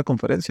personas en una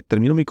conferencia.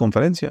 Termino mi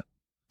conferencia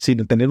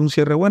sin tener un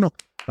cierre bueno.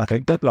 La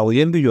gente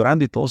aplaudiendo y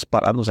llorando y todos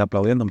parándose,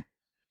 aplaudiéndome.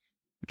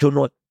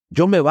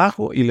 Yo me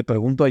bajo y le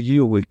pregunto a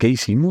Gio, güey, ¿qué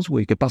hicimos,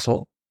 güey? ¿Qué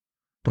pasó?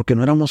 Porque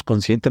no éramos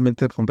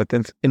conscientemente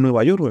competentes. En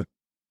Nueva York, güey,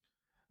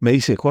 me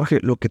dice, Jorge,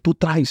 lo que tú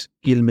traes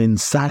y el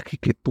mensaje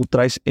que tú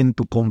traes en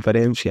tu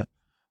conferencia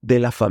de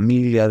la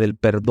familia, del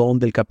perdón,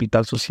 del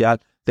capital social,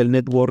 del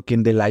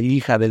networking, de la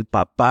hija, del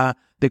papá,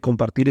 de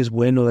compartir es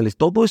bueno,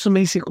 todo eso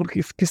me dice, Jorge,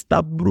 es que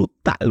está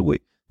brutal,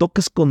 güey.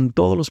 Tocas con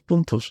todos los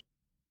puntos.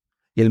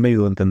 Y él me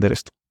ayudó a entender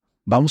esto.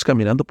 Vamos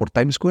caminando por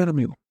Times Square,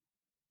 amigo.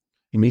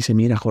 Y me dice,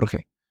 mira,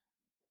 Jorge,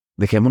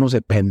 dejémonos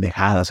de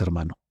pendejadas,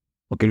 hermano.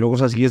 Porque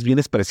luego así es bien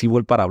expresivo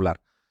él para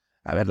hablar.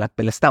 A ver,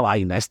 esta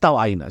vaina,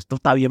 esto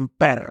está bien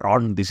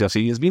perrón, dice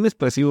así. Es bien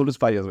expresivo Luis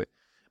Fallas, güey.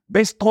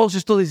 ¿Ves todos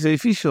estos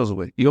edificios,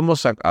 güey?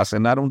 Íbamos a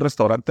cenar a un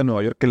restaurante en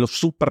Nueva York que lo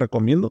súper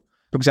recomiendo.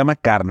 Creo que se llama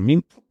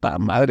Carmín. Puta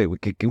madre, güey.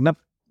 Que una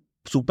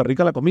súper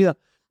rica la comida.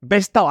 Ve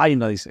esta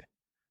vaina, dice.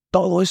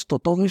 Todo esto,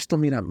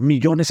 mira,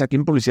 millones aquí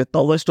en publicidad.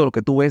 Todo esto, lo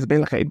que tú ves, ve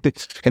la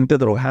gente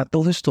drogada.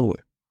 Todo esto, güey.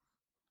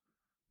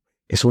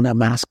 Es una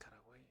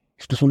máscara, güey.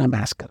 Esto es una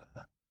máscara.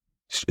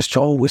 Es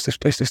show,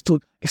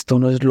 esto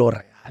no es lo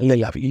real de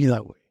la vida,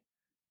 güey.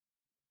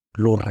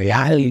 Lo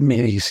real,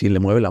 me dice, y le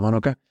mueve la mano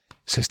acá,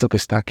 es esto que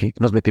está aquí.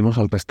 Nos metimos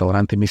al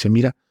restaurante y me dice,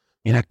 mira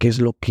qué es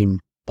lo que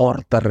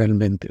importa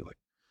realmente, güey.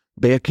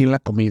 Ve aquí en la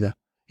comida.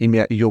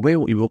 Y yo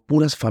veo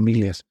puras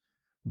familias.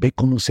 Ve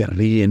cómo se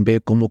ríen,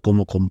 ve cómo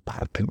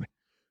comparten, güey.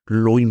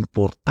 Lo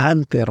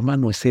importante,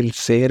 hermano, es el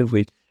ser,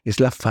 güey. Es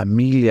la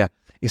familia,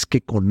 es que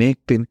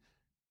conecten.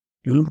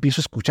 Yo lo empiezo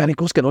a escuchar y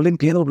cosas que no le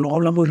entiendo, luego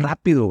habla muy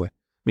rápido, güey.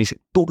 Me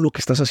dice, tú lo que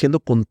estás haciendo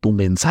con tu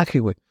mensaje,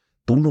 güey,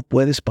 tú no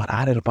puedes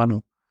parar,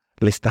 hermano.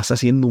 Le estás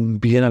haciendo un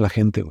bien a la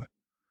gente, güey.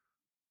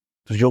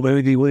 Entonces yo veo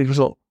y digo,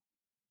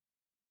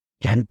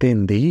 ya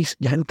entendí,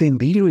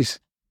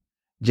 Luis.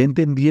 Ya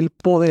entendí el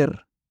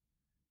poder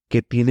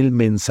que tiene el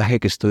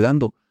mensaje que estoy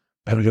dando,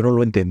 pero yo no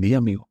lo entendí,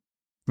 amigo.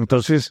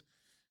 Entonces,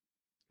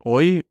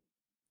 hoy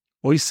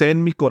sé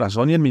en mi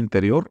corazón y en mi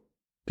interior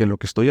que lo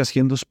que estoy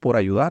haciendo es por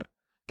ayudar,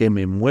 que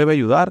me mueve a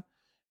ayudar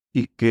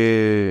y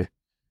que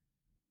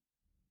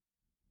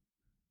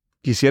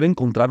quisiera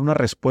encontrar una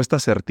respuesta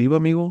asertiva,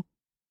 amigo.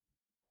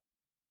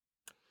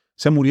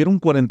 Se murieron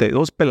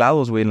 42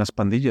 pelados, güey, en las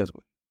pandillas,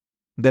 güey.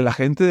 De la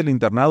gente del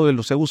internado, y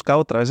los he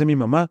buscado a través de mi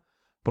mamá,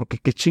 porque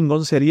qué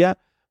chingón sería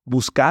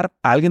buscar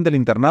a alguien del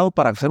internado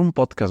para hacer un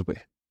podcast, güey.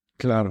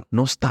 Claro.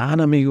 No están,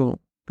 amigo.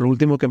 Lo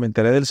último que me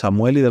enteré del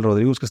Samuel y del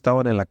Rodrigo es que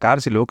estaban en la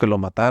cárcel y luego que lo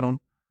mataron.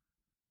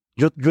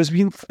 Yo es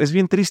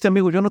bien triste,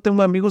 amigo. Yo no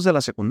tengo amigos de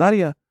la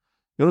secundaria.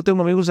 Yo no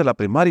tengo amigos de la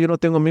primaria. Yo no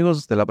tengo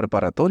amigos de la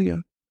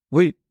preparatoria.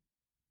 Güey,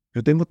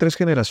 yo tengo 3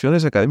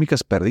 generaciones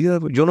académicas perdidas,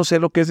 güey. Yo no sé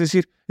lo que es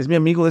decir, es mi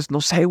amigo.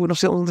 No sé, güey, no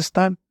sé dónde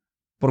están.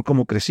 Por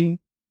cómo crecí.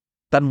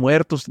 Están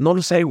muertos. No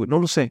lo sé, güey, no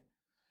lo sé.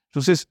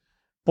 Entonces,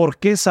 ¿por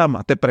qué,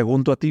 Sama? Te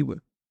pregunto a ti, güey.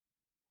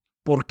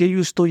 ¿Por qué yo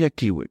estoy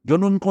aquí, güey? Yo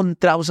no he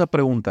encontrado esa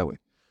pregunta, güey.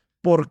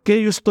 ¿Por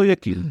qué yo estoy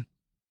aquí?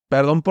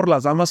 Perdón por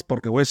las damas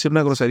porque voy a decir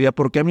una grosería.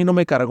 ¿Por qué a mí no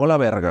me cargó la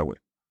verga, güey?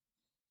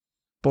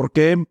 ¿Por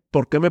qué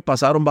me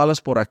pasaron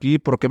balas por aquí?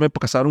 ¿Por qué me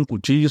pasaron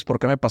cuchillos? ¿Por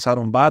qué me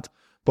pasaron bat?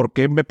 ¿Por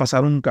qué me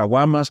pasaron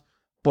caguamas?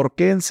 ¿Por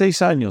qué en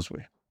 6 años,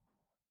 güey?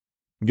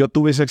 Yo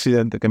tuve ese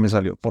accidente que me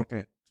salió. ¿Por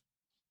qué?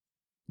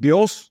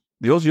 Dios.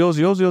 No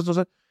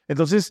sé.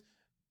 Entonces,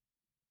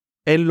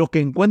 en lo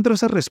que encuentro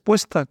esa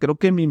respuesta, creo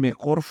que mi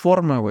mejor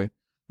forma, güey,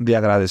 de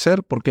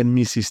agradecer, porque en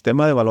mi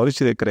sistema de valores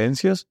y de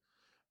creencias,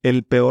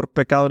 el peor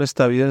pecado en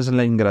esta vida es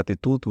la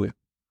ingratitud, güey.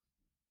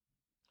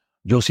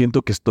 Yo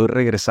siento que estoy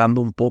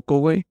regresando un poco,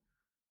 güey.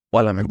 O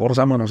a lo mejor,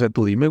 Sama, no sé,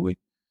 tú dime, güey.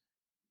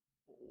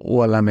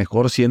 O a lo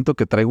mejor siento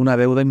que traigo una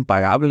deuda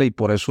impagable y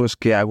por eso es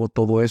que hago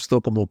todo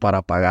esto como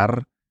para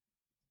pagar,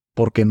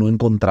 porque no he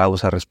encontrado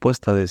esa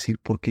respuesta de decir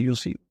por qué yo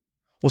sí.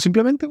 O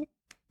simplemente, güey,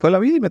 fue la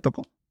vida y me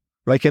tocó.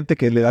 Pero hay gente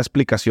que le da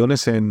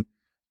explicaciones en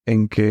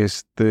que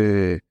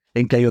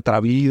hay otra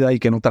vida y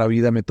que en otra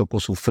vida me tocó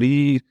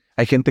sufrir.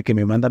 Hay gente que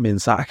me manda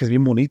mensajes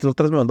bien bonitos.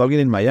 Otra vez me mandó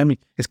alguien en Miami.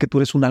 Es que tú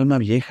eres un alma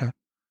vieja.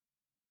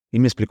 Y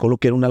me explicó lo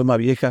que era un alma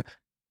vieja.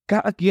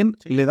 Cada quien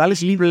le da la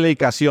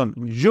explicación.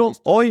 Yo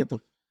hoy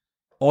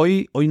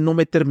no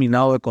me he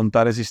terminado de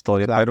contar esa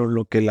historia, pero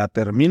lo que la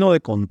termino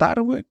de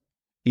contar, güey,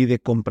 y de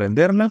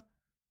comprenderla,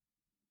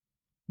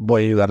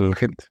 voy a ayudarle a la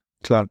gente.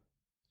 Claro.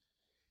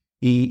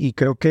 Y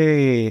creo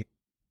que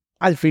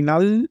al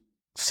final,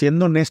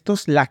 siendo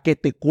honestos, la que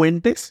te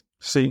cuentes,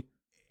 sí,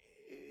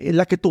 es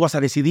la que tú vas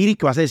a decidir y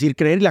que vas a decidir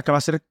creer y la que va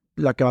a ser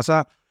la que vas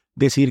a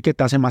decidir que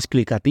te hace más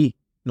clic a ti,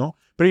 ¿no?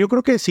 Pero yo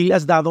creo que sí le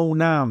has dado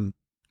una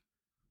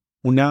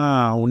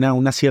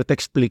cierta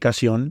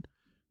explicación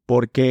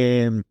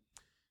porque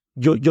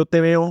yo te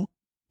veo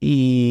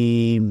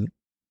y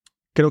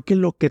creo que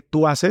lo que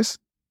tú haces,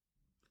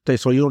 te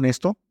soy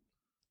honesto,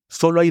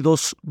 solo hay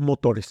 2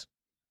 motores.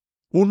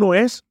 Uno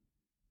es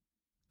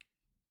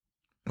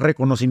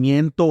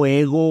reconocimiento,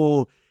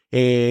 ego,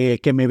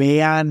 que me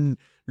vean,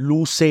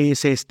 luces,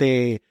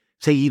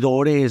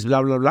 seguidores,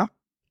 bla, bla, bla.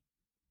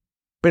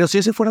 Pero si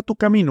ese fuera tu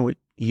camino, güey,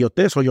 y yo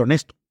te soy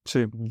honesto,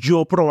 sí,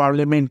 yo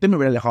probablemente me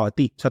hubiera alejado de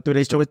ti. O sea, te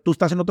hubiera dicho, güey, tú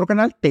estás en otro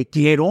canal, te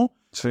quiero.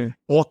 sí.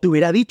 O te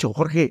hubiera dicho,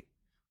 Jorge,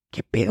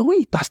 ¿qué pedo,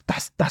 güey?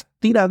 Estás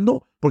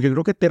tirando. Porque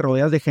creo que te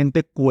rodeas de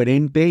gente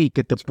coherente y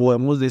que te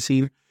podemos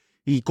decir,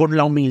 y con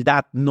la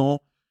humildad,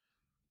 no.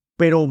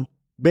 Pero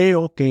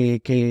veo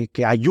que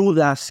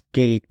ayudas,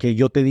 que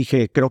yo te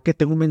dije, creo que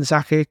tengo un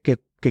mensaje que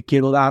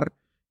quiero dar,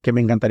 que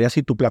me encantaría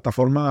si tu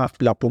plataforma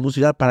la podemos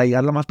usar para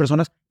llegar a más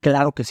personas.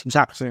 Claro que sí. O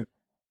sea, Sí.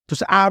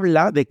 Entonces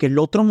habla de que el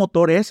otro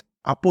motor es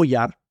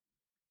apoyar,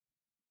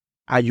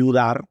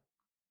 ayudar,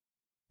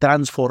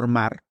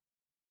 transformar,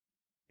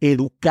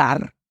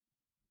 educar,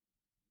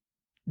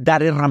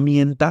 dar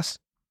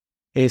herramientas,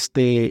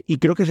 y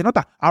creo que se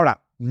nota.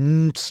 Ahora,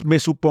 me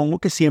supongo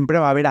que siempre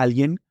va a haber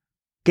alguien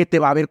que te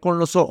va a ver con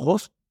los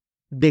ojos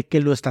de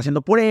que lo está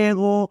haciendo por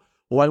ego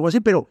o algo así,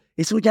 pero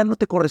eso ya no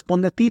te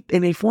corresponde a ti.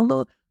 En el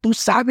fondo, tú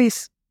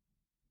sabes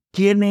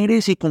quién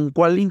eres y con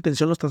cuál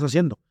intención lo estás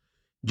haciendo.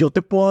 Yo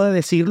te puedo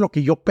decir lo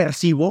que yo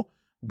percibo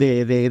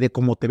de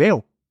cómo te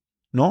veo,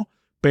 ¿no?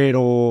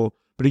 Pero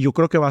yo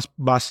creo que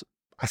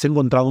has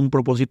encontrado un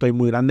propósito ahí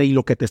muy grande y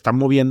lo que te está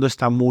moviendo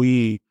está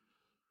muy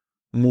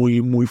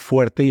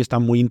fuerte y está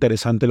muy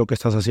interesante lo que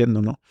estás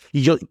haciendo, ¿no?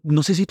 Y yo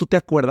no sé si tú te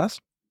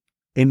acuerdas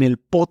en el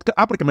podcast,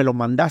 porque me lo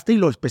mandaste y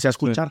lo empecé a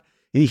escuchar. Sí.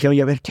 Y dije,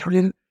 oye, a ver,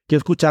 quiero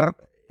escuchar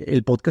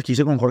el podcast que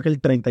hice con Jorge, el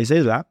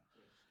 36, ¿verdad?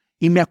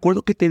 Y me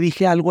acuerdo que te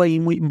dije algo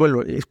ahí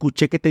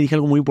escuché que te dije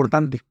algo muy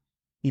importante.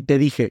 Y te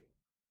dije,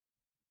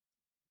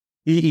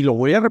 y lo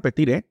voy a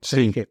repetir, ¿eh? Sí.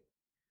 Te dije,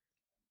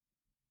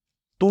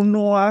 tú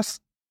no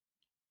has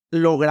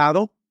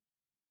logrado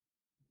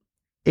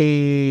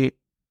que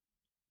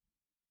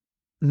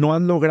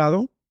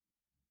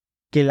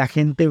la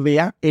gente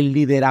vea el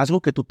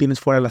liderazgo que tú tienes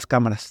fuera de las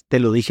cámaras. Te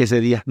lo dije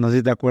ese día, no sé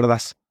si te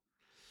acuerdas.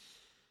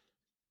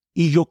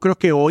 Y yo creo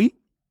que hoy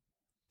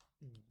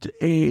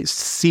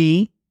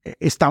sí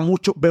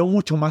veo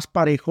mucho más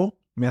parejo.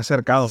 Me he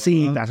acercado.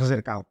 Sí, ¿no? te has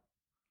acercado.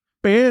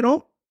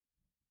 Pero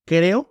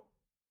creo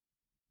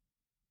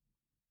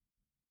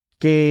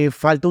que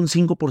falta un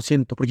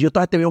 5%, porque yo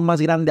todavía te veo más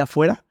grande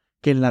afuera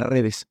que en las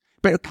redes.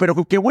 Pero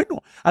qué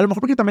bueno. A lo mejor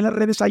porque también en las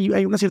redes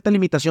hay una cierta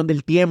limitación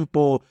del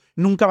tiempo.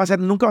 Nunca va a ser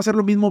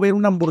lo mismo ver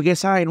una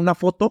hamburguesa en una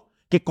foto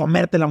que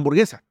comerte la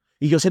hamburguesa.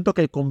 Y yo siento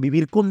que el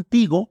convivir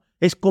contigo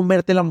es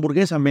comerte la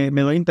hamburguesa. ¿Me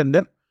doy a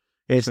entender?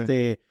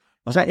 Sí.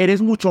 O sea,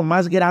 eres mucho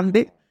más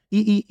grande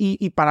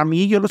Y para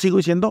mí, yo lo sigo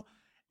diciendo,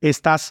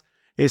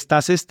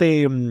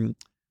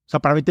 o sea,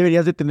 para mí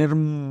deberías de tener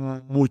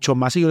mucho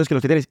más seguidores que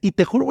los que tienes. Y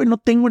te juro, güey, no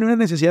tengo ni una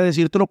necesidad de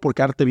decírtelo por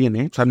quedarte bien,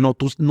 ¿eh? O sea,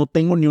 no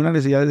tengo ni una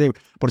necesidad de,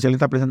 por si alguien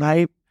está pensando,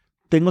 ay,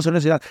 tengo esa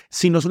necesidad,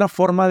 sino es una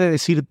forma de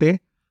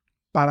decirte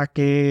para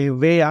que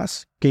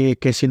veas que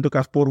siento que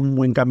vas por un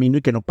buen camino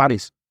y que no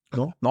pares,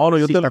 ¿no? No,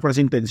 yo sí, está con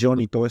esa intención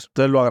y todo eso.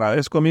 Te lo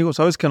agradezco, amigo.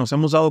 ¿Sabes que nos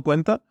hemos dado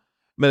cuenta?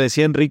 Me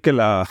decía Enrique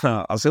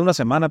hace una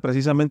semana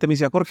precisamente, me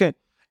decía, Jorge,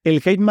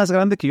 el hate más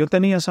grande que yo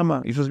tenía,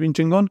 Sama, y eso es bien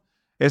chingón,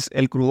 es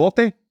el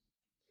crudote.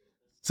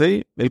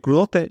 Sí, el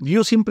crudote.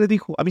 Yo siempre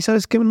digo, a mí,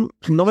 ¿sabes qué?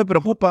 No me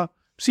preocupa.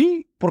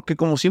 Sí, porque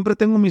como siempre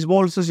tengo mis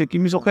bolsas y aquí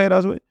mis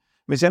ojeras, güey.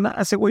 Me decían,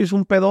 ese güey es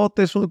un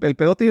pedote, el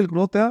pedote y el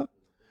crudote, ¿ah?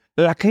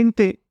 La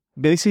gente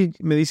me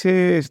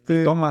dice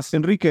Tomás,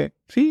 Enrique,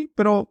 sí,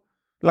 pero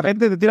la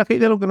gente te tira hate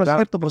de lo que no es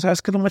cierto. Pero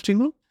 ¿sabes qué es lo más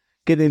chingón?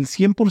 Que del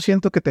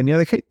 100% que tenía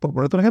de hate, por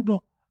ponerte un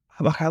ejemplo,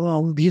 ha bajado a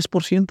un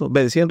 10%.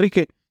 Me decía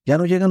Enrique, ya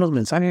no llegan los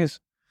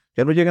mensajes,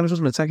 ya no llegan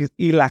esos mensajes.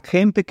 Y la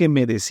gente que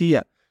me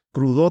decía,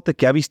 crudote,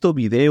 que ha visto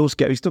videos,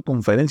 que ha visto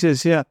conferencias,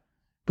 decía,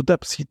 puta,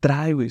 sí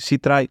trae, güey, sí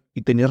trae.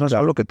 Y tenías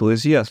razón lo que tú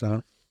decías.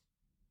 Claro.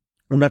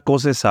 Una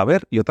cosa es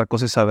saber y otra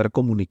cosa es saber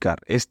comunicar.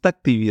 Esta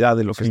actividad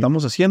de lo que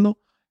estamos haciendo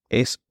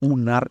es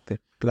un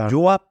arte. Claro.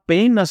 Yo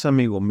apenas,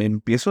 amigo, me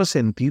empiezo a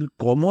sentir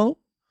cómodo.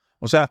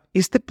 O sea,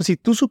 si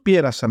tú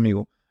supieras,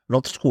 amigo,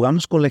 nosotros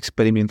jugamos con la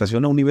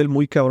experimentación a un nivel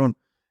muy cabrón.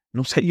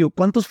 No sé yo,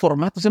 ¿cuántos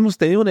formatos hemos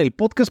tenido en el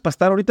podcast para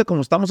estar ahorita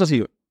como estamos así,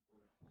 güey?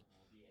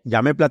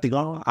 Ya me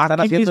platicó,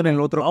 están haciendo mismo, en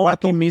el otro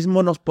cuarto. Aquí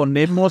mismo nos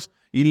ponemos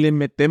y le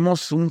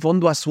metemos un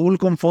fondo azul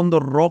con fondo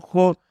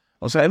rojo.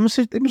 O sea, hemos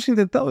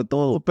intentado de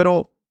todo,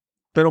 pero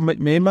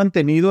me he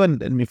mantenido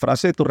en mi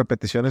frase de tu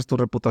repetición es tu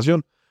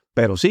reputación.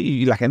 Pero sí,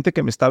 y la gente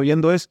que me está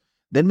viendo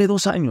denme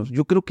 2 años.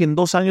 Yo creo que en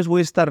 2 años voy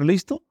a estar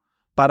listo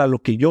para lo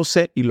que yo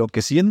sé y lo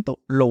que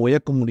siento, lo voy a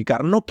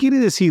comunicar. No quiere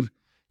decir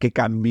que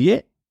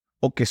cambié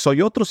o que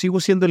soy otro, sigo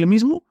siendo el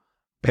mismo,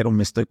 pero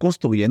me estoy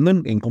construyendo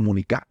en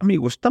comunicar,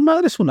 amigo. Esta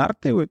madre es un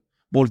arte, güey.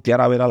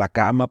 Voltear a ver a la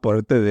cama,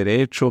 ponerte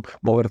derecho,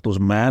 mover tus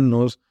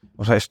manos.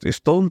 O sea,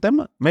 es todo un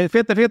tema.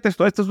 Fíjate,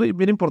 esto es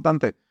bien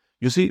importante.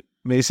 Yo sí,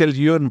 me dice el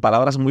Gio en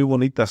palabras muy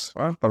bonitas,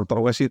 pero te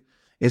lo voy a decir,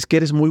 es que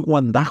eres muy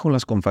guandajo en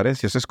las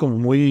conferencias. Es como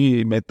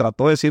me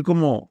trató de decir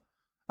como,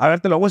 a ver,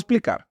 te lo voy a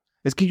explicar.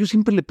 Es que yo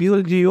siempre le pido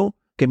al Gio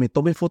que me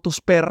tome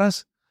fotos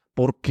perras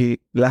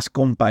porque las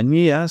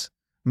compañías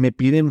me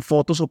piden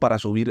fotos o para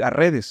subir a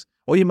redes.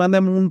 Oye,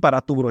 mándame un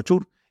para tu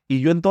brochure.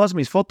 Y yo en todas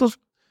mis fotos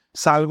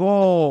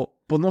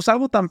pues no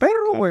salgo tan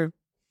perro, güey.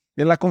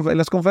 En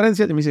las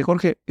conferencias y me dice,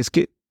 Jorge, es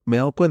que me he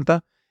dado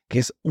cuenta que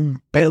es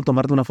un pedo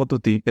tomarte una foto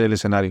de ti en el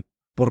escenario.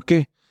 ¿Por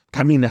qué?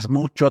 Caminas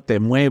mucho, te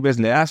mueves,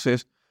 le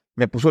haces.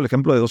 Me puso el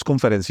ejemplo de 2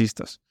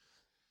 conferencistas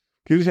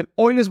que dicen,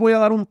 hoy les voy a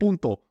dar un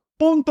punto.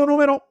 Punto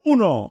número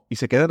 1. Y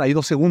se quedan ahí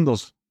 2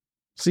 segundos.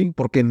 Sí,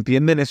 porque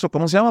entienden eso.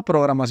 ¿Cómo se llama?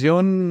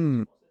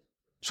 Programación.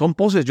 Son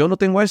poses. Yo no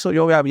tengo eso.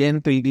 Yo me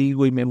aviento y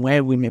digo y me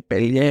muevo y me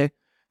peleé.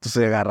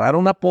 Entonces agarrar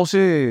una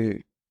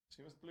pose...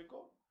 ¿Sí me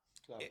explico?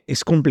 Claro.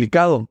 Es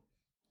complicado.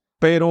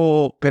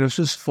 Pero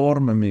eso es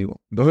forma,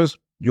 amigo. Entonces,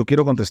 yo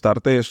quiero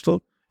contestarte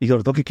esto y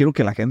sobre todo que quiero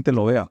que la gente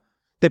lo vea.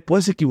 Te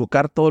puedes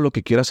equivocar todo lo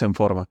que quieras en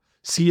forma.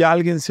 Si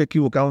alguien se ha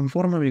equivocado en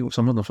forma, amigo,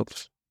 somos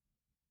nosotros.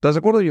 ¿Estás de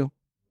acuerdo yo?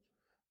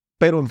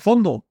 Pero en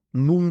fondo,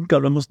 nunca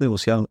lo hemos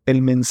negociado.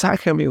 El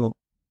mensaje, amigo,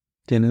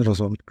 tienes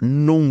razón.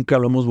 Nunca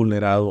lo hemos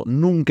vulnerado.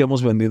 Nunca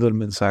hemos vendido el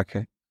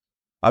mensaje.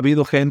 Ha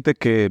habido gente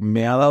que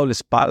me ha dado la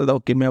espalda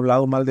o que me ha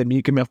hablado mal de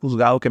mí, que me ha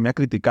juzgado, que me ha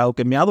criticado,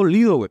 que me ha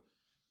dolido, güey.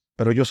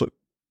 Pero yo soy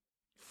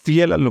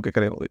fiel a lo que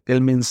creo.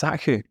 El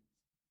mensaje.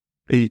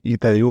 Y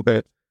te digo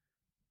que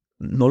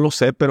no lo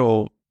sé,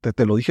 pero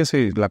te lo dije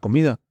hace la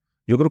comida.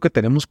 Yo creo que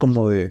tenemos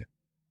como de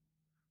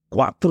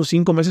 4 o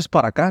 5 meses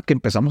para acá que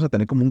empezamos a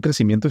tener como un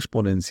crecimiento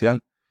exponencial.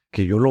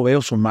 Que yo lo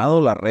veo sumado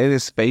a las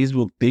redes,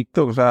 Facebook,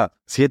 TikTok. O sea,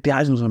 7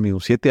 años,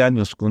 amigos, 7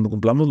 años. Cuando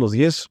cumplamos los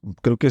 10,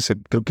 creo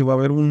que va a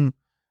haber un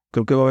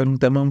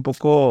tema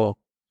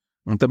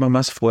un tema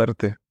más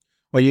fuerte.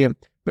 Oye,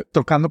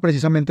 tocando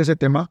precisamente ese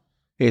tema,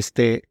 eres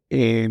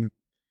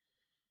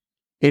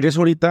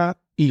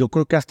ahorita, y yo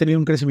creo que has tenido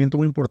un crecimiento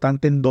muy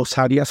importante en 2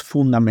 áreas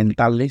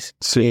fundamentales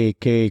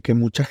que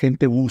mucha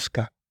gente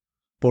busca.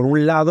 Por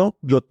un lado,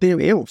 yo te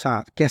veo, o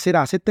sea, ¿qué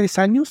será? ¿Hace 3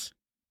 años?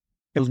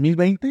 ¿El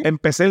 2020?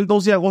 Empecé el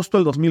 2 de agosto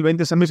del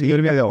 2020, ese mes. Sí,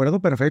 de acuerdo,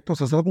 perfecto. O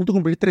sea, estás a punto de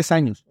cumplir 3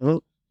 años.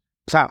 O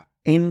sea,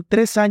 en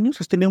 3 años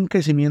has tenido un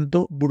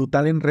crecimiento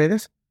brutal en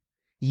redes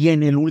y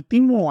en el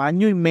último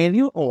año y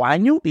medio, o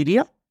año,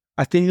 diría,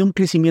 has tenido un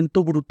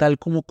crecimiento brutal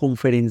como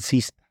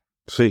conferencista.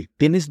 Sí.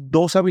 Tienes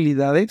 2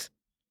 habilidades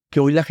que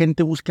hoy la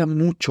gente busca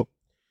mucho.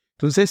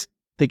 Entonces,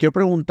 te quiero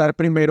preguntar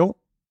primero,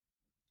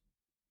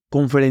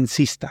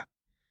 conferencista.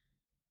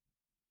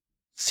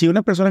 Si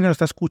una persona que nos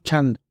está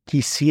escuchando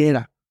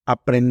quisiera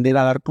aprender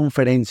a dar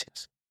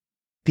conferencias,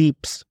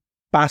 tips,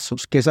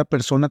 pasos que esa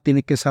persona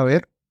tiene que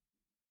saber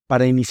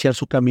para iniciar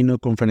su camino de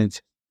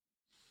conferencia.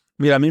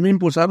 Mira, a mí me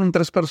impulsaron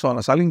 3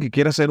 personas. Alguien que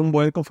quiera ser un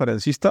buen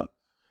conferencista,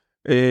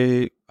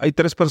 Hay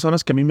 3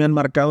 personas que a mí me han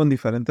marcado en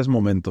diferentes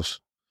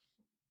momentos.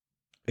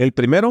 El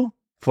primero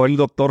fue el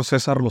doctor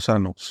César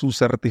Lozano, su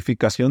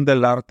certificación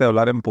del arte de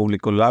hablar en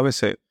público, el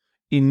ABC.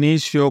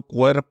 Inicio,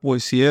 cuerpo y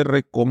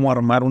cierre, cómo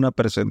armar una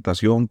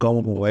presentación,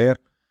 cómo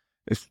mover.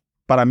 Es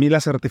para mí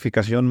la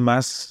certificación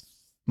más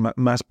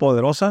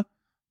poderosa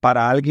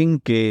para alguien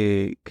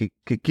que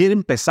quiere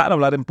empezar a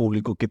hablar en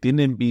público, que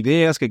tiene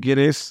ideas, que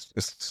quiere...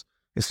 Es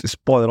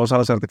poderosa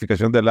la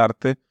certificación del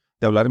arte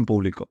de hablar en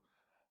público.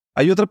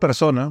 Hay otra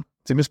persona,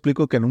 sí me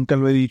explico, que nunca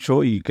lo he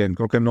dicho y que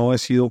creo que no he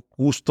sido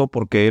justo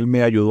porque él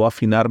me ayudó a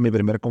afinar mi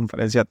primera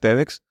conferencia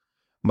TEDx,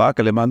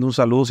 que le mando un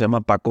saludo, se llama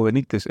Paco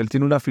Benítez. Él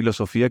tiene una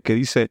filosofía que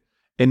dice,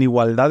 en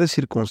igualdad de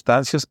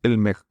circunstancias,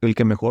 el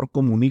que mejor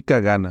comunica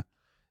gana.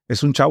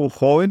 Es un chavo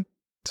joven,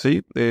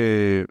 ¿sí?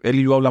 Él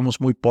y yo hablamos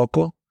muy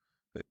poco.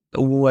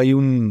 Hubo ahí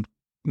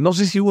no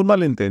sé si hubo un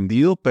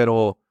malentendido,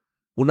 pero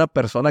una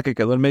persona que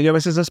quedó en medio. A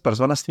veces esas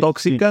personas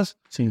tóxicas,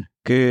 sí.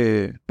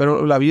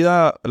 Pero la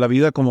vida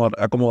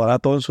acomodará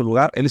todo en su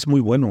lugar. Él es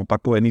muy bueno,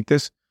 Paco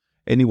Benítez,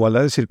 en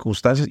igualdad de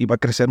circunstancias, y va a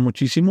crecer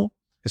muchísimo.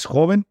 Es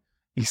joven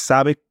y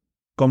sabe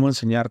cómo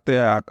enseñarte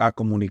a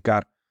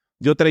comunicar.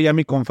 Yo traía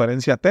mi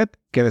conferencia TED,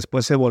 que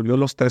después se volvió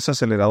los 3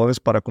 aceleradores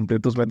para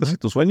cumplir tus metas y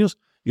tus sueños.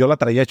 Yo la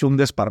traía hecho un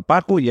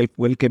desparpajo y él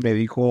fue el que me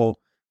dijo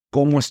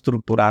cómo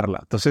estructurarla.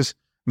 Entonces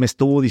me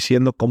estuvo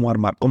diciendo cómo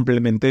armar.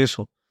 Complementé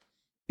eso.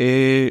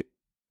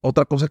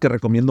 Otra cosa que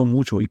recomiendo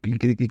mucho y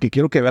que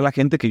quiero que vea la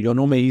gente, que yo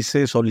no me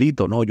hice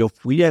solito, no, yo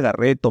fui,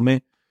 agarré,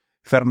 tomé.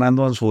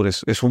 Fernando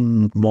Ansúrez es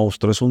un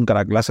monstruo, es un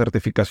crack. La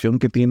certificación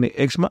que tiene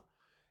EXMA,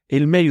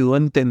 él me ayudó a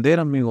entender,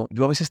 amigo.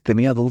 Yo a veces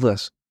tenía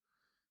dudas.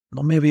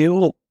 No me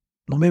veo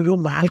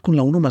mal con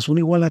la 1+1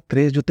 igual a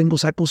 3. Yo tengo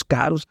sacos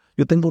caros,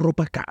 yo tengo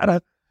ropa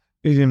cara.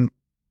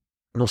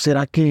 ¿No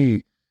será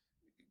que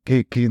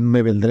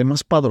me vendré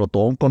más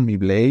padrotón con mi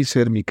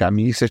blazer, mi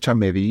camisa hecha a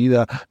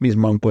medida, mis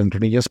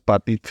mancuernillas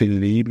Patek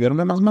Philippe? Era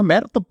más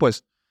mamerto,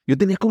 pues. Yo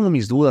tenía como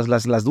mis dudas,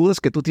 las dudas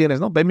que tú tienes,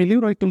 ¿no? Ve mi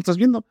libro, ahí tú lo estás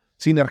viendo.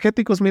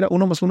 Sinergéticos, mira,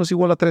 1+1 es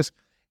igual a 3.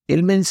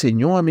 Él me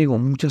enseñó, amigo,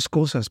 muchas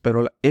cosas,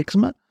 pero la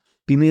EXMA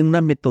tiene una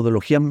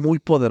metodología muy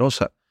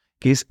poderosa,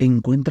 que es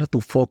encuentra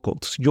tu foco.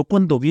 Entonces, yo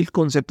cuando vi el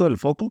concepto del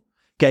foco,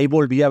 que ahí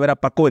volví a ver a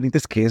Paco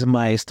Benítez, que es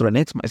maestro en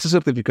EXMA. Esa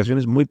certificación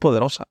es muy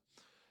poderosa.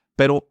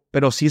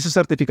 Pero si esa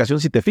certificación,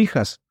 si te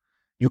fijas,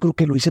 yo creo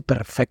que lo hice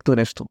perfecto en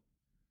esto.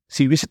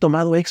 Si hubiese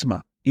tomado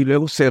EXMA y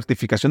luego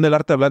certificación del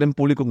arte de hablar en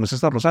público con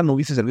César Lozano, no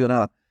hubiese servido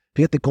nada.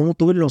 Fíjate cómo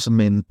tuve los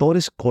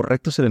mentores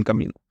correctos en el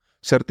camino.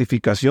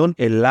 Certificación,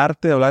 el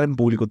arte de hablar en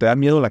público, te da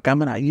miedo la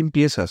cámara, ahí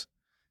empiezas.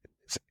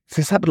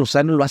 César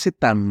Lozano lo hace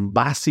tan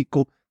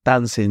básico,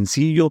 tan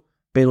sencillo,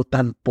 pero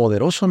tan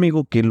poderoso,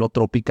 amigo, que lo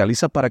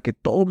tropicaliza para que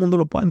todo el mundo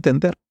lo pueda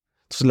entender.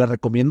 Entonces, le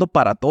recomiendo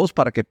para todos,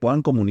 para que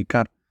puedan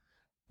comunicar.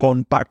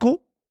 Con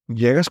Paco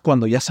llegas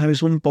cuando ya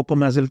sabes un poco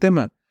más del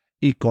tema.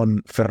 Y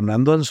con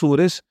Fernando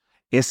Ansúrez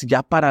es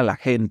ya para la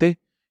gente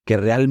que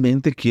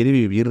realmente quiere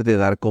vivir de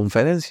dar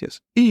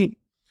conferencias. Y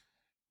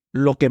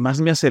lo que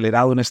más me ha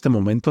acelerado en este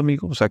momento,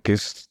 amigo, o sea, que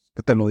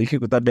te lo dije,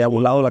 que me ha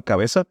volado la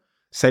cabeza,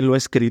 se lo he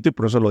escrito y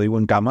por eso lo digo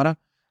en cámara,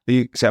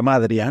 y se llama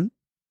Adrián,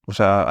 o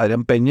sea,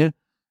 Adrián Peña.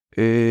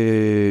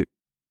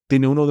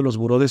 Tiene uno de los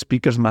buró de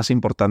speakers más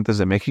importantes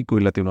de México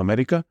y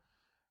Latinoamérica.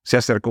 Se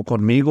acercó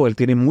conmigo. Él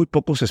tiene muy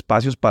pocos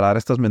espacios para dar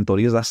estas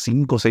mentorías, da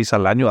 5 o 6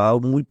 al año, ha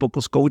dado muy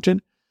pocos coaching.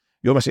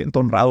 Yo me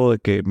siento honrado de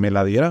que me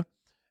la diera.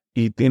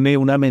 Y tiene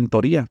una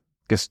mentoría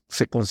que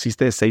se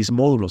consiste de 6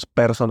 módulos,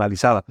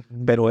 personalizada.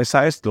 Pero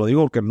esa es, lo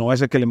digo porque no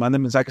es el que le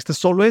manden mensaje. Este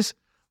solo es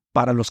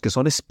para los que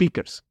son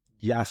speakers.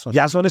 Ya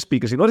son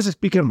speakers. Si no eres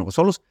speaker, no.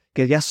 Son los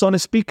que ya son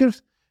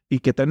speakers y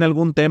que tienen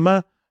algún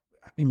tema.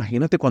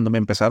 Imagínate cuando me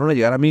empezaron a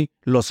llegar a mí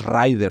los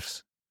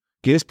riders.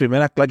 ¿Quieres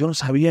primera clase? Yo no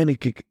sabía ni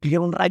que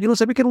era un rider. Yo no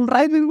sabía que era un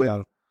rider, güey.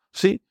 Claro.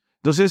 Sí.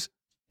 Entonces,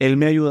 él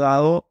me ha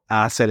ayudado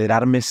a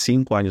acelerarme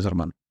 5 años,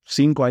 hermano.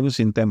 5 años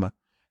sin tema.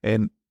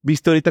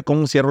 ¿Viste ahorita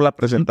cómo cierro la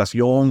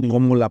presentación?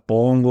 ¿Cómo la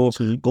pongo?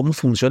 Sí. ¿Cómo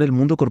funciona el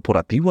mundo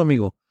corporativo,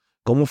 amigo?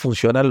 ¿Cómo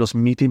funcionan los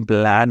meeting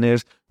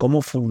planners?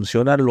 ¿Cómo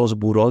funcionan los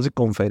burós de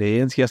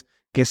conferencias?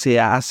 ¿Qué se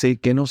hace?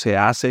 ¿Qué no se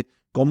hace?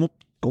 ¿Cómo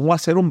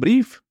hacer un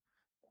brief?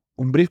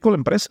 Un brief con la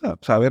empresa.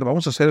 O sea, a ver,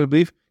 vamos a hacer el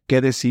brief.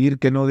 ¿Qué decir?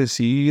 ¿Qué no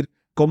decir?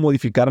 ¿Cómo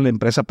modificar a la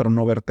empresa pero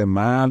no verte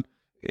mal?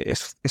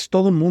 Es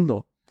todo un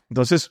mundo.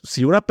 Entonces,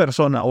 si una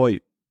persona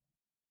hoy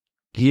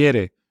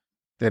quiere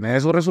tener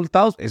esos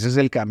resultados, ese es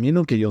el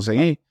camino que yo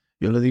seguí.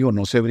 Yo le digo,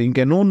 no se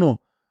brinquen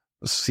uno,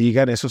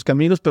 sigan esos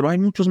caminos, pero hay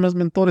muchos más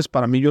mentores.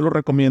 Para mí yo los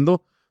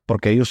recomiendo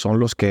porque ellos son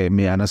los que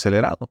me han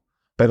acelerado,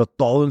 pero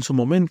todo en su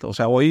momento. O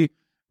sea, hoy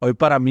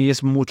para mí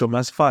es mucho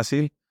más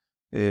fácil.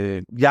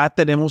 Ya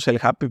tenemos el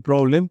happy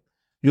problem.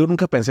 Yo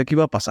nunca pensé que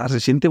iba a pasar. Se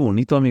siente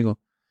bonito, amigo.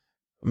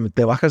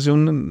 Te bajas de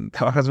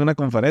una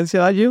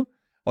conferencia, Dayo.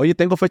 Oye,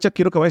 tengo fecha,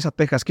 quiero que vayas a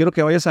Texas, quiero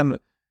que vayas a...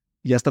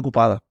 Ya está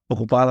ocupada.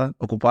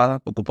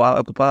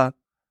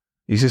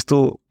 Y dices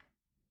tú,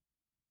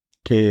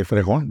 qué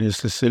fregón.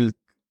 Ese es el...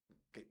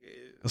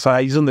 O sea,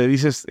 ahí es donde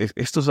dices,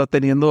 esto está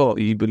teniendo,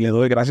 y le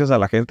doy gracias a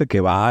la gente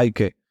que va y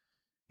que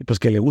Y pues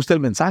que le guste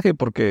el mensaje,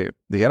 porque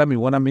dijera mi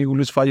buen amigo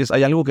Luis Falles,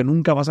 hay algo que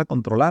nunca vas a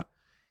controlar.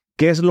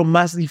 ¿Qué es lo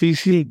más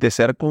difícil de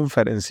ser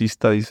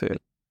conferencista? Dice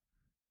él.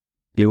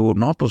 Y digo,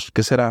 no, pues,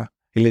 ¿qué será?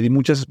 Y le di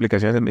muchas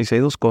explicaciones. Me dice,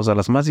 hay dos cosas.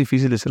 Las más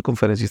difíciles de ser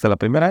conferencista. La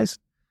primera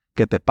es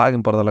que te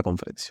paguen por dar la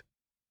conferencia.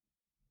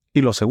 Y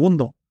lo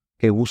segundo,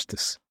 que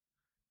gustes.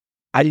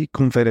 Hay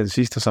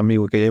conferencistas,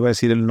 amigo, que ya iba a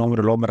decir el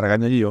nombre, luego me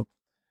regaña y yo,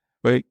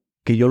 güey,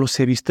 que yo los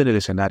he visto en el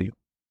escenario.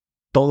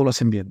 Todo lo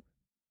hacen bien.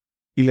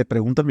 Y le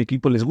pregunto a mi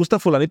equipo, ¿les gusta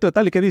fulanito de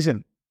tal? ¿Y qué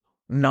dicen?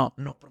 No,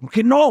 ¿por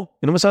qué no?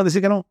 Y no me saben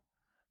decir que no.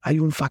 Hay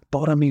un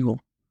factor, amigo,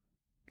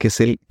 que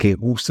es el que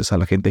gustes a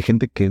la gente. Hay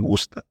gente que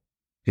gusta.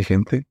 Hay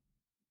gente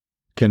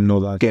que no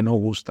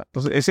gusta.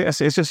 Entonces,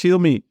 ese ha sido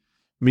mi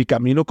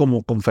camino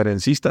como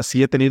conferencista.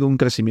 Sí he tenido un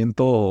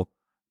crecimiento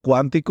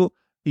cuántico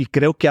y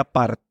creo que a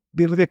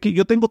partir de aquí,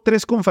 yo tengo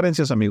 3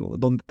 conferencias, amigo,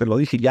 donde te lo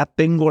dije, ya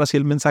tengo ahora sí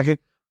el mensaje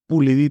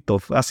pulidito.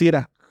 Así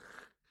era.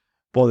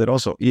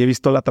 Poderoso. Y he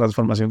visto la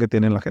transformación que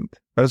tiene en la gente.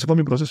 Pero ese fue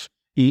mi proceso.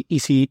 Y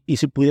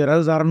si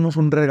pudieras darnos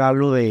un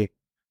regalo de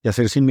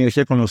hacer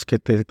sinergia con los que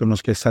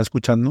estás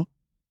escuchando.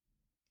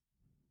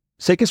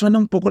 Sé que suena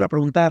un poco la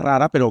pregunta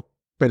rara, pero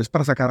es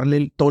para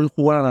sacarle todo el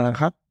jugo a la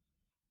naranja.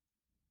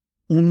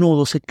 1 o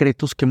 2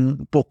 secretos que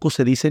poco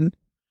se dicen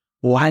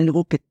o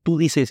algo que tú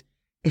dices,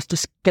 esto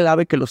es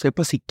clave que lo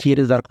sepas si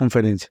quieres dar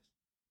conferencias.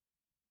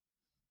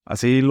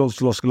 Así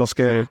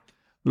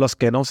los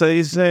que no se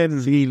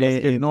dicen, sí,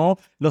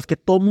 los que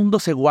todo mundo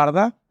se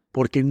guarda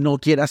porque no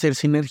quiere hacer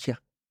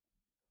sinergia.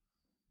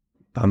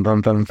 Tan.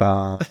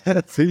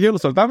 Sí, lo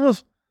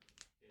soltamos.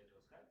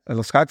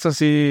 Los hacks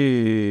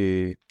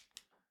así.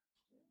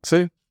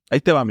 Sí,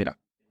 ahí te va, mira.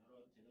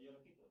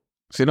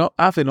 Si no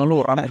lo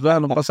borramos,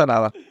 no pasa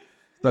nada.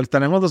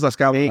 Tenemos los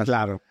cámaras. Sí,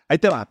 claro. Ahí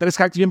te va, 3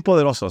 hacks bien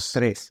poderosos.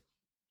 3.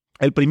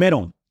 El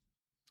primero,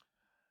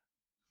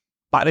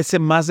 parece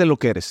más de lo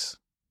que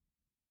eres.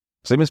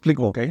 ¿Sí me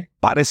explico? Okay.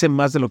 Parece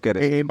más de lo que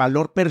eres.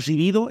 Valor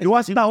percibido. Yo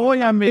hasta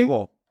hoy,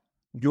 amigo.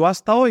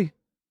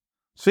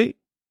 Sí.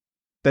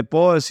 Te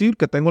puedo decir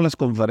que tengo las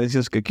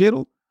conferencias que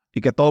quiero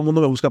y que todo el mundo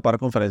me busca para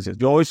conferencias.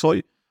 Yo hoy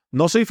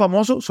no soy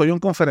famoso, soy un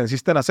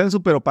conferencista en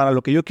ascenso, pero para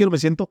lo que yo quiero me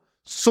siento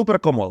súper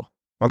cómodo.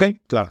 ¿Ok?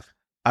 Claro.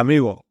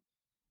 Amigo,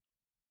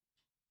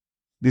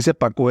 dice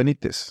Paco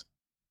Benítez,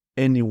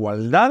 en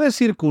igualdad de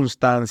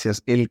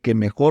circunstancias, el que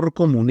mejor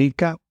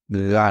comunica,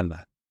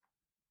 gana.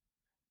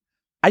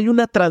 Hay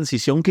una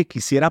transición que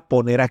quisiera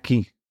poner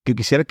aquí, que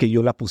quisiera que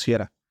yo la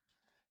pusiera,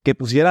 que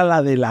pusiera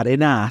la de la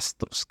arena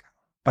Astros,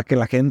 para que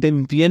la gente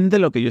entienda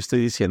lo que yo estoy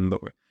diciendo,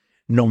 güey.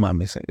 No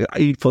mames,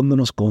 ahí fondo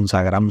nos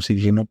consagramos y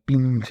dije, no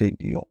pinche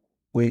yo,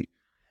 güey.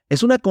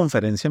 Es una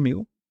conferencia,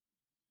 amigo,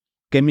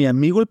 que mi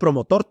amigo el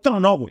promotor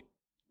tronó, güey.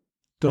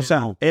 O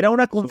sea, era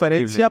una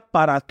conferencia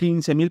para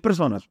 15,000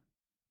 personas.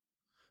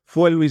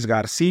 Fue Luis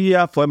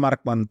García, fue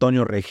Marco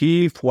Antonio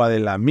Regil, fue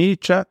Adela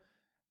Micha,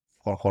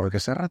 fue Jorge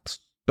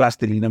Serratos.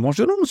 Plastilina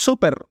Emotion, un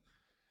súper.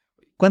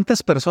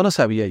 ¿Cuántas personas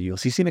había yo?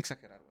 Sí, sin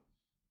exagerar.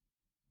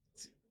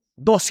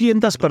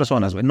 200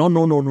 personas, güey. No,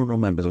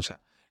 mames. O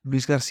sea,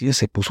 Luis García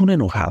se puso una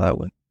enojada,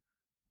 güey.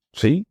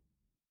 ¿Sí?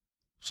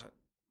 O sea,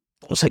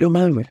 todo salió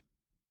mal, güey.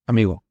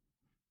 Amigo,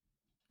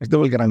 este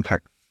fue el gran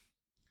hack.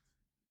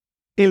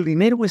 El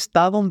dinero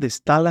está donde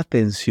está la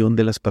atención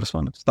de las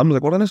personas. ¿Estamos de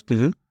acuerdo en esto?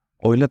 ¿Sí?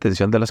 Hoy la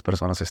atención de las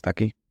personas está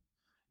aquí.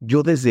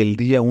 Yo desde el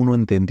día 1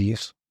 entendí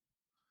eso.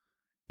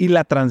 Y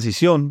la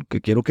transición,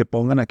 que quiero que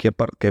pongan aquí,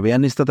 que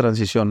vean esta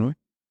transición, ¿no?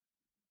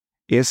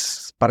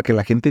 Es para que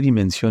la gente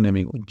dimensione,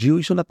 amigo. Yo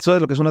hice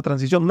 ¿sabes lo que es una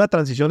transición? Una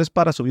transición es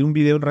para subir un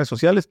video en redes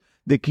sociales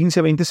de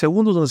 15, 20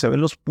 segundos donde se ven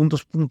los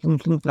puntos.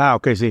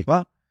 Ok, sí.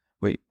 Va.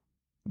 Güey,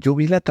 yo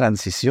vi la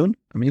transición,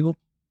 amigo,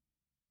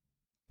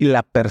 y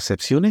la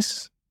percepción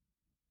es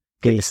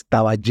que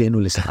estaba lleno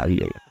el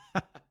estadio.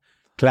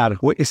 Claro,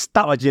 güey,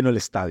 estaba lleno el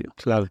estadio.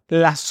 Claro.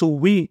 La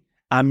subí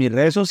a mis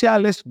redes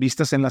sociales,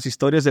 vistas en las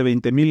historias de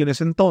 20,000 en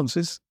ese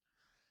entonces.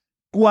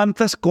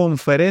 ¿Cuántas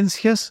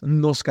conferencias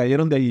nos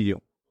cayeron de ahí yo?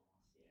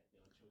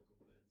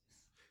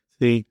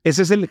 Sí.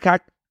 Ese es el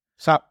hack. O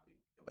sea,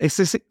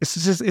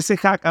 ese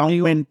hack,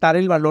 amigo. Aumentar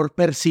el valor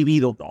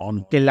percibido.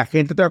 No. Que la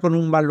gente te va con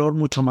un valor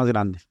mucho más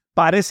grande.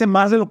 Parece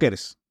más de lo que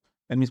eres.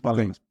 En mis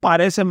palabras. Okay.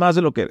 Parece más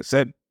de lo que eres.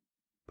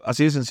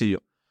 Así de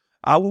sencillo.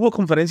 Hubo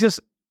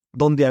conferencias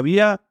donde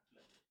había...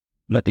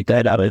 La tita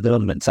de la vez de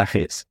los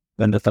mensajes.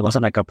 Cuando estamos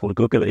en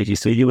Acapulco, que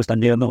dijiste, y yo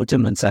están llegando muchos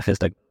mensajes.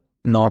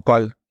 No,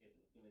 ¿cuál?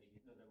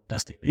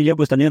 Y yo,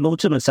 pues, están llegando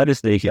muchos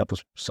mensajes. Te dije,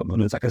 pues, son los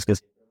mensajes que...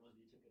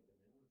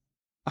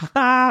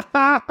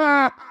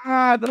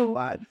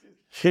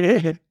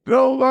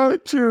 No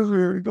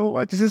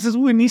manches. Esa es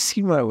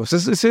buenísima, güey.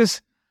 Ese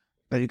es...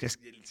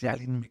 Si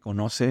alguien me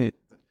conoce,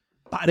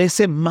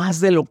 parece más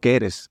de lo que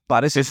eres.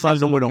 Parece más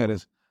de lo que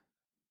eres.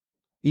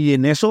 Y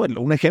en eso,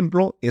 un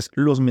ejemplo es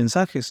los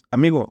mensajes.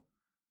 Amigo,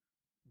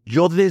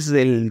 yo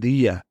desde el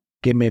día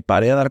que me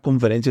paré a dar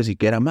conferencias y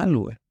que era malo,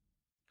 güey,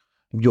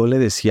 yo le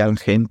decía a la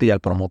gente y al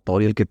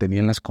promotor y al que tenía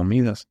en las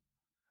comidas,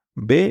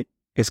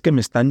 es que me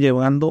están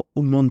llevando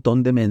un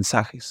montón de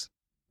mensajes.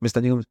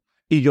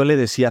 Y yo le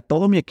decía a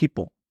todo mi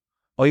equipo,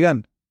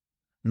 oigan,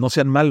 no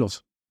sean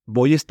malos.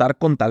 Voy a estar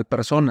con tal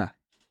persona.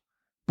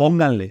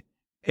 Pónganle,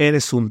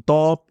 eres un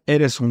top,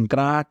 eres un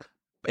crack,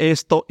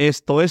 esto.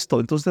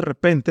 Entonces de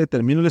repente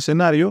termino el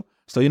escenario,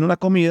 estoy en una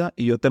comida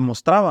y yo te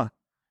mostraba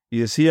y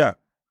decía,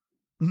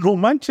 no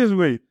manches,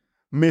 güey,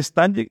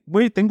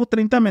 güey, tengo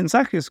 30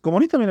 mensajes, como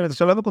ahorita, mira,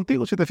 estoy hablando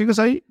contigo, si te fijas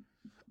ahí,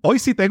 hoy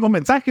sí tengo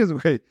mensajes,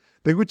 güey,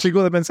 tengo un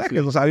chico de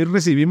mensajes, o sea, hoy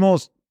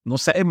recibimos, no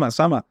sé, más,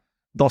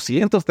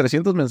 200,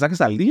 300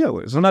 mensajes al día,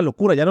 güey, es una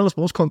locura, ya no los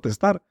podemos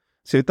contestar.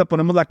 Si ahorita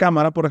ponemos la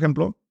cámara, por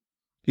ejemplo,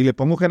 y le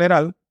pongo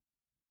general,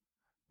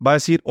 va a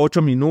decir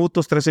 8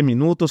 minutos, 13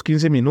 minutos,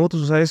 15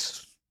 minutos, o sea,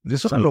 es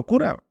una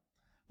locura.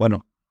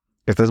 Bueno,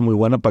 esta es muy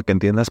buena para que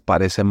entiendas,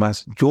 parece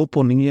más. Yo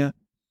ponía,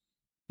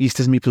 y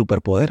este es mi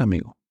superpoder,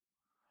 amigo.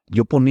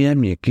 Yo ponía a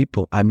mi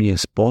equipo, a mi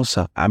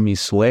esposa, a mi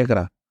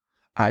suegra,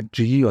 a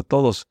Gio, a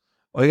todos.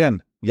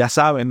 Oigan, ya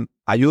saben,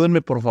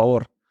 ayúdenme por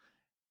favor.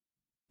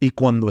 Y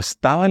cuando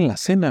estaba en la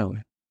cena,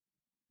 güey,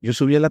 yo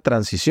subía la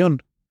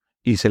transición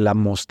y se la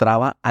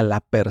mostraba a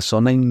la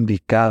persona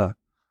indicada.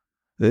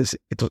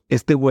 Entonces,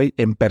 este güey,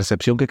 en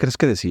percepción, ¿qué crees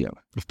que decía?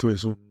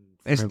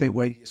 Este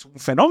güey es un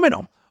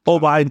fenómeno. O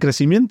va en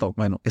crecimiento.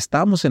 Bueno,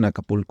 estábamos en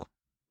Acapulco.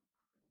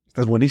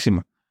 Esta es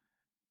buenísima.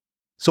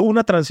 Subo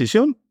una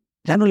transición.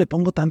 Ya no le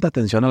pongo tanta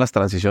atención a las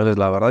transiciones,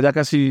 la verdad.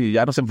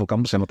 Ya nos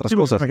enfocamos en otras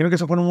cosas. Me imagino que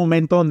eso fue en un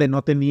momento donde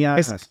no tenía...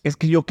 Es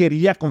que yo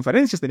quería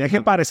conferencias, tenía que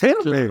aparecer.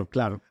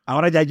 Claro.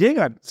 Ahora ya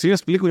llegan. Sí, me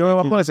explico, yo me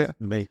bajo a ese.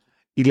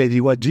 Y le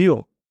digo a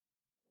Gio,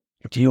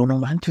 no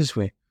manches,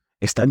 güey.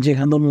 Están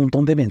llegando un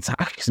montón de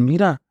mensajes,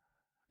 mira.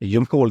 Y yo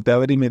me volteé a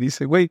ver y me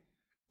dice, güey,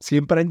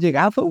 siempre han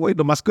llegado, güey.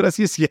 Nomás que ahora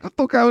sí es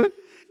cierto, cabrón.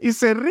 Y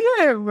se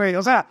ríe, güey.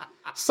 O sea,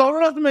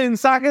 son los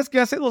mensajes que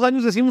hace 2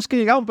 años decimos que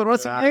llegaban, pero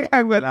ahora sí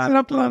llegan, güey.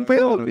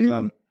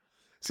 Claro.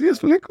 ¿Sí me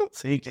explico?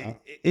 Sí.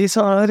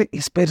 Esa madre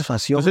es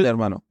persuasión, Entonces,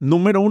 hermano.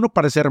 Número 1,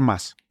 parecer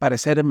más.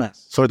 Parecer más.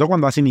 Sobre todo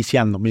cuando vas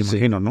iniciando, me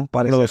imagino, ¿no?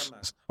 Parecer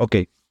más. Ok.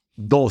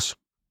 2.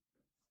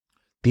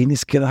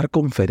 Tienes que dar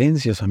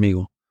conferencias,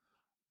 amigo,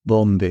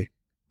 donde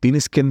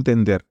tienes que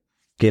entender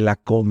que la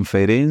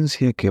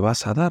conferencia que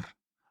vas a dar,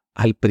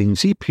 al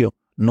principio,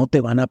 no te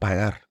van a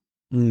pagar.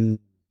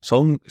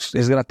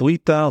 Es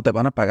gratuita o te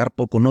van a pagar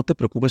poco. No te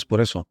preocupes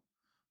por eso.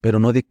 Pero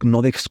no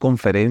des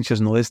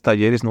conferencias, no des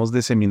talleres, no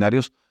des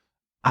seminarios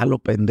a lo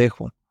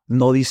pendejo.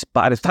 No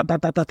dispares.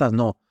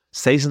 No.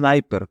 Sé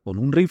sniper con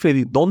un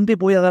rifle. ¿Dónde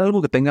voy a dar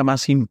algo que tenga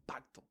más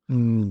impacto?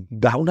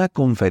 Da una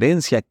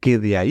conferencia que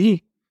de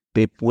ahí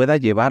te pueda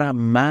llevar a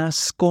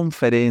más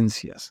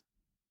conferencias.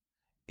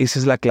 Esa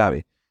es la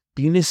clave.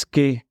 Tienes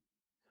que...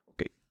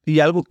 Y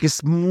algo que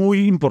es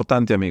muy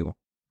importante, amigo.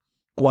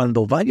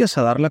 Cuando vayas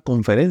a dar la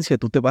conferencia,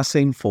 tú te vas a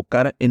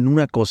enfocar en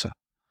una cosa.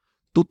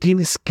 Tú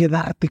tienes que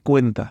darte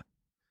cuenta,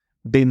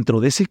 dentro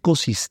de ese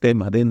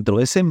ecosistema, dentro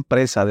de esa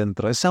empresa,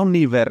 dentro de esa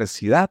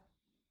universidad,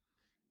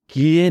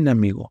 ¿quién,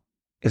 amigo,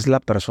 es la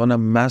persona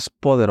más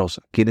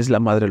poderosa? ¿Quién es la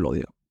madre del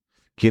odio?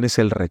 ¿Quién es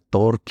el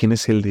rector? ¿Quién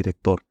es el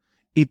director?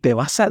 Y te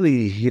vas a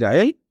dirigir a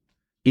él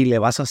y le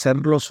vas a hacer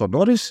los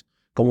honores,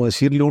 como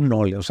decirle un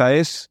ole. O sea,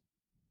 es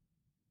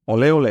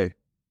ole, ole.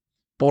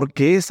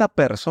 Porque esa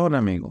persona,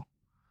 amigo,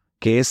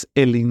 que es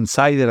el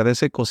insider de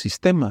ese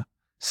ecosistema,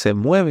 se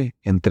mueve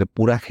entre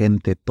pura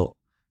gente top.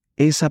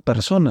 Esa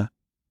persona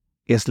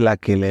es la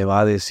que le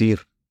va a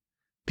decir,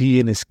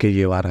 tienes que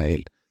llevar a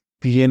él,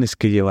 tienes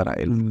que llevar a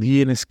él,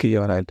 tienes que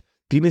llevar a él.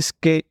 Tienes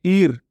que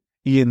ir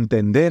y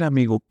entender,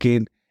 amigo,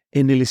 que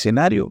en el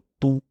escenario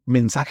tu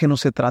mensaje no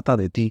se trata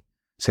de ti,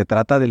 se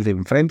trata del de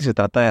enfrente, se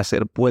trata de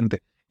hacer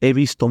puente. He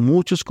visto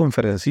muchos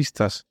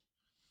conferencistas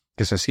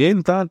que se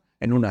sientan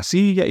en una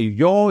silla y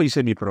yo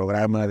hice mi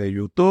programa de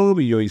YouTube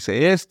y yo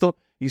hice esto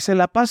y se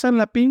la pasan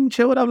la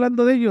pinche hora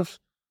hablando de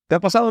ellos. ¿Te ha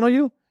pasado, no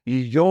yo?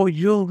 Y yo,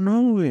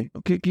 no, güey.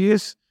 ¿Qué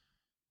es?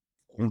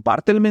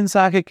 Comparte el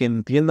mensaje, que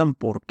entiendan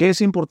por qué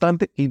es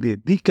importante y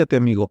dedícate,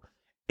 amigo.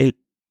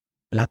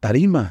 La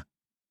tarima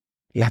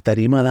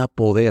da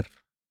poder.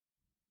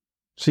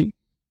 ¿Sí?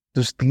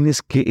 Entonces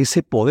tienes que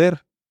ese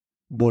poder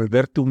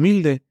volverte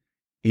humilde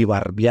y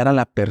barbear a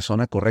la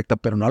persona correcta,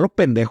 pero no a lo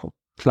pendejo.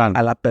 Claro.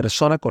 A la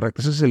persona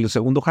correcta. Ese es el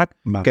segundo hack,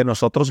 que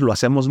nosotros lo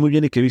hacemos muy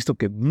bien y que he visto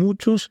que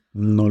muchos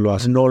no lo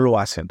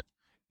hacen.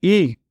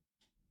 Y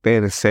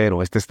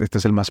tercero, este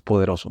es el más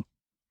poderoso.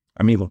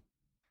 Amigo,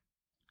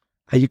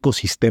 hay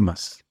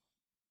ecosistemas.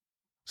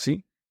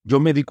 ¿Sí?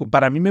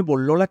 Para mí me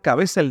voló la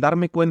cabeza el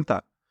darme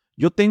cuenta.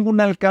 Yo tengo un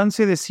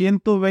alcance de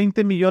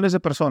 120 millones de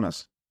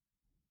personas.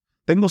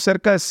 Tengo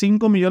cerca de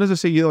 5 millones de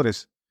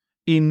seguidores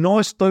y no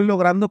estoy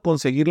logrando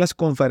conseguir las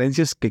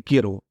conferencias que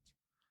quiero.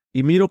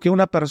 Y miro que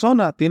una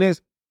persona tiene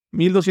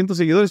 1,200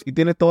 seguidores y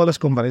tiene todas las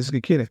conferencias que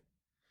quiere.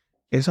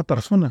 Esa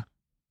persona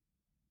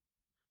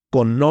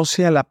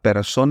conoce a la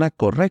persona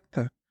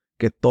correcta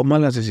que toma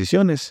las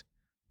decisiones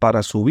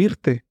para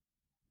subirte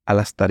a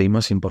las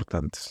tarimas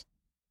importantes.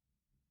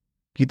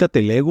 Quítate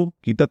el ego,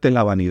 quítate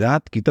la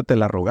vanidad, quítate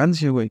la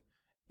arrogancia, güey,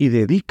 y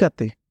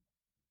dedícate.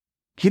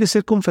 ¿Quieres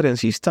ser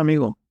conferencista,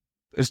 amigo?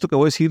 Esto que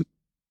voy a decir,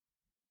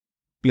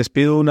 les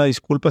pido una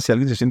disculpa si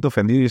alguien se siente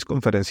ofendido y es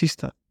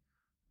conferencista.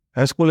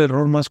 ¿Sabes cuál es el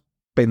error más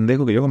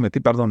pendejo que yo cometí,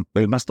 perdón,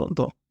 el más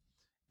tonto,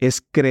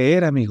 es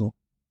creer, amigo,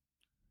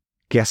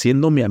 que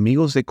haciéndome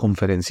amigos de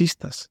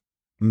conferencistas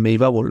me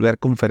iba a volver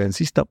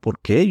conferencista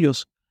porque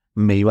ellos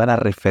me iban a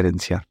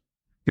referenciar.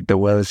 Y te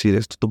voy a decir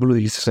esto, tú me lo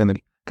dijiste en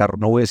el carro,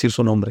 no voy a decir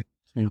su nombre.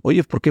 Sí.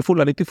 Oye, ¿por qué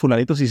fulanito y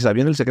fulanito, si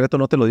sabían el secreto,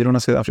 no te lo dieron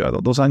hace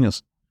 2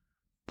 años?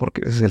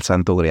 Porque ese es el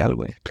santo grial,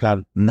 güey.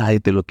 Claro. Nadie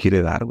te lo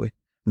quiere dar, güey.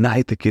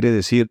 Nadie te quiere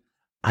decir.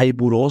 Hay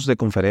burós de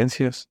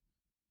conferencias.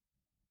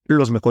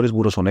 Los mejores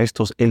burós son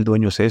estos. El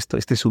dueño es esto.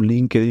 Este es un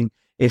LinkedIn.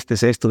 Este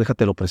es esto.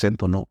 Déjate lo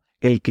presento. No.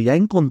 El que ya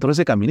encontró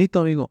ese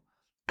caminito, amigo,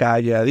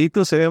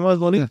 calladito se ve más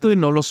bonito y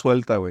no lo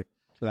suelta, güey.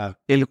 Claro.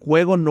 El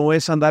juego no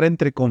es andar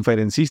entre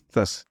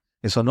conferencistas.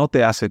 Eso no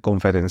te hace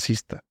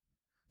conferencista.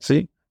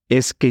 ¿Sí?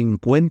 Es que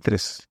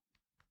encuentres,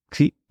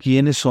 ¿sí?,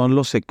 quiénes son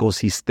los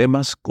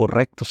ecosistemas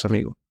correctos,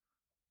 amigo.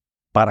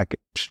 Para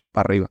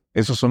para arriba.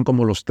 Esos son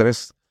como los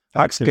 3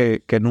 hacks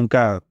que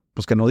nunca,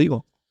 pues que no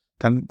digo.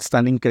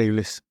 Están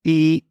increíbles.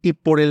 Y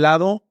por el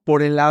lado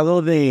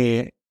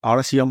de,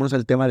 ahora sí vamos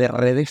al tema de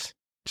redes,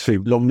 Sí.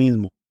 lo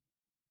mismo.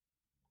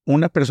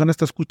 Una persona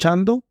está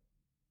escuchando,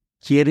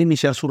 quiere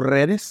iniciar sus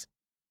redes,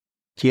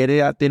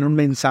 tiene un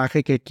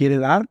mensaje que quiere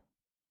dar,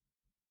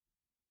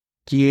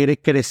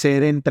 quiere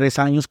crecer en 3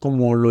 años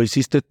como lo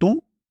hiciste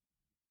tú.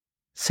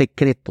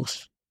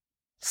 Secretos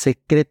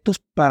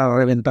para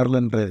reventarlo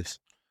en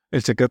redes.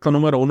 El secreto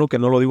número 1, que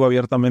no lo digo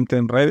abiertamente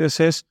en redes,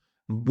 es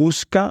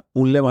busca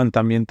un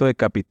levantamiento de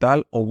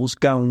capital o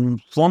busca un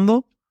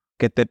fondo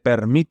que te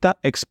permita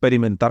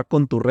experimentar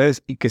con tus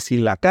redes y que si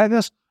la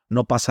cagas,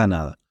 no pasa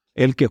nada.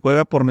 El que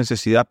juega por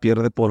necesidad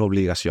pierde por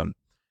obligación.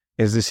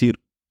 Es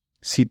decir,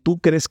 si tú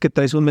crees que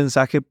traes un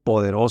mensaje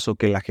poderoso,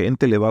 que la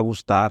gente le va a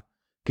gustar,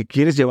 que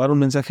quieres llevar un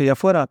mensaje allá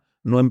afuera,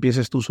 no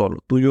empieces tú solo.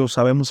 Tú y yo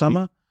sabemos,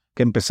 Ama,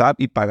 que empezar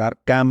y pagar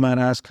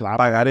cámaras,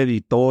 pagar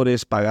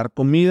editores, pagar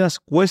comidas,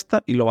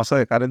 cuesta y lo vas a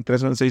dejar en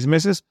 3 o en 6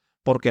 meses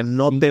porque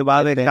no te va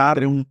a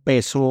dejar un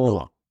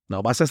peso.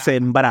 No, vas a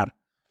sembrar.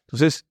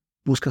 Entonces,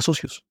 busca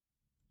socios.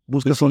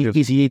 Busca socios.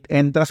 Y si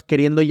entras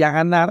queriendo ya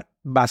ganar,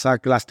 vas a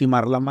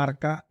lastimar la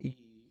marca.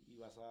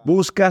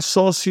 Busca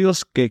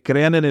socios que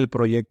crean en el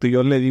proyecto. Y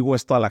yo le digo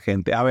esto a la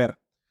gente. A ver,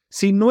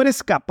 si no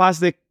eres capaz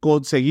de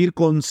conseguir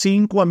con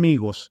 5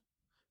 amigos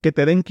que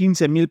te den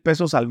 15,000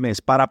 pesos al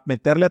mes para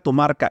meterle a tu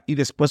marca y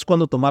después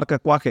cuando tu marca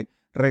cuaje,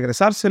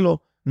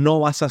 regresárselo, no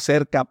vas a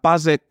ser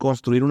capaz de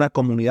construir una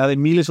comunidad de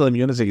miles o de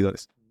millones de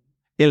seguidores.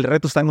 El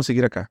reto está en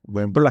conseguir acá.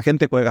 Bueno, pero la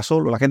gente juega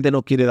solo, la gente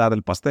no quiere dar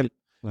el pastel.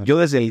 Claro. Yo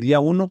desde el día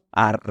 1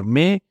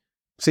 armé,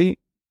 sí,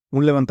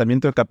 un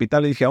levantamiento de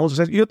capital y dije, vamos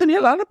a hacer. Y yo tenía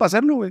la lana para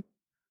hacerlo, güey.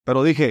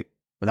 Pero dije,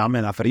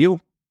 me da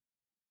frío.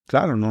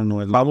 Claro,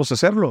 vamos a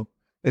hacerlo.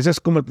 Ese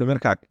es como el primer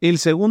hack. El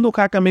segundo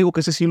hack, amigo,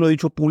 que ese sí lo he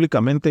dicho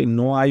públicamente y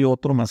no hay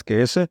otro más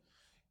que ese,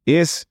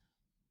 es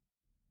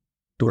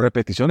tu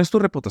repetición es tu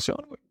reputación,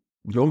 güey.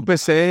 Yo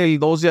empecé el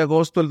 2 de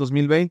agosto del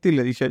 2020 y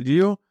le dije al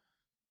Gio,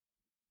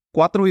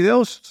 4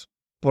 videos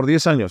por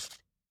 10 años.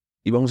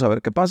 Y vamos a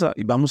ver qué pasa.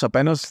 Y vamos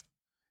apenas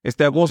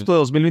este agosto de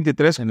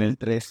 2023, en el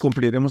 3,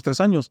 cumpliremos 3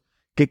 años.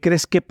 ¿Qué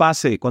crees que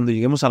pase cuando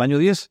lleguemos al año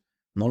 10?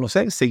 No lo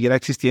sé. Seguirá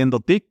existiendo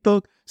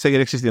TikTok,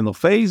 seguirá existiendo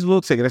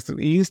Facebook, seguirá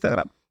existiendo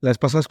Instagram. La vez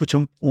pasada escuché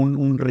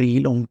un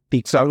reel o un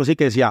TikTok, algo así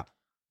que decía,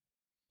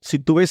 si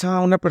tú ves a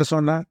una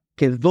persona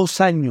que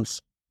 2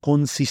 años,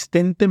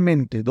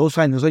 consistentemente, 2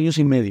 años, 2 años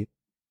y medio,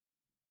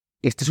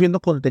 esté subiendo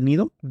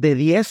contenido de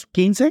 10,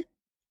 15,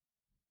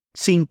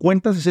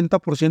 50,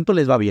 60%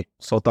 les va bien.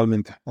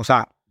 Totalmente. O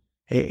sea,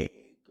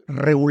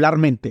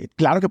 regularmente.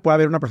 Claro que puede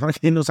haber una persona que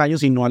tiene 2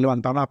 años y no ha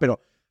levantado nada, pero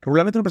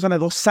regularmente una persona de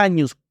 2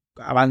 años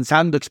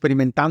avanzando,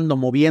 experimentando,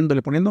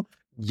 moviéndole, poniendo,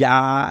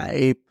 ya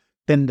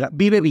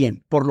vive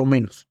bien, por lo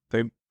menos. Sí.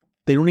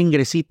 Tiene un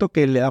ingresito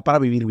que le da para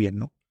vivir bien,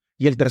 ¿no?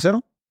 ¿Y el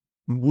tercero?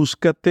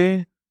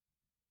 Búscate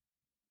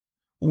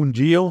un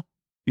Gio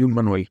y un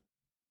Manuel.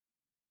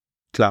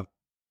 Claro.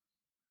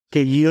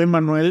 Que Gio y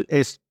Manuel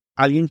es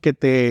alguien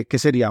 ¿qué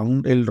sería?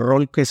 ¿El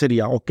rol qué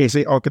sería? ¿O qué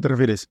te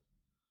refieres?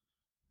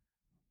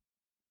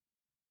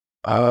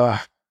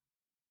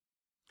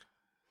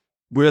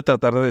 Voy a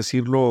tratar de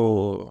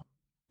decirlo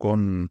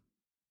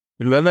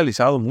lo he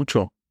analizado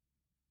mucho.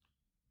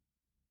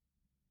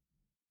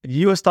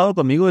 Gio ha estado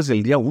conmigo desde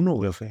el día 1,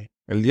 güey.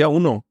 El día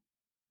 1.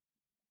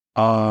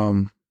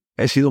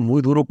 He sido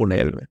muy duro con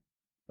él, güey.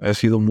 He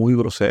sido muy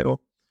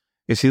grosero.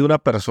 He sido una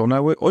persona,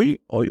 güey.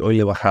 Hoy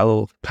he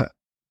bajado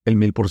el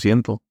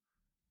 1000%.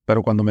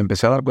 Pero cuando me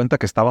empecé a dar cuenta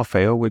que estaba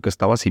feo, güey, que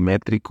estaba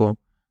asimétrico,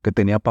 que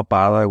tenía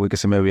papada, güey, que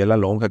se me veía la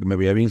lonja, que me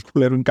veía bien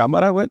culero en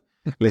cámara, güey,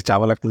 le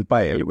echaba la culpa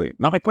a él, güey.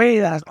 No me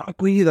cuidas,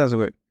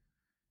 güey.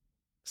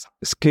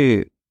 Es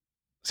que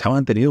se ha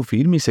mantenido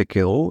firme y se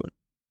quedó, güey.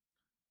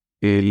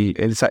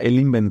 Él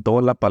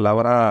inventó la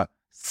palabra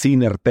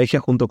sinergia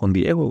junto con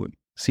Diego, güey.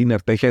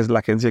 Sinergia es la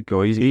agencia que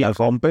hoy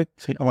rompe.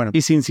 Sí, bueno.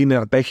 Y sin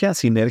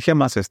sinergia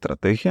más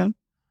estrategia,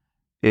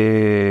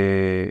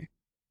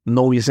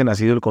 no hubiese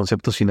nacido el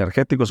concepto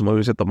sinergéticos, me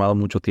hubiese tomado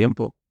mucho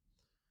tiempo.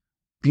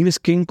 Tienes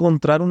que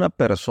encontrar una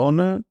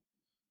persona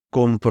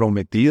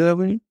comprometida,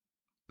 güey.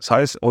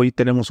 ¿Sabes? Hoy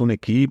tenemos un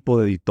equipo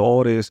de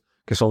editores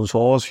que son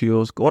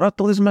socios. Ahora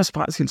todo es más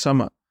fácil,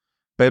 Sama.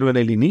 Pero en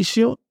el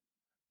inicio,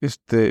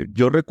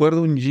 yo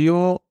recuerdo un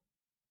Gio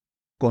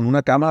con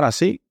una cámara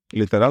así,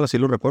 literal, así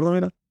lo recuerdo,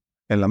 mira,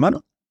 en la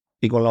mano,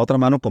 y con la otra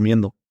mano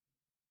comiendo.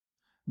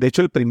 De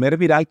hecho, el primer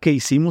viral que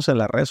hicimos en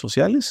las redes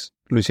sociales,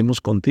 lo hicimos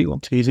contigo.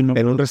 Sí,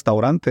 En un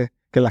restaurante,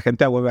 que la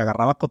gente, güey,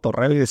 agarraba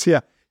cotorreo y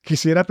decía,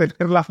 quisiera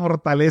tener la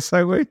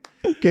fortaleza, güey,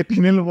 que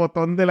tiene el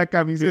botón de la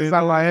camisa de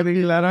Samael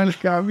y la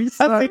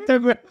camisa. Así te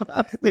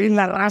acuerdas. En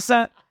la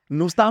raza,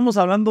 no estábamos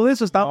hablando de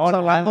eso, estábamos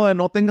hablando de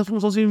no tengas un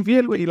socio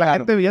infiel, güey, y la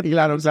gente veía.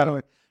 Claro,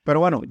 güey.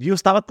 Pero bueno, yo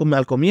estaba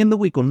comiendo,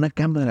 güey, con una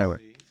cámara,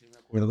 güey. Sí, me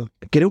acuerdo.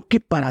 Creo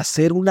que para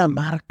hacer una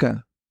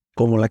marca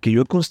como la que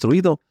yo he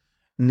construido,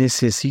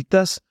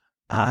 necesitas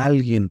a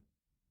alguien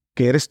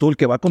que eres tú el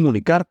que va a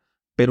comunicar,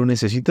 pero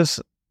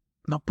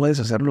no puedes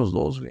hacer los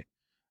dos, güey.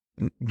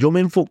 Yo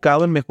me he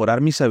enfocado en mejorar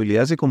mis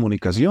habilidades de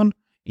comunicación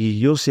y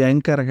yo se ha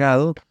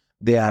encargado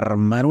de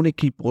armar un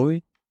equipo,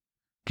 güey,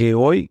 que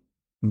hoy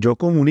yo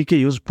comunique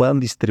y ellos puedan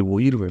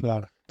distribuir, güey.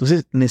 Claro.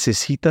 Entonces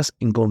necesitas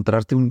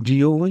encontrarte un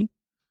Gio, güey,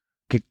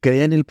 que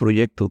crea en el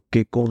proyecto,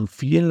 que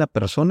confíe en la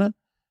persona,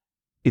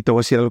 y te voy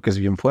a decir algo que es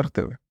bien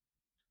fuerte, güey.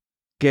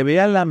 Que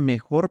vea la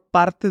mejor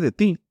parte de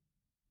ti,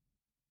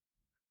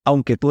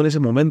 aunque tú en ese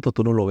momento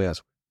tú no lo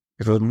veas.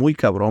 Eso es muy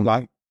cabrón.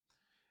 Claro.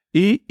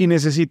 Y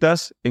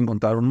necesitas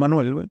encontrar un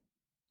Manuel, güey,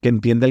 que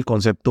entienda el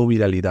concepto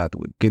viralidad,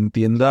 güey. Que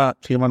entienda...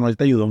 Sí, Manuel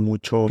te ayudó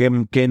mucho.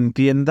 Que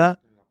entienda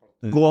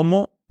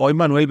cómo hoy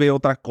Manuel ve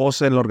otra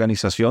cosa en la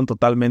organización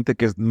totalmente,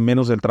 que es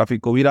menos del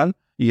tráfico viral,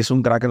 y es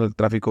un crack en el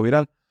tráfico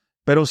viral.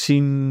 Pero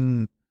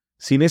sin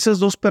esas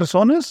dos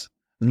personas,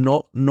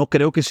 no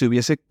creo que se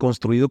hubiese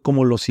construido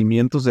como los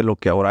cimientos de lo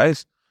que ahora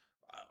es.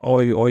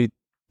 Hoy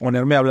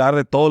ponerme a hablar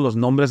de todos los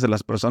nombres de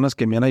las personas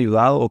que me han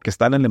ayudado o que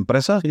están en la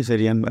empresa, Sí,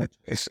 serían...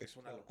 es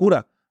una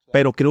locura.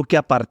 Pero creo que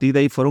a partir de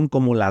ahí fueron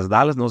como las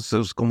dalas, no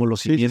sé, como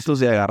los cimientos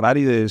de agarrar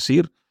y de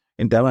decir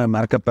en tema de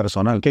marca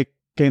personal. Que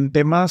en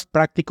temas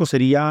prácticos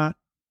sería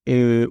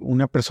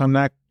una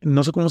persona,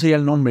 no sé cómo sería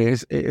el nombre,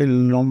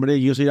 el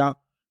nombre yo sería,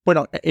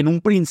 bueno, en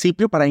un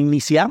principio para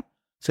iniciar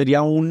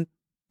sería un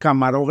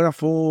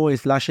camarógrafo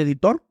 /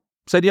 editor.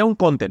 Sería un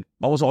content.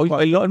 Vamos, hoy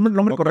el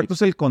nombre correcto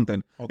es el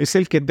content. Okay. Es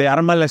el que te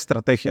arma la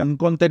estrategia. Un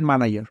content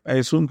manager.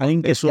 Es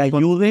alguien que te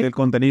ayude el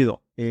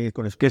contenido.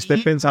 Con eso. Que esté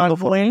pensando.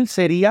 Manuel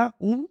sería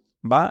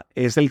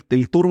Es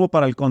el turbo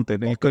para el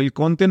content. El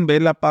content ve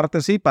la parte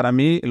así. Para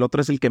mí, el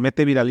otro es el que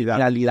mete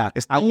viralidad.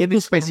 Alguien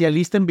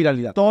especialista en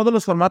viralidad. Todos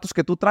los formatos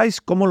que tú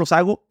traes, ¿cómo los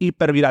hago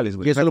hipervirales,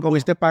 güey? Y eso lo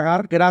pudiste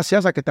pagar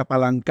gracias a que te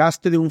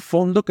apalancaste de un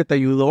fondo que te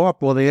ayudó a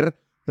poder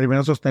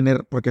primero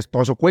sostener, porque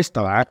todo eso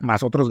cuesta, ¿verdad?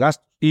 Más otros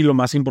gastos. Y lo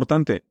más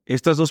importante,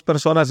 estas dos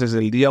personas desde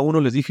el día 1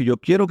 les dije, yo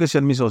quiero que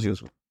sean mis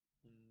socios.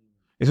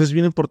 Eso es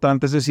bien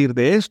importante, es decir,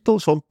 de esto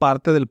son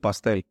parte del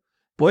pastel.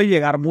 Puede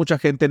llegar mucha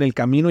gente en el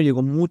camino,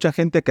 llegó mucha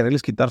gente a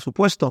quererles quitar su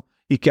puesto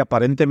y que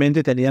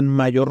aparentemente tenían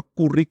mayor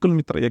currículum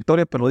y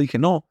trayectoria, pero dije,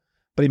 no,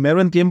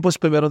 primero en tiempo es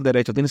primero en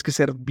derecho, tienes que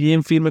ser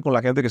bien firme con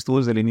la gente que estuvo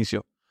desde el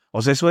inicio.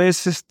 O sea, eso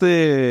es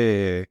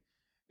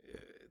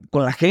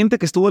con la gente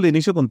que estuvo al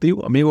inicio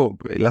contigo, amigo,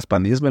 las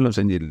pandillas me lo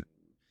enseñé.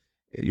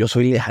 Yo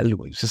soy leal,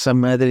 güey. Esa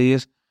madre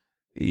es...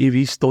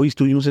 hoy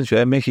estuvimos en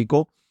Ciudad de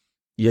México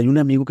y hay un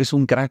amigo que es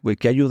un crack, güey,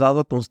 que ha ayudado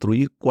a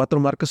construir 4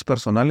 marcas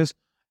personales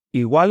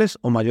iguales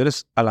o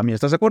mayores a la mía.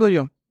 ¿Estás de acuerdo,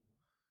 yo?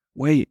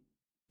 Güey,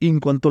 en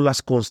cuanto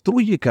las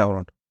construye,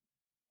 cabrón,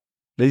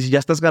 le dice, ya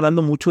estás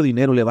ganando mucho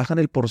dinero, le bajan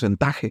el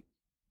porcentaje.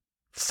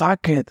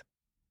 Fuck it.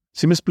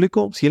 ¿Sí me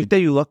explico? Si él te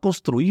ayudó a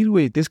construir,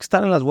 güey, tienes que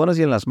estar en las buenas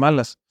y en las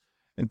malas.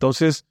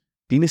 Entonces,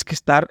 tienes que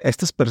estar, a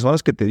estas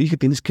personas que te dije,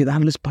 tienes que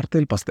darles parte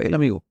del pastel,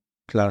 amigo.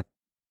 Claro.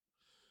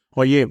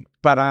 Oye,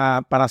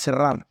 para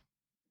cerrar,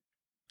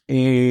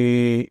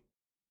 ¿crees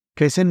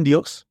en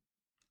Dios?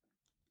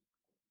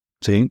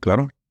 Sí,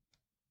 claro.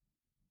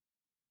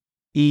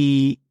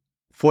 Y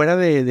fuera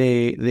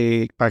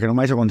para que no me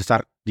vayas a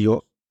contestar,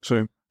 Dios, Sí.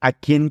 ¿a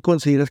quién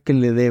consideras que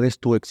le debes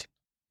tu éxito?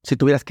 Si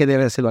tuvieras que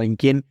debérselo a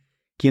alguien,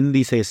 ¿quién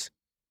dices?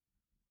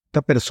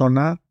 Esta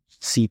persona,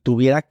 si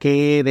tuviera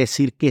que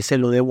decir que se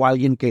lo debo a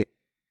alguien que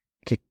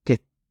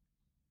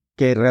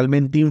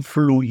realmente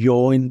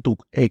influyó en tu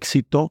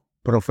éxito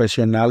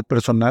profesional,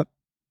 personal,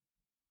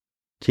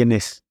 ¿quién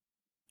es?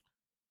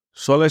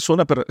 Solo es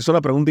una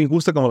pregunta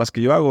injusta como las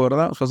que yo hago,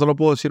 ¿verdad? O sea, solo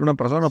puedo decir una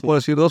persona, no puedo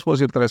decir 2, puedo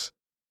decir 3.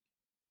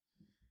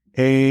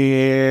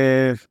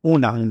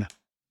 Una.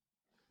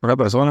 Una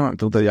persona,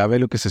 tú ya ves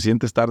lo que se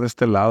siente estar de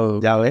este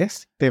lado. ¿Ya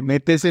ves? Te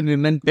metes en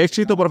un...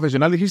 ¿Éxito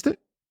profesional dijiste?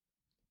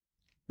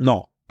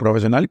 No,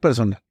 profesional y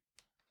personal.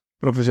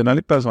 Profesional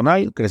y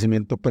personal.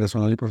 Crecimiento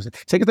personal y profesional.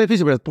 Sé que está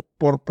difícil,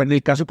 pero en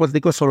el caso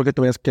hipotético es solo que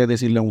tuvieras que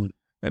decirle a uno.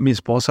 Mi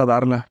esposa,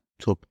 Darla.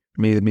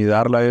 Mi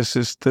Darla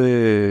es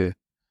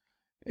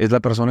la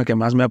persona que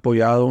más me ha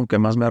apoyado, que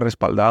más me ha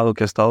respaldado,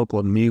 que ha estado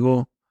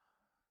conmigo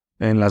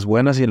en las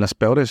buenas y en las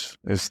peores.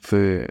 Es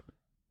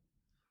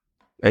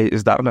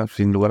Darla,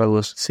 sin lugar a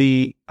dudas.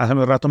 Sí, hace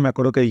un rato me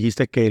acuerdo que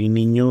dijiste que el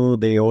niño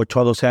de 8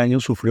 a 12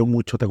 años sufrió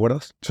mucho, ¿te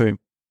acuerdas? Sí.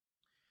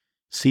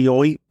 Si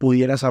hoy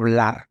pudieras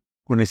hablar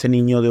con ese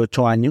niño de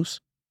 8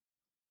 años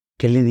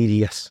 ¿qué le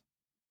dirías?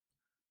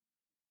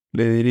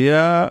 Le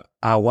diría,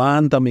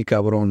 aguanta, mi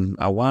cabrón,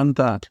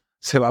 aguanta.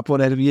 Se va a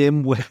poner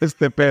bien bueno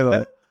este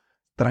pedo.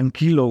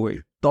 Tranquilo,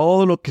 güey.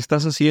 Todo lo que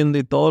estás haciendo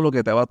y todo lo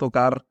que te va a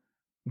tocar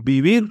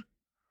vivir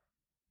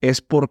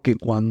es porque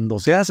cuando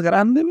seas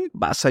grande, güey,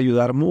 vas a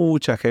ayudar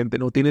mucha gente.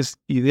 No tienes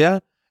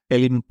idea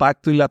el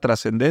impacto y la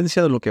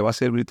trascendencia de lo que va a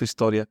servir tu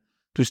historia.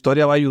 Tu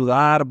historia va a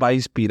ayudar, va a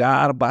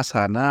inspirar, va a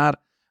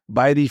sanar,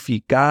 va a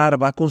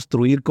edificar, va a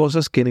construir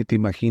cosas que ni te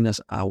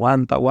imaginas.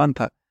 Aguanta,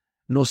 aguanta.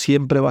 No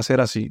siempre va a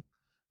ser así.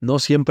 No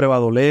siempre va a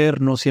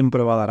doler, no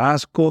siempre va a dar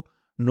asco,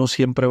 no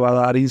siempre va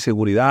a dar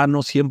inseguridad,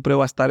 no siempre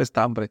va a estar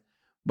esta hambre.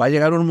 Va a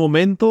llegar un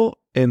momento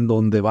en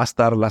donde va a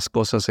estar las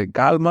cosas en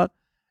calma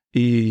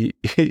y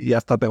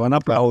hasta te van a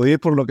aplaudir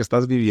por lo que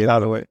estás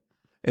viviendo, güey.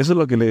 Eso es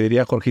lo que le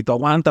diría a Jorgito.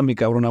 Aguanta, mi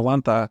cabrón,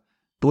 aguanta.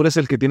 Tú eres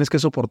el que tienes que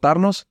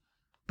soportarnos,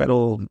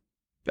 pero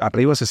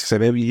arriba se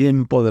ve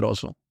bien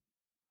poderoso.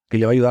 Que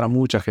le va a ayudar a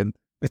mucha gente.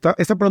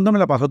 Esta pregunta me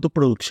la pasó tu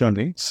producción,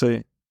 ¿eh?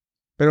 Sí.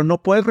 Pero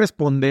no puedes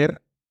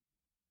responder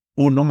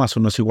 1 más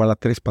 1 es igual a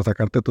 3 para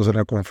sacarte de tu zona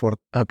de confort.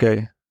 Ok.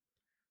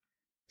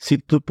 Si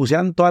tú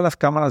pusieran todas las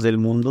cámaras del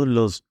mundo,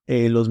 los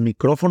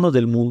micrófonos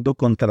del mundo,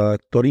 con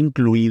traductor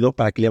incluido,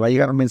 para que le vaya a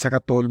llegar un mensaje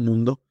a todo el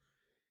mundo,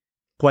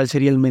 ¿cuál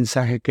sería el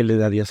mensaje que le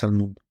darías al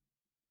mundo?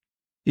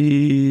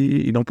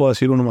 Y no puedo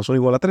decir 1 más 1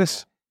 igual a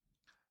 3.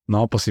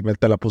 No, pues si me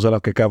te la puse a lo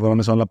que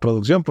cabrones son la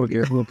producción, porque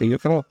es lo que yo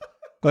creo.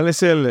 ¿Cuál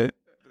es el...?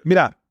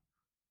 Mira.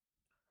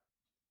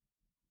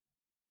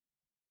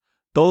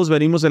 Todos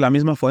venimos de la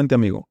misma fuente,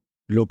 amigo.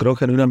 Lo creo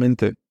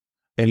genuinamente.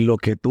 En lo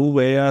que tú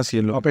veas y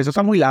en lo... No, pero eso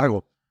está muy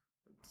largo.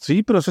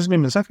 Sí, pero ese es mi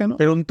mensaje, ¿no?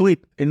 Pero en un tweet.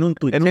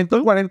 En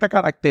 140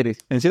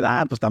 caracteres. Pues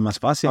está más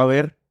fácil. A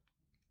ver.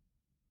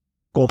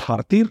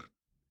 Compartir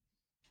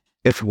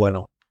es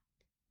bueno.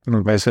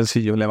 Es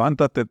sencillo.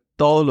 Levántate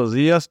todos los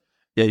días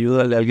y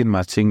ayúdale a alguien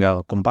más,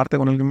 chingado. Comparte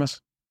con alguien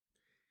más.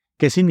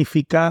 ¿Qué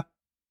significa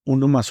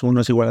 1 más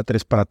 1 es igual a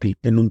 3 para ti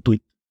en un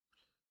tweet?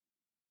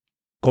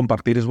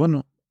 Compartir es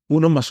bueno.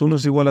 1 más 1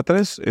 es igual a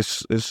 3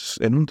 es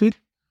en un tweet.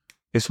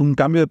 Es un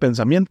cambio de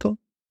pensamiento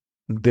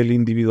del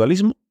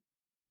individualismo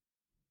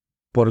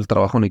por el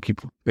trabajo en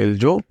equipo. El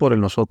yo por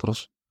el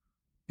nosotros.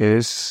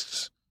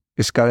 Es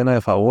cadena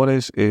de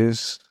favores,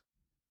 es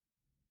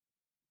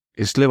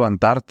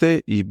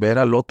levantarte y ver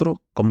al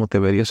otro como te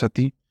verías a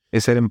ti.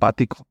 Es ser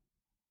empático.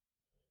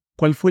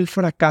 ¿Cuál fue el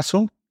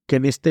fracaso que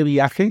en este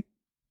viaje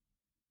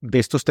de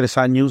estos 3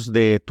 años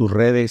de tus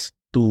redes,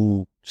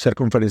 tu ser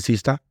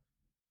conferencista,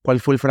 cuál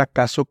fue el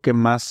fracaso que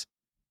más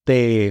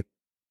te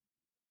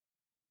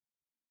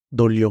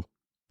dolió,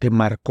 te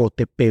marcó,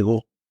 te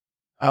pegó?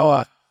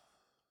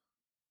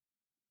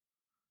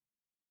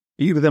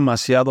 Ir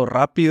demasiado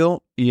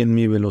rápido y en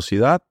mi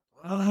velocidad,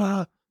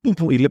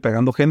 irle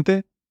pegando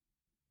gente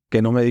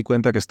que no me di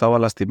cuenta que estaba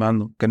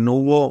lastimando, que no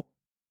hubo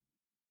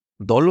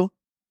dolo,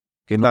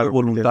 que no hubo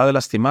voluntad de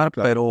lastimar,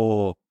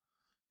 pero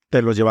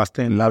te lo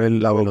llevaste en la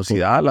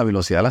velocidad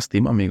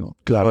lastima, amigo.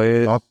 Claro,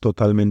 no,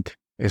 totalmente.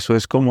 Eso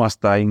es como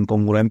hasta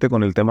incongruente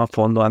con el tema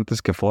fondo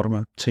antes que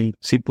forma. Sí.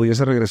 Si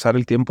pudiese regresar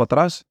el tiempo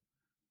atrás,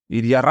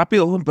 iría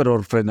rápido,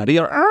 pero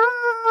frenaría.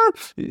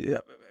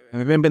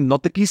 No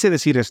te quise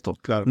decir esto.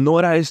 Claro. No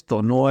era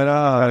esto, no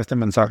era este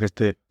mensaje.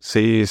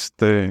 Sí,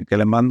 que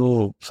le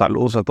mando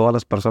saludos a todas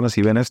las personas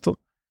si ven esto,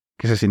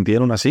 que se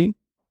sintieron así.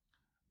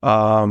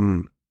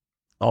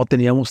 No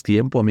teníamos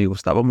tiempo, amigo.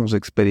 Estábamos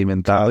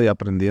experimentando y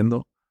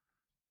aprendiendo.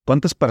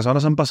 ¿Cuántas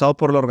personas han pasado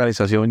por la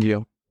organización,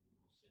 Gio?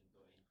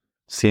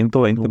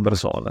 120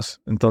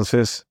 personas.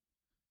 Entonces,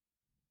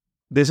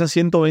 de esas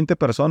 120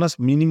 personas,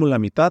 mínimo la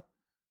mitad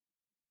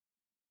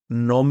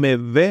no me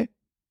ve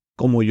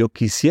como yo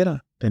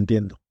quisiera. Te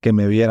entiendo. Que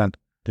me vieran.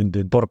 Te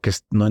entiendo. Porque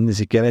no ni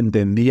siquiera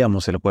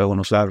entendíamos el juego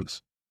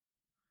nosotros.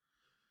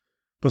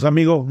 Pues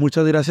amigo,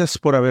 muchas gracias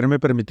por haberme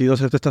permitido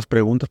hacerte estas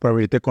preguntas, por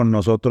abrirte con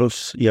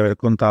nosotros y haber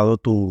contado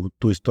tu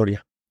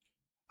historia.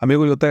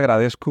 Amigo, yo te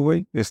agradezco,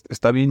 güey.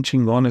 Está bien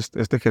chingón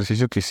este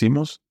ejercicio que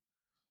hicimos.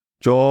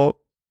 Yo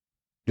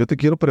te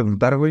quiero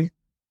preguntar, güey,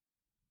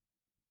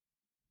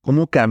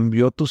 ¿cómo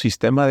cambió tu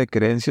sistema de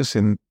creencias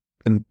en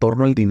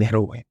torno al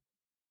dinero, güey?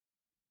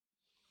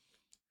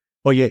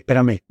 Oye,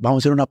 espérame, vamos a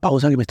hacer una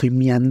pausa que me estoy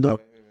miando.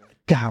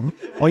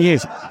 Oye,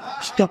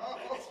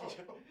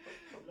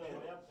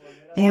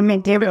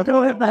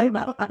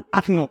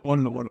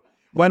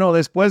 Bueno,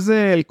 después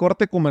del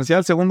corte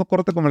comercial, segundo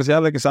corte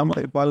comercial de que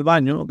Samael fue al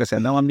baño, que se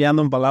andaban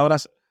enviando en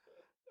palabras,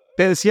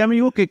 te decía,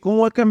 amigo, que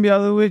cómo ha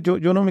cambiado, güey. Yo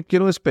no me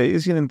quiero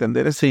despedir sin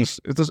entender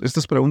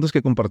estas preguntas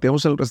que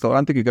compartíamos en el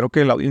restaurante, que creo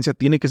que la audiencia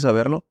tiene que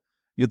saberlo.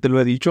 Yo te lo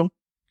he dicho.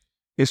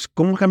 Es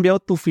cómo ha cambiado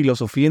tu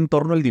filosofía en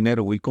torno al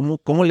dinero, güey.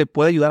 ¿Cómo le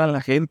puede ayudar a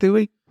la gente,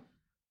 güey,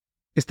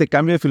 este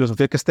cambio de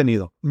filosofía que has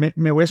tenido?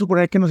 Me voy a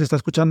suponer que nos está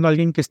escuchando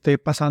alguien que esté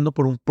pasando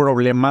por un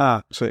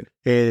problema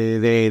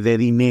de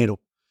dinero,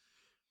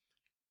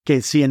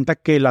 que sienta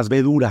que las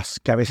ve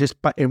duras, que a veces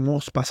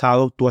hemos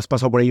pasado, tú has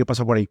pasado por ahí, yo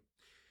paso por ahí.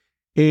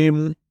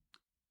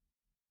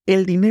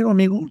 El dinero,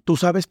 amigo, tú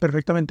sabes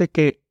perfectamente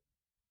que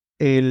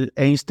el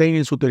Einstein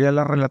en su teoría de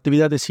la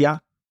relatividad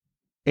decía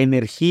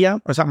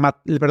energía, o sea,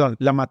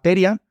 la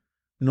materia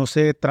no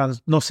se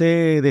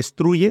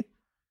destruye,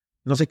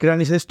 no se crea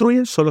ni se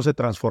destruye, solo se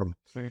transforma.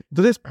 Sí.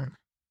 Entonces,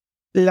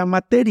 la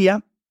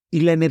materia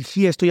y la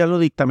energía, esto ya lo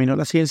dictaminó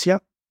la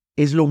ciencia,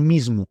 es lo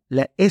mismo.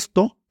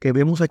 Esto que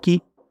vemos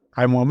aquí,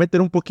 me voy a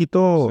meter un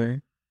poquito...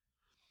 Sí.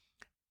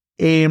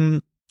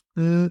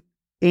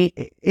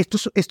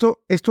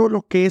 Esto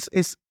lo que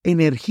es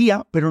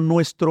energía, pero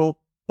nuestro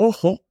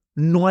ojo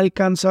no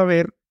alcanza a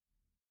ver.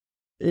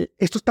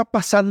 Esto está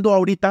pasando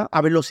ahorita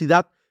a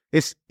velocidad,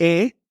 es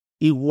E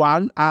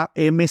igual a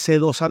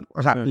mc2,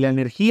 o sea, la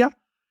energía,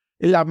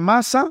 la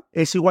masa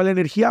es igual a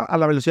energía a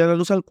la velocidad de la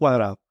luz al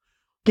cuadrado.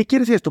 ¿Qué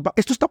quiere decir esto?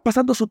 Esto está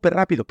pasando súper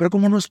rápido, pero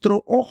como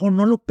nuestro ojo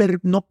no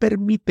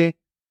permite,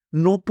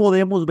 no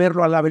podemos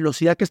verlo a la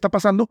velocidad que está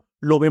pasando,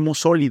 lo vemos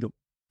sólido.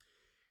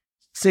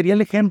 Sería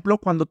el ejemplo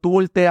cuando tú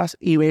volteas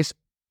y ves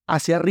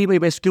hacia arriba y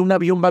ves que un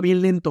avión va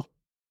bien lento.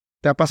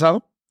 ¿Te ha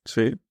pasado?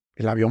 Sí.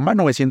 El avión va a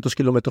 900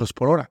 kilómetros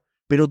por hora,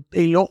 pero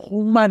el ojo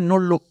humano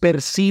lo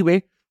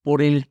percibe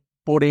por el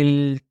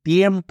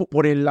tiempo,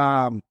 por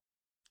la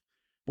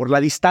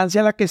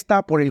distancia a la que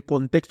está, por el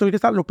contexto en el que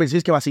está, lo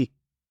percibes que va así,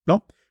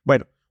 ¿no?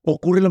 Bueno,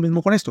 ocurre lo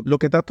mismo con esto. Lo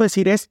que trato de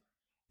decir es,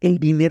 el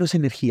dinero es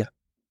energía.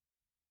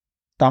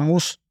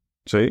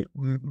 Sí.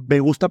 Me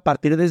gusta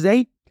partir desde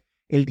ahí.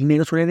 El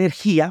dinero es una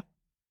energía.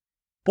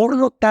 Por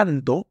lo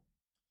tanto,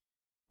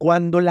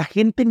 cuando la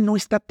gente no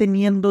está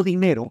teniendo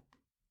dinero,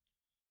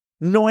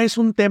 no es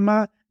un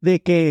tema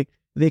de que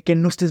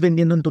no estés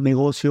vendiendo en tu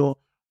negocio.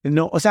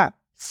 No, o sea,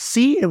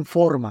 sí en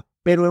forma,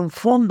 pero en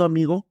fondo,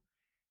 amigo,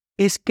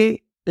 es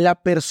que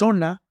la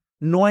persona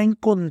no ha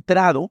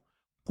encontrado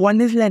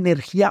cuál es la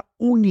energía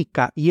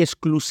única y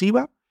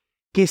exclusiva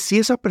que si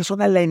esa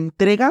persona la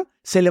entrega,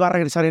 se le va a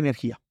regresar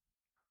energía.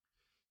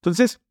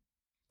 Entonces,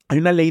 hay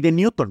una ley de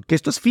Newton, que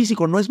esto es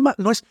físico, no es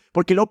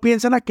porque luego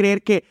piensan a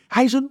creer que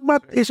es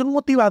un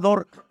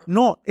motivador.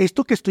 No,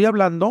 esto que estoy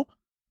hablando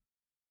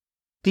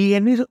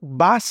tiene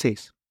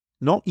bases,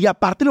 ¿no? Y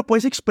aparte lo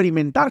puedes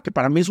experimentar, que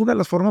para mí es una de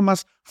las formas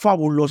más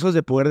fabulosas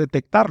de poder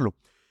detectarlo.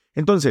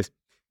 Entonces,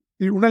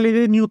 una ley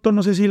de Newton,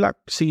 no sé si la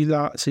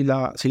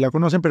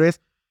conocen, pero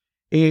es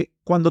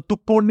cuando tú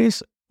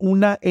pones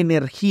una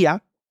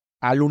energía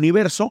al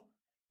universo,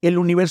 el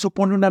universo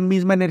pone una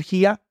misma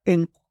energía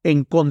en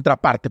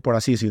contraparte, por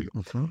así decirlo.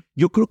 Uh-huh.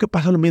 Yo creo que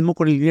pasa lo mismo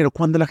con el dinero.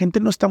 Cuando la gente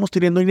no estamos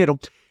teniendo dinero,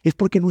 es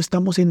porque no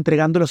estamos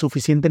entregando la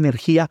suficiente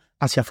energía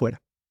hacia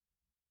afuera.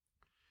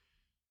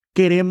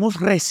 Queremos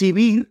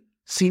recibir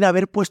sin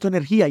haber puesto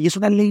energía, y es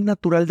una ley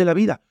natural de la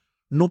vida.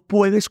 No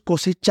puedes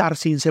cosechar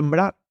sin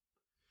sembrar.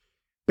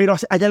 Pero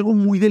hay algo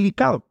muy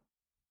delicado.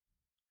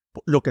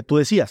 Lo que tú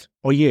decías,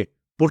 oye,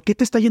 ¿por qué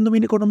te está yendo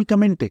bien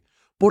económicamente?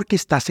 Porque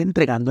estás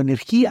entregando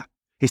energía,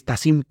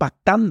 estás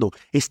impactando,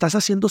 estás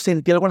haciendo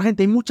sentir algo a la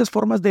gente. Hay muchas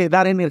formas de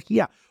dar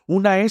energía.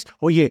 Una es,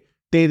 oye,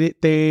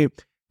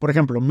 por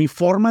ejemplo, mi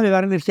forma de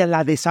dar energía,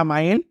 la de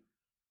Samael,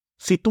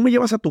 si tú me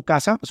llevas a tu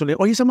casa,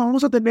 oye, Samael,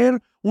 vamos a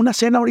tener una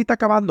cena ahorita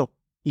acabando,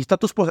 y está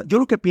tu esposa. Yo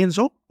lo que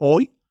pienso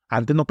hoy,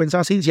 antes no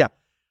pensaba así, decía,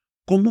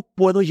 ¿cómo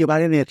puedo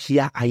llevar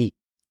energía ahí?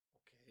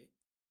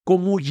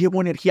 ¿Cómo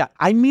llevo energía?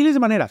 Hay miles de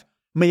maneras.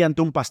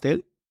 Mediante un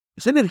pastel.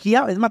 Es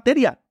energía, es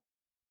materia.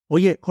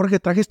 Oye, Jorge,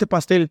 traje este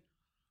pastel.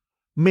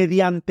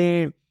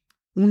 Mediante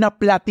una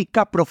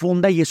plática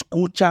profunda y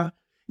escucha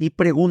y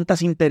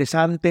preguntas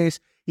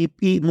interesantes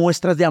y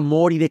muestras de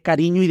amor y de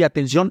cariño y de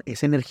atención.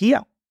 Es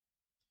energía.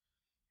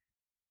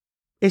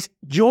 Es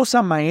yo,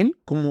 Samael,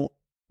 como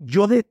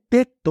yo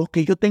detecto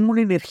que yo tengo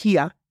una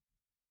energía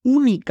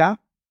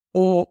única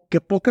o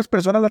que pocas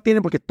personas la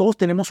tienen porque todos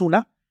tenemos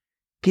una,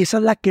 que esa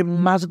es la que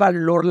más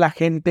valor la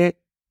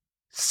gente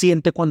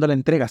siente cuando la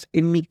entregas.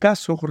 En mi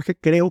caso, Jorge,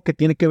 creo que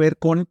tiene que ver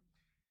con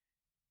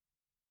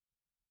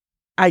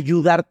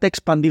ayudarte a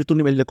expandir tu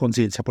nivel de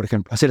conciencia, por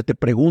ejemplo, hacerte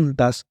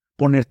preguntas,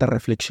 ponerte a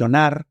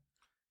reflexionar.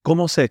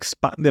 ¿Cómo se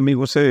expande,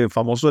 amigo, ese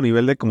famoso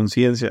nivel de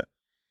conciencia?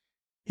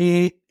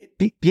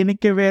 Tiene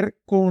que ver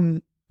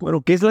con...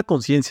 Bueno, ¿qué es la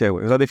conciencia,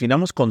 güey? O sea,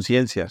 definamos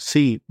conciencia.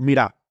 Sí,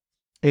 mira,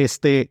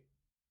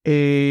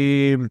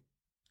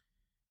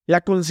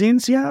 la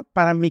conciencia,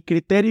 para mi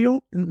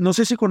criterio, no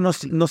sé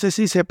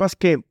si sepas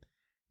que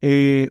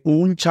hubo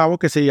un chavo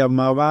que se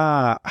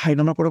llamaba,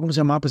 no me acuerdo cómo se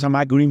llamaba, pues se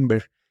llamaba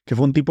Greenberg, que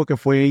fue un tipo que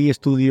fue y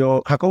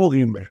estudió, Jacobo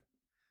Greenberg.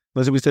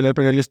 No sé si viste leer,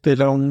 pero él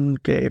era un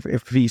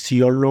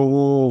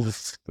fisiólogo,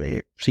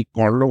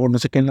 psicólogo, no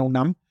sé qué en la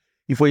UNAM,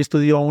 y fue y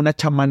estudió a una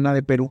chamana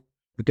de Perú,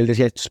 porque él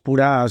decía, esto es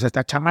pura, o sea,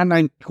 esta chamana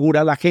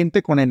cura a la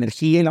gente con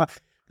energía y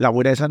la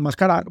voy a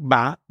desenmascarar,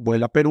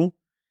 vuela a Perú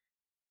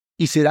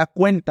y se da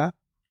cuenta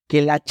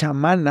que la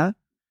chamana,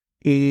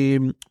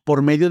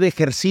 por medio de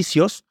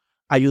ejercicios,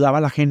 ayudaba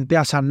a la gente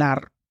a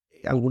sanar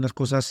algunas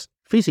cosas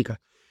físicas.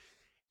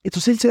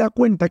 Entonces él se da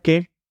cuenta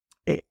que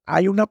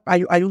hay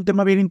un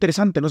tema bien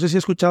interesante. No sé si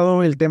has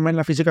escuchado el tema en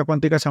la física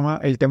cuántica, se llama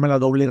el tema de la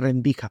doble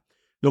rendija.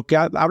 Lo que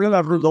habla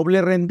la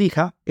doble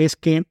rendija es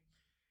que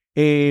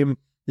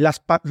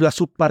las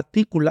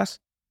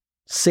subpartículas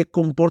se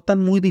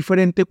comportan muy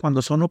diferente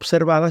cuando son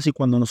observadas y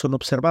cuando no son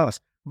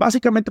observadas.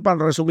 Básicamente,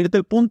 para resumirte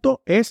el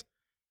punto, es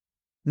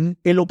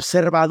El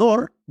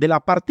observador de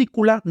la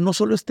partícula no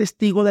solo es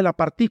testigo de la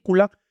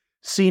partícula,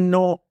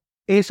 sino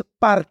es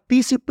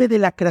partícipe de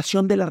la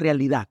creación de la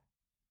realidad.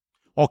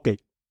 Ok.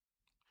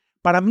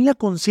 Para mí la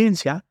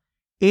conciencia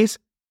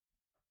es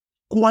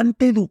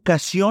cuánta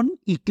educación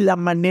y la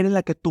manera en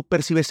la que tú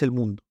percibes el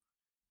mundo.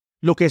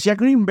 Lo que decía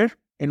Greenberg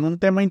en un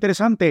tema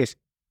interesante es,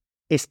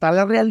 está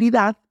la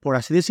realidad, por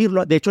así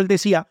decirlo. De hecho, él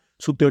decía,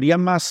 su teoría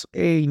más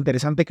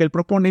interesante que él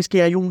propone es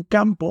que hay un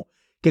campo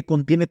que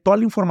contiene toda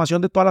la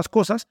información de todas las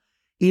cosas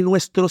y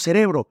nuestro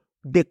cerebro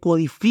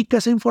decodifica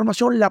esa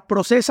información, la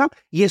procesa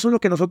y eso es lo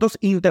que nosotros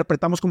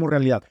interpretamos como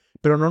realidad.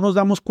 Pero no nos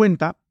damos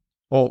cuenta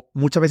o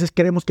muchas veces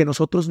creemos que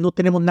nosotros no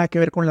tenemos nada que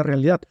ver con la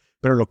realidad.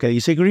 Pero lo que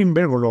dice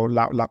Greenberg o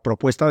la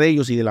propuesta de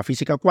ellos y de la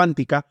física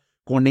cuántica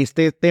con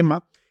este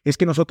tema es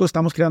que nosotros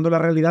estamos creando la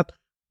realidad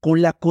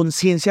con la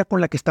conciencia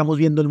con la que estamos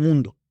viendo el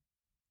mundo,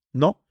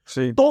 ¿no?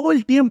 Sí. Todo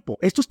el tiempo.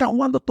 Esto está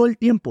jugando todo el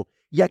tiempo.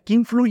 Y aquí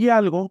influye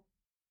algo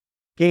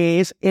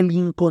que es el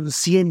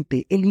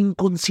inconsciente. El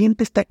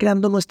inconsciente está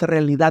creando nuestra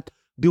realidad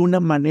de una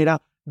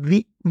manera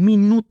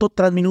minuto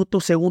tras minuto,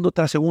 segundo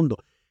tras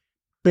segundo.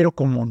 Pero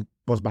como,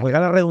 pues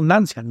valga la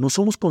redundancia, no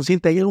somos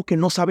conscientes, hay algo que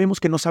no sabemos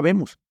que no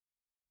sabemos.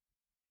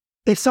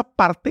 Esa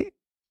parte,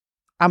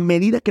 a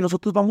medida que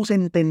nosotros vamos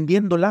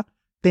entendiéndola,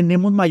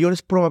 tenemos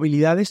mayores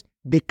probabilidades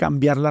de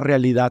cambiar la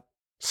realidad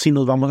si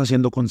nos vamos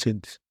haciendo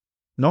conscientes,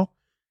 ¿no?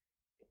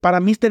 Para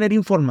mí es tener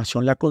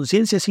información. La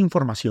conciencia es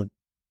información.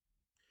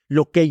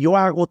 Lo que yo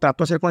hago,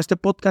 trato de hacer con este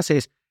podcast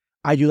es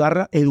ayudar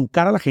a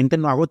educar a la gente.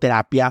 No hago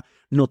terapia,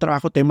 no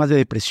trabajo temas de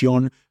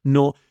depresión,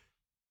 no.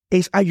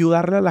 Es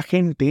ayudarle a la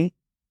gente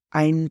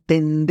a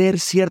entender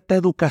cierta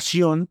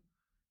educación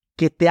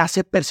que te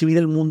hace percibir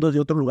el mundo desde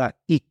otro lugar.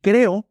 Y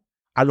creo,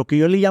 a lo que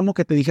yo le llamo,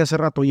 que te dije hace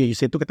rato, oye, y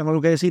siento que tengo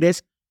algo que decir,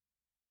 es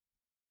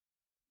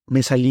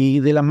me salí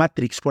de la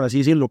Matrix, por así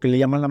decirlo, lo que le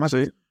llaman la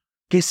Matrix. Sí.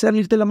 ¿Qué es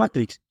salir de la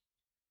Matrix?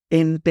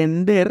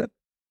 Entender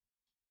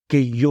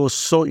que yo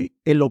soy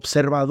el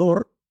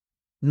observador,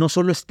 no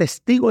solo es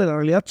testigo de la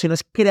realidad, sino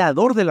es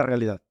creador de la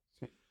realidad.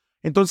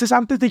 Entonces,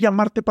 antes de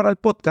llamarte para el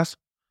podcast,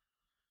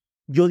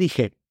 yo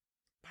dije,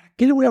 ¿para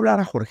qué le voy a hablar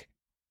a Jorge?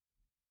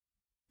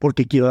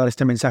 Porque quiero dar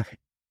este mensaje.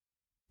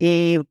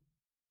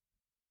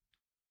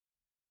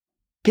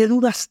 ¿Qué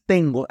dudas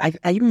tengo?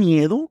 ¿Hay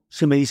miedo?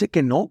 ¿Se me dice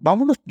que no?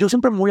 Vámonos, yo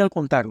siempre me voy al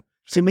contrario.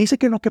 Si me dice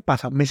que no, ¿qué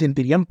pasa? ¿Me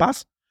sentiría en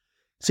paz?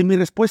 Si mi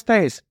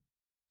respuesta es,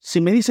 si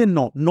me dice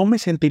no, no me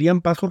sentiría en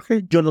paz,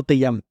 Jorge, yo no te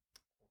llamo.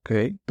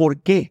 Okay.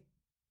 ¿Por qué?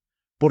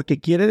 Porque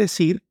quiere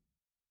decir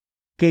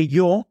que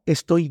yo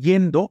estoy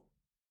yendo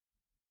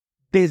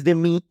desde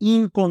mi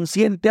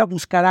inconsciente a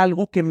buscar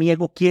algo que mi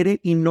ego quiere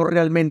y no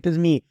realmente es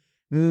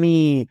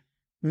mi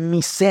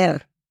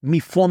ser, mi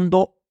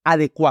fondo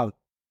adecuado.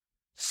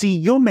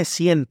 Si yo me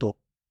siento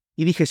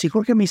y dije, si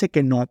Jorge me dice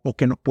que no, o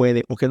que no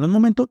puede, o que no es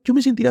momento, yo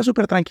me sentiría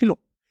súper tranquilo.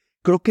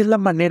 Creo que es la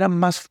manera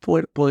más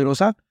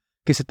poderosa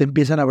que se te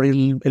empiezan a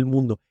abrir el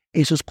mundo.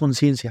 Eso es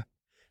conciencia.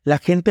 La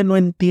gente no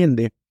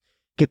entiende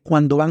que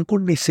cuando van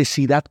con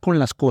necesidad con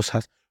las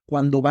cosas,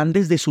 cuando van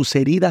desde sus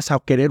heridas a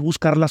querer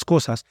buscar las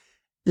cosas,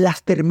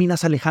 las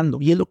terminas alejando.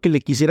 Y es lo que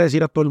le quisiera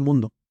decir a todo el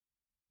mundo.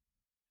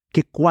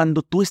 Que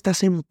cuando tú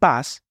estás en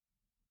paz,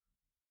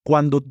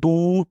 cuando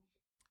tú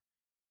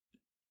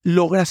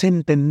logras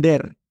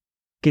entender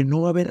que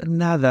no va a haber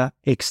nada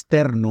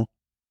externo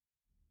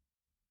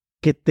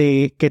que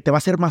te va a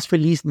hacer más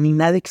feliz, ni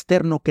nada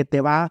externo que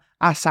te va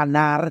a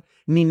sanar,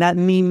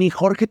 ni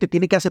Jorge te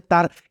tiene que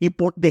aceptar y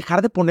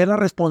dejar de poner la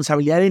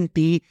responsabilidad en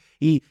ti.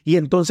 Y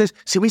entonces,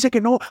 si me dice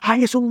que no,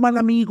 ay, es un mal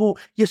amigo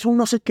y es un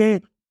no sé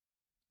qué.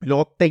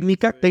 Luego,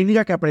 técnica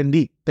que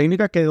aprendí,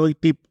 técnica que doy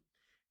tip.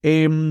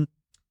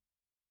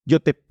 Yo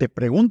te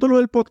pregunto lo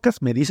del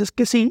podcast, me dices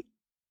que sí.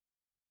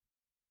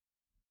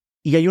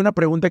 Y hay una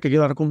pregunta que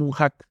quiero dar como un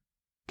hack,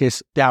 que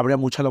es, te abre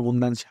mucha la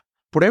abundancia.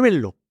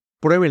 Pruébenlo.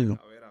 A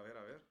ver.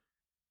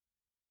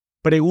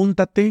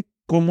 Pregúntate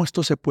cómo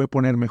esto se puede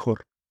poner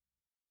mejor.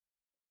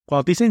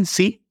 Cuando te dicen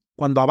sí,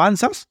 cuando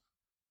avanzas,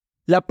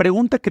 la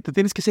pregunta que te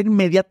tienes que hacer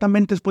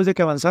inmediatamente después de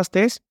que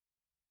avanzaste es,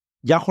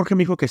 ya Jorge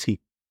me dijo que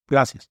sí,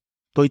 gracias.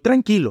 Estoy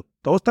tranquilo,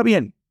 todo está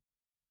bien.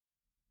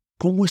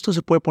 ¿Cómo esto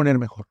se puede poner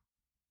mejor?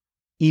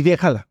 Y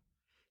déjala.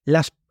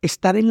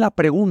 Estar en la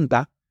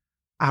pregunta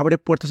abre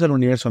puertas al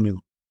universo,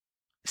 amigo.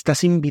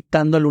 Estás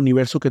invitando al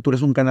universo que tú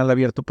eres un canal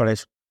abierto para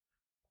eso.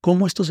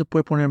 ¿Cómo esto se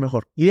puede poner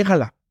mejor? Y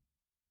déjala.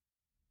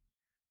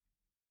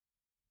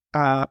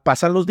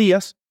 Pasan los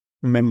días,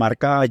 me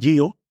marca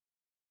Gio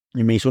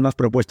y me hizo unas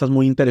propuestas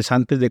muy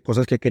interesantes de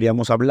cosas que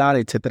queríamos hablar,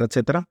 etcétera,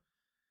 etcétera.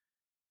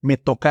 Me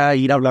toca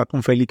ir a hablar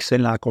con Félix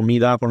en la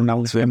comida con un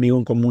amigo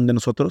en común de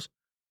nosotros.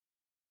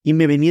 Y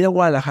mi venida a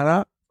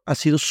Guadalajara ha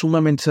sido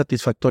sumamente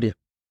satisfactoria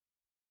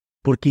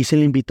porque hice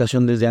la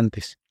invitación desde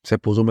antes. Se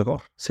puso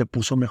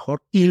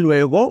mejor. Y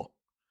luego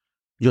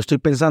yo estoy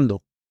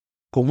pensando,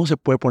 ¿cómo se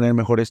puede poner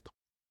mejor esto?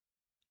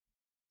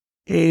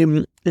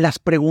 Las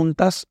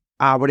preguntas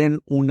abren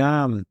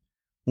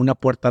una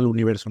puerta al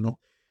universo, ¿no?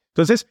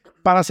 Entonces,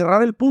 para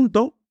cerrar el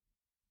punto,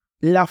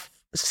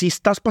 si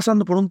estás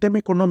pasando por un tema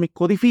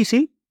económico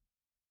difícil,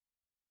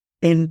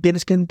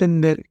 tienes que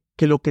entender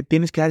que lo que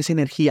tienes que dar es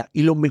energía.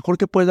 Y lo mejor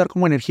que puedes dar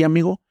como energía,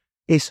 amigo,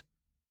 es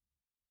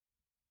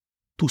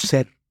tu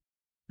ser,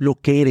 lo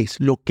que eres,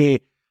 lo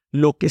que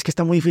es que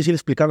está muy difícil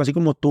explicarlo, así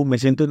como tú, me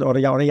siento,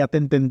 ahora ya te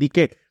entendí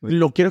que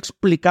lo quiero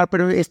explicar,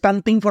 pero es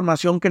tanta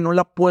información que no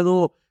la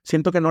puedo,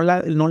 siento que no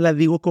la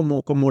digo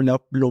como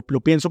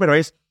lo pienso, pero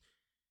es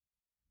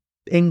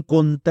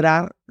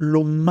encontrar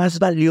lo más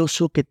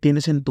valioso que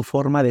tienes en tu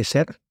forma de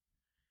ser,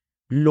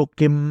 lo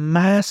que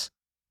más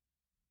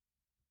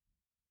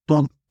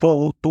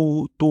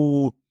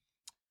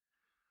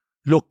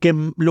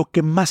lo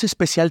que más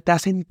especial te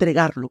hace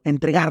entregarlo.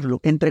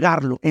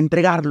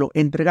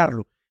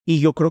 Y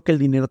yo creo que el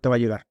dinero te va a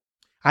llegar.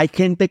 Hay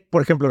gente,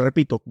 por ejemplo,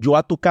 repito, yo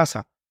a tu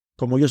casa,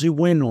 como yo soy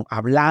bueno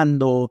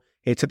hablando,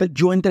 etcétera,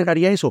 yo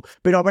entregaría eso.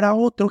 Pero habrá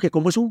otro que,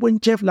 como es un buen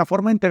chef, la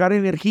forma de entregar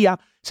energía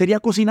sería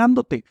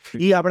cocinándote.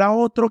 Sí. Y habrá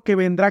otro que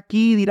vendrá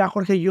aquí y dirá,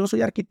 Jorge, yo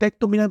soy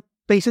arquitecto, mira,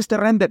 te hice este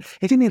render.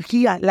 Es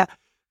energía,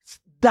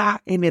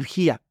 da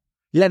energía.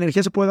 La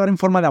energía se puede dar en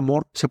forma de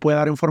amor, se puede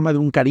dar en forma de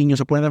un cariño,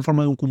 se puede dar en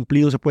forma de un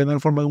cumplido, se puede dar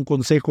en forma de un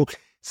consejo.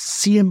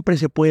 Siempre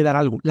se puede dar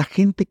algo. La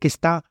gente que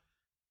está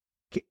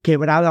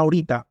quebrada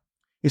ahorita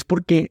es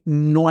porque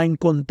no ha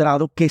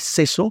encontrado qué es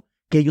eso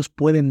que ellos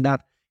pueden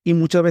dar. Y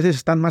muchas veces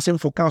están más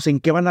enfocados en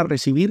qué van a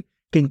recibir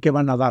que en qué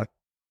van a dar.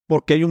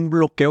 Porque hay un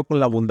bloqueo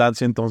con la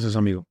abundancia entonces,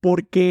 amigo.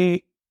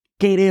 Porque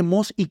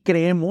queremos y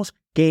creemos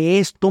que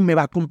esto me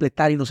va a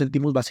completar y nos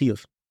sentimos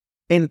vacíos.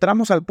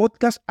 Entramos al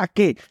podcast ¿a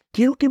qué?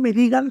 Quiero que me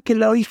digan que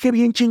lo dije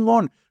bien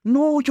chingón.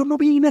 No, yo no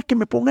vine a que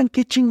me pongan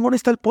qué chingón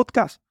está el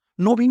podcast.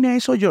 No vine a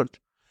eso,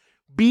 George.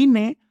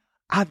 Vine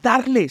a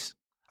darles,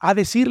 a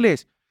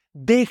decirles,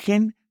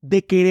 dejen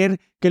de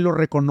querer que los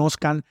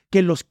reconozcan,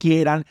 que los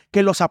quieran,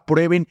 que los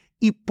aprueben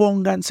y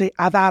pónganse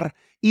a dar.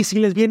 Y si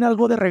les viene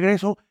algo de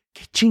regreso,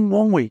 qué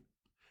chingón, güey.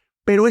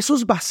 Pero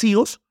esos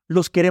vacíos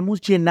los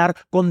queremos llenar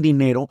con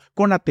dinero,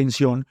 con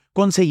atención,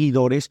 con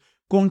seguidores,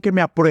 con que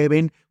me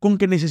aprueben, con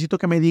que necesito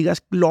que me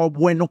digas lo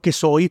bueno que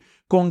soy,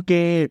 con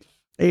que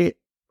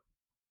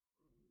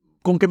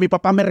mi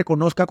papá me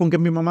reconozca, con que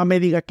mi mamá me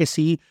diga que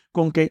sí,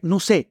 con que, no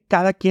sé,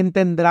 cada quien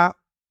tendrá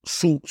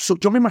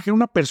yo me imagino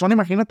una persona,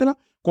 imagínatela,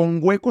 con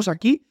huecos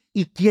aquí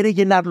y quiere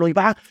llenarlo y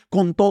va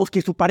con todos,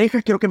 que su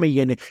pareja quiero que me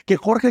llene, que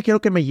Jorge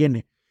quiero que me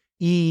llene.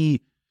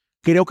 Y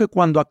creo que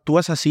cuando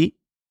actúas así,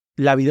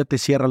 la vida te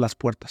cierra las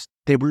puertas,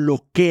 te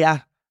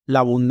bloquea la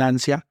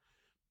abundancia,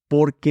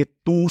 porque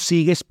tú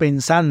sigues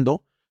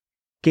pensando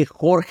que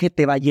Jorge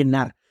te va a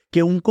llenar,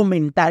 que un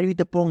comentario y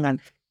te pongan,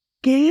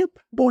 qué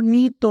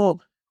bonito,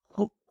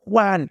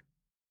 Juan.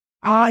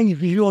 Ay,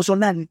 Dios,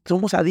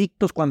 somos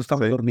adictos cuando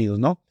estamos dormidos,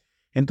 ¿no?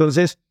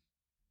 Entonces,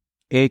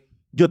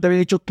 yo te había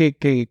dicho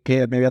que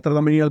me había tardado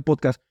en venir al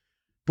podcast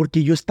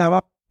porque yo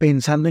estaba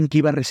pensando en qué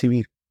iba a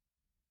recibir.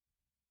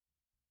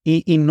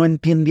 Y no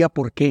entendía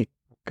por qué.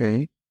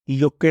 Okay. Y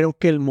yo creo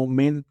que el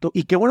momento,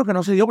 y qué bueno que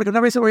no se dio, porque una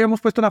vez habíamos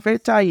puesto una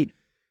fecha y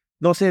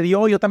no se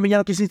dio, yo también ya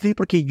no quise insistir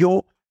porque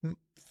yo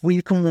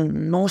fui como,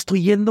 no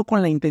estoy yendo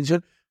con la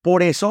intención.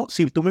 Por eso,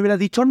 si tú me hubieras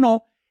dicho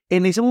no,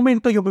 en ese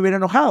momento yo me hubiera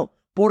enojado.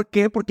 ¿Por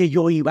qué? Porque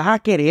yo iba a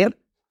querer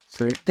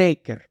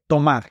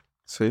tomar.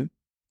 Sí.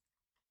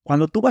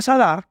 Cuando tú vas a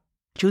dar,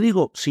 yo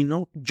digo, si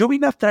no, yo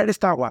vine a traer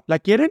esta agua, ¿la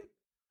quieren?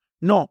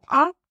 No.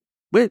 Ah,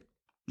 güey,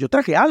 yo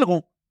traje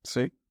algo.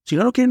 Sí. Si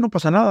no lo quieren, no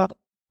pasa nada.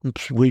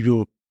 Pues, güey,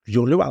 yo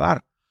le voy a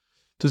dar.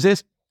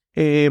 Entonces,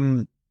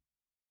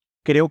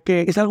 creo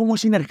que es algo muy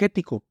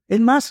sinergético. Es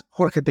más,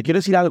 Jorge, te quiero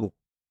decir algo.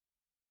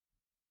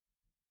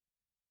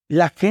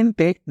 La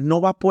gente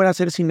no va a poder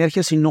hacer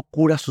sinergia si no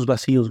cura sus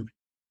vacíos,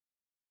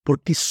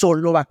 porque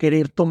solo va a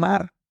querer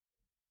tomar.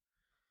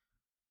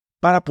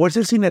 Para poder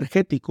ser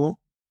sinergético,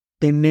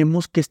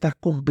 tenemos que estar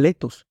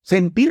completos,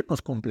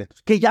 sentirnos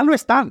completos, que ya lo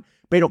están,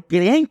 pero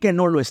creen que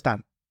no lo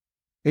están.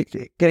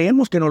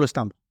 Creemos que no lo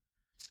estamos.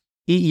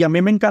 Y a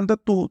mí me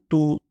encanta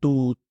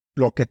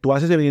lo que tú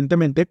haces,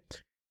 evidentemente,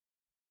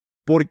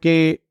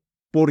 porque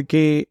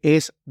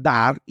es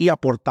dar y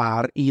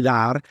aportar y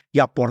dar y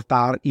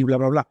aportar y bla,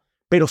 bla, bla.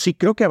 Pero sí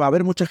creo que va a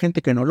haber mucha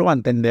gente que no lo va a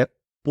entender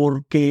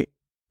porque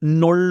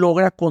no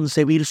logra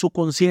concebir su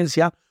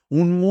conciencia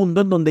un mundo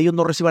en donde ellos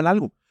no reciban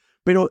algo.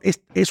 Pero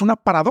es una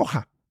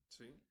paradoja.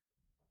 Sí.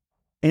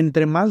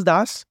 Entre más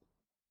das,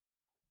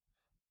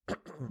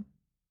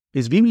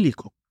 es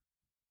bíblico.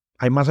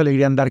 Hay más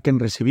alegría en dar que en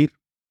recibir.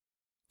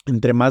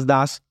 Entre más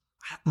das,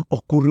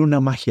 ocurre una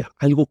magia.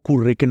 Algo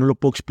ocurre que no lo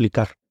puedo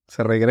explicar.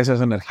 Se regresa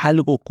esa energía.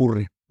 Algo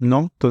ocurre,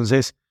 ¿no?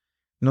 Entonces,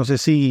 no sé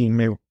si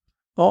me...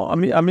 No, a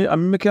mí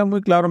me queda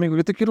muy claro, amigo.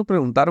 Yo te quiero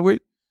preguntar,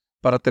 güey,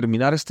 para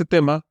terminar este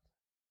tema,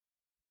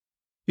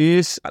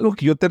 es algo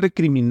que yo te he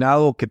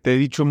recriminado, que te he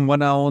dicho en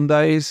buena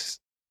onda,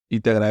 y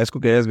te agradezco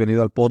que hayas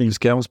venido al podcast,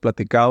 que hayamos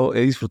platicado.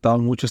 He disfrutado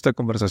mucho esta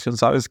conversación.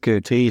 Sabes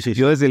que sí.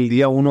 Yo desde el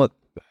día uno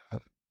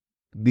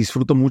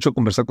disfruto mucho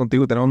conversar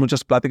contigo. Tenemos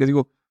muchas pláticas.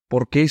 Digo,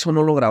 ¿por qué eso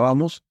no lo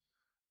grabamos?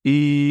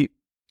 Y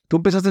tú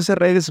empezaste a hacer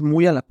redes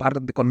muy a la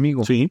par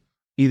conmigo. Sí.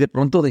 Y de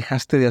pronto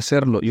dejaste de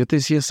hacerlo. Yo te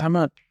decía,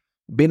 Sama,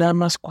 ve nada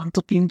más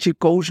cuánto pinche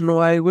coach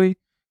no hay, güey,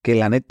 que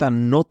la neta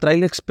no trae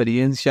la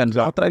experiencia,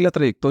 no trae la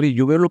trayectoria. Y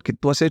yo veo lo que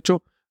tú has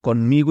hecho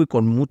conmigo y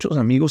con muchos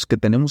amigos que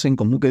tenemos en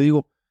común, que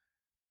digo,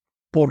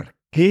 ¿por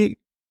qué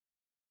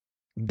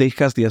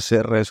dejas de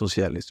hacer redes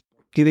sociales?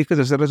 ¿Por qué dejas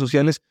de hacer redes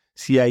sociales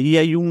si ahí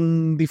hay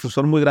un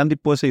difusor muy grande y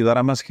puedes ayudar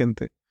a más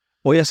gente?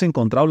 ¿Hoy has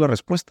encontrado la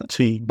respuesta?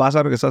 Sí. ¿Vas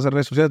a regresar a hacer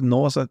redes sociales?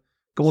 ¿No vas a...?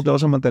 ¿Cómo te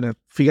vas a mantener?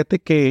 Fíjate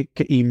que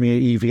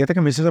fíjate que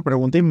me hice esa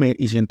pregunta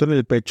y siento en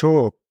el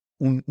pecho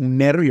un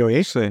nervio,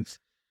 ¿eh?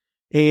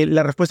 Sí.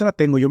 La respuesta la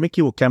tengo. Yo me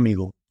equivoqué,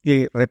 amigo.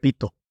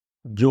 Repito,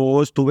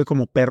 yo estuve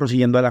como perro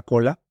siguiendo a la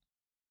cola.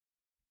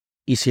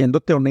 Y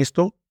siéndote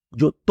honesto,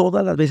 yo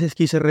todas las veces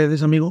que hice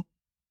redes, amigo,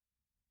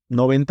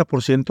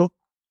 90%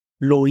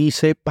 lo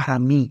hice para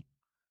mí.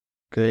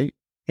 ¿Ok?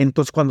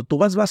 Entonces, cuando tú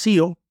vas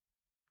vacío,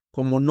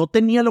 como no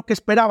tenía lo que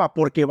esperaba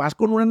porque vas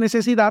con una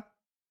necesidad,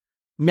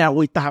 me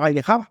agüitaba y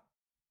dejaba.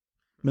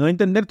 ¿Me doy a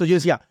entender? Entonces yo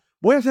decía,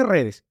 voy a hacer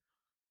redes,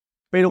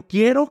 pero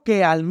quiero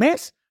que al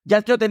mes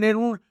ya quiero tener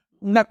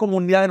una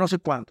comunidad de no sé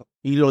cuánto.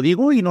 Y lo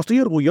digo y no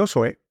estoy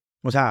orgulloso, ¿eh?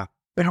 O sea,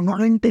 pero no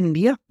lo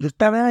entendía. Yo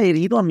estaba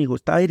herido, amigo,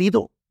 estaba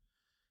herido.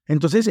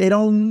 Entonces era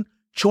un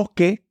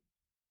choque.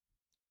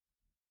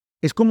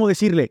 Es como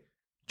decirle,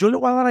 yo le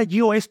voy a dar a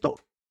Gio esto,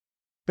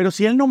 pero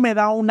si él no me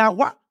da un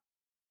agua,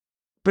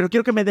 pero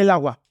quiero que me dé el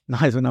agua. No,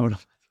 es una broma.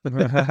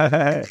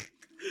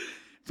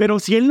 Pero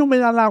si él no me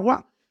da el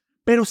agua,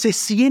 pero se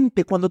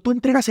siente, cuando tú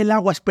entregas el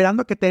agua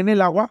esperando a que te den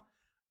el agua,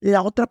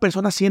 la otra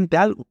persona siente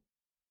algo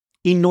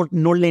y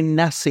no le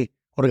nace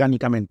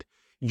orgánicamente.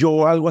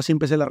 Yo algo así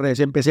empecé las redes,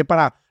 empecé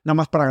nada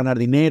más para ganar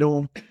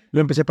dinero,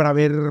 lo empecé para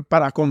ver,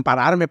 para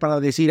compararme,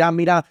 para decir,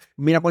 mira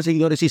cuántos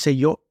seguidores hice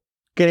yo.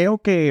 Creo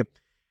que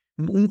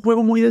un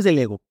juego muy desde el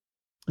ego,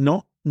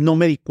 ¿no? No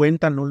me di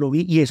cuenta, no lo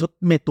vi y eso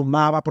me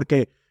tomaba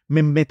porque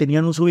me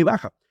tenían un sub y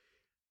baja.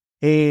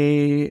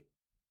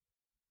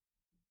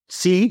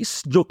 Sí,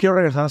 yo quiero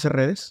regresar a hacer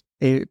redes,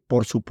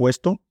 por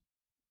supuesto,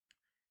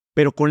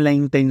 pero con la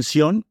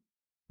intención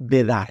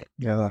de dar.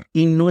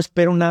 Y no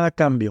espero nada a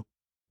cambio,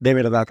 de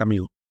verdad,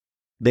 amigo.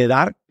 De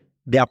dar,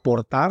 de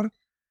aportar,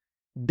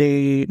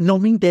 no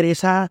me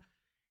interesa,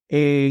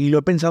 y lo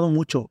he pensado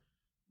mucho,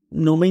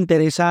 no me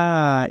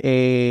interesa,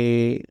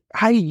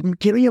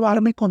 quiero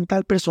llevarme con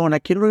tal persona,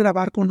 quiero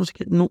grabar con no sé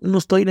qué. No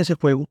estoy en ese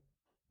juego.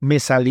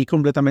 Me salí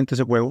completamente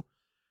de ese juego.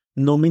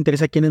 No me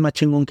interesa quién es más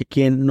chingón que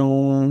quién,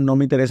 no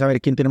me interesa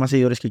ver quién tiene más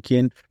seguidores que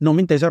quién, no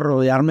me interesa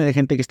rodearme de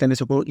gente que está en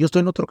ese juego. Yo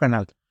estoy en otro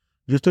canal.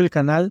 Yo estoy en el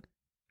canal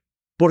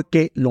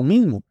porque lo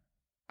mismo,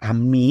 a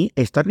mí,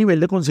 este nivel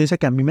de conciencia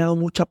que a mí me ha dado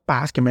mucha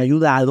paz, que me ha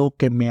ayudado,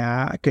 que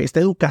esta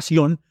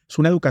educación, es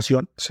una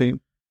educación,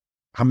 sí.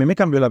 A mí me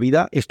cambió la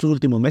vida estos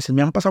últimos meses.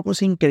 Me han pasado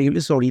cosas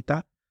increíbles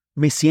ahorita.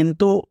 Me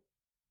siento,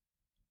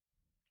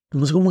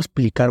 no sé cómo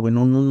explicar, güey,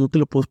 no te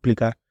lo puedo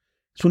explicar.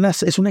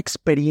 Es una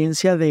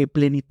experiencia de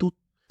plenitud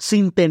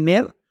sin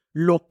tener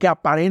lo que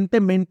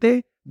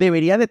aparentemente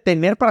debería de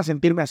tener para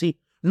sentirme así.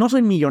 No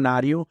soy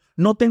millonario,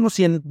 no tengo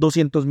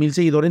 200,000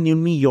 seguidores ni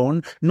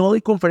 1,000,000, no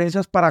doy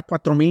conferencias para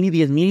 4,000 ni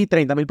 10,000 y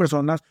 30,000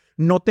 personas,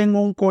 no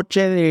tengo un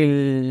coche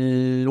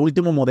del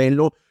último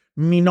modelo,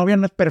 mi novia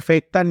no es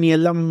perfecta ni es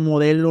la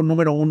modelo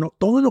número 1.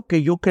 Todo lo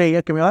que yo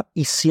creía que me iba a dar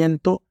y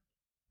siento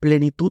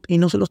plenitud y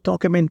no se los tengo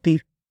que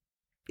mentir.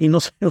 Y no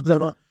sé,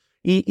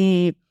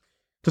 y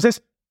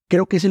entonces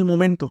creo que es el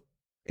momento.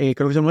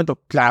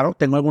 Claro,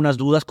 tengo algunas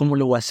dudas, cómo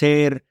lo voy a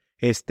hacer.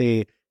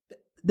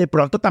 De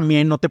pronto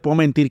también no te puedo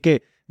mentir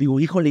que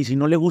digo, híjole, y si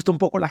no le gusta un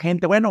poco a la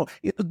gente, bueno,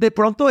 de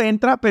pronto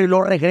entra, pero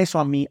lo regreso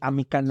a mi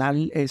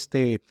canal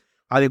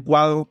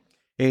adecuado.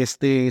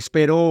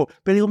 Espero,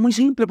 pero digo, muy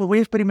simple, pues voy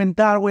a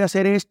experimentar, voy a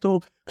hacer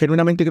esto.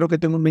 Genuinamente creo que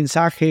tengo un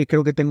mensaje,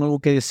 creo que tengo algo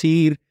que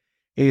decir.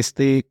 Es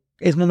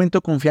momento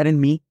de confiar en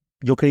mí.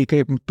 Yo creí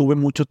que tuve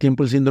mucho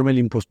tiempo el síndrome del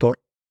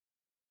impostor.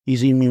 Y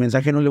si mi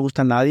mensaje no le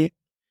gusta a nadie,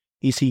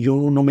 y si yo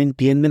no me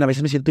entienden, a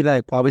veces me siento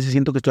inadecuado, a veces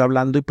siento que estoy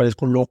hablando y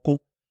parezco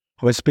loco.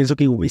 A veces pienso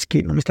que digo, es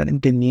que no me están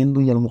entendiendo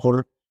y a lo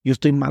mejor yo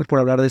estoy mal por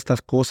hablar de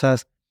estas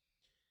cosas.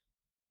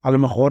 A lo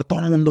mejor todo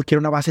el mundo quiere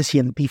una base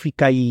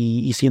científica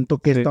y siento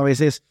que esto a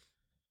veces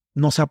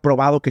no se ha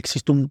probado que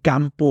existe un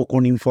campo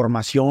con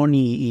información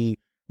y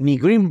ni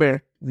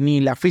Greenberg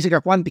ni la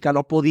física cuántica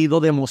lo ha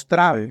podido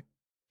demostrar.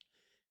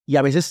 Y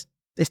a veces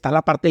está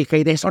la parte del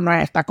hate, eso no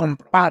está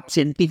comprobado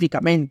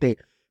científicamente,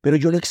 pero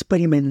yo lo he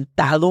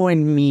experimentado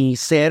en mi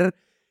ser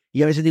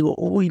y a veces digo,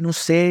 uy, no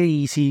sé,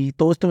 y si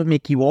todo esto me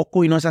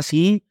equivoco y no es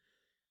así,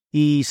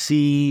 y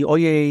si,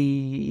 oye,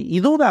 y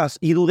dudas,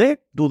 y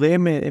dudé,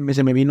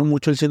 se me vino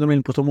mucho el síndrome del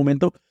impostor un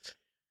momento,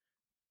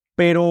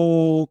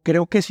 pero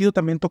creo que he sido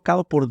también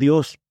tocado por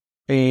Dios.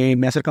 Me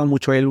he acercado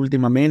mucho a Él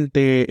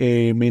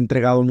últimamente, me he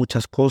entregado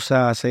muchas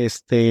cosas, he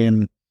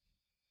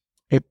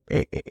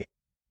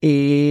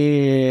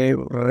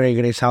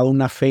regresado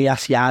una fe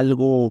hacia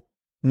algo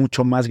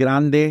mucho más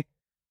grande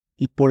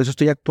y por eso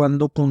estoy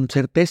actuando con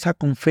certeza,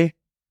 con fe.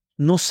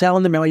 No sé a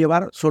dónde me va a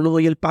llevar, solo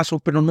doy el paso,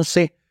 pero no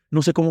sé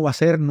cómo va a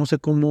ser, no sé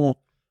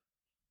cómo.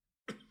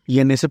 Y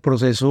en ese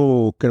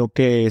proceso creo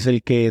que es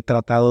el que he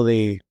tratado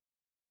de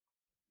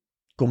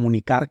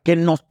comunicar, que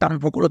no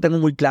tampoco lo tengo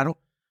muy claro.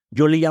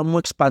 Yo le llamo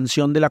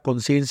expansión de la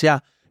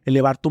conciencia,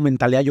 elevar tu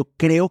mentalidad. Yo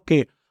creo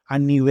que a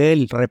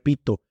nivel,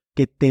 repito,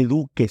 que te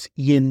eduques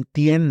y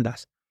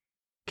entiendas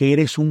que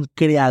eres un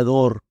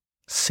creador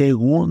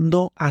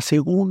segundo a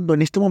segundo.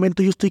 En este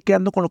momento yo estoy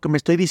creando con lo que me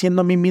estoy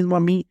diciendo a mí mismo,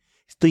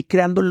 estoy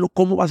creando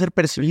cómo va a ser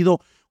percibido,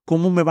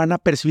 cómo me van a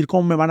percibir,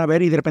 cómo me van a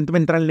ver, y de repente me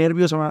entra el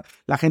nervio,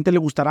 la gente le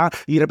gustará,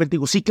 y de repente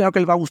digo, sí, claro que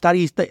le va a gustar,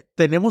 y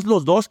tenemos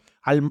los dos,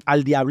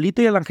 al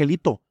diablito y al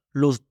angelito,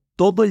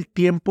 todo el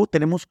tiempo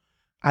tenemos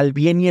al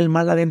bien y el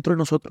mal adentro de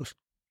nosotros,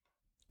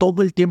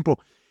 todo el tiempo,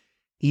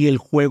 y el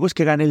juego es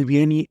que gane el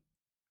bien, y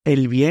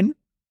el bien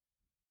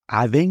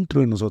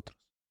adentro de nosotros.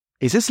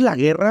 Esa es la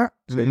guerra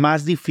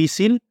más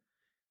difícil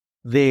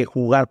de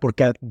jugar,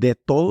 porque de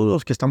todos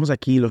los que estamos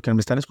aquí, los que me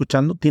están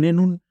escuchando, tienen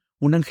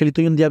un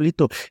angelito y un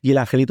diablito, y el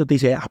angelito te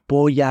dice,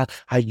 apoya,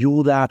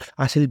 ayuda,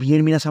 haz el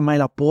bien, mira,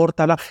 Samael,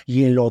 apórtala,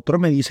 y el otro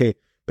me dice,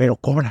 pero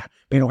cobra,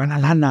 pero gana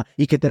lana,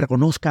 y que te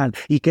reconozcan,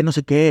 y que no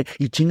sé qué,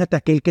 y chíngate a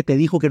aquel que te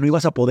dijo que no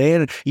ibas a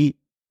poder, y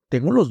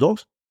tengo los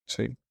dos,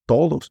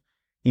 todos,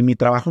 y mi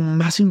trabajo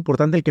más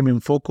importante, el que me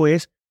enfoco,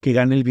 es que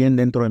gane el bien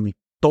dentro de mí,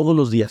 todos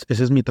los días,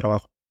 ese es mi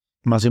trabajo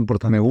más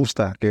importante. Me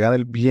gusta, que gane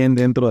el bien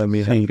dentro de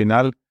mí. Sí. Al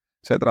final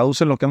se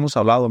traduce en lo que hemos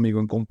hablado, amigo,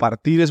 en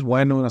compartir es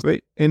bueno.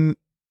 En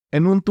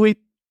un tweet,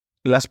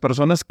 las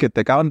personas que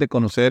te acaban de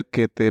conocer,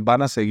 que te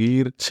van a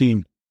seguir,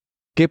 Sí.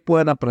 ¿qué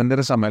pueden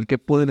aprender, Samael? ¿Qué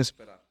pueden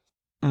esperar?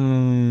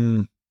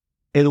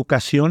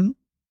 Educación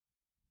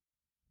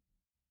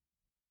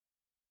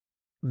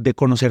de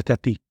conocerte a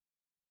ti.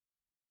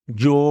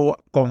 Yo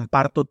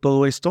comparto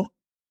todo esto.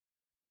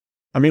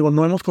 Amigo,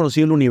 no hemos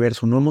conocido el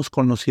universo, no hemos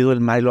conocido el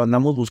mar y lo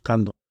andamos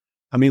buscando.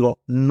 Amigo,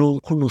 no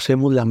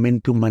conocemos la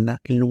mente humana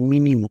en lo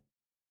mínimo.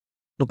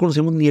 No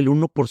conocemos ni el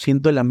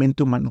 1% de la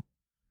mente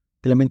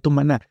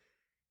humana.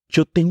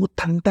 Yo tengo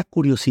tanta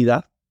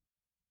curiosidad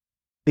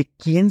de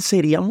quién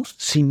seríamos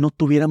si no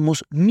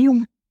tuviéramos ni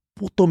un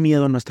puto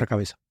miedo en nuestra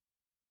cabeza.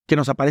 Que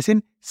nos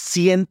aparecen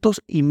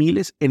cientos y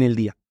miles en el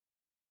día.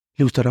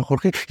 ¿Le gustará,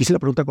 Jorge? ¿Hice la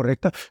pregunta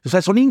correcta? O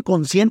sea, son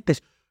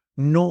inconscientes.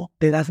 No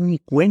te das ni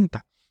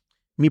cuenta.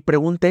 Mi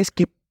pregunta es,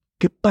 ¿qué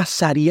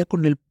pasaría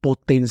con el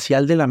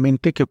potencial de la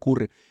mente que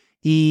ocurre?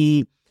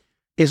 Y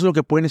eso es lo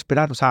que pueden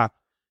esperar. O sea,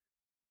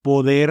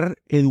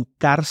 poder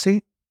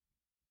educarse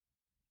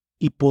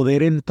y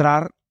poder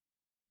entrar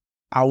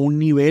a un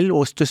nivel,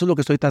 o eso es lo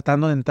que estoy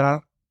tratando de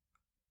entrar,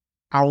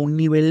 a un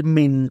nivel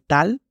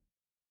mental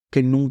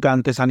que nunca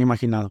antes han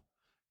imaginado.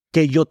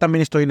 Que yo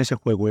también estoy en ese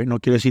juego, ¿eh? No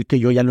quiero decir que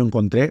yo ya lo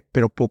encontré,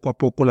 pero poco a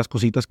poco las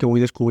cositas que voy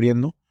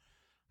descubriendo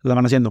las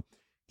van haciendo.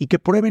 Y que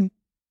prueben.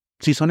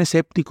 Si son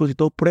escépticos y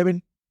todo,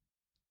 prueben,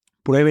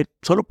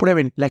 solo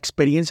prueben. La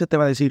experiencia te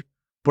va a decir,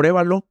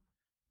 pruébalo,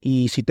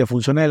 y si te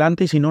funciona,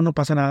 adelante, y si no, no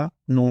pasa nada.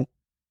 No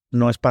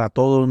es para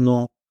todos,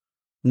 no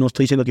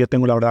estoy diciendo que yo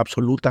tengo la verdad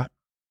absoluta,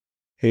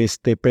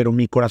 pero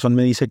mi corazón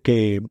me dice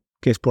que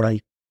es por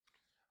ahí.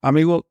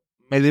 Amigo,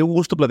 me dio un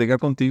gusto platicar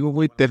contigo,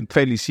 güey. Te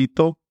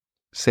felicito.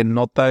 Se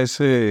nota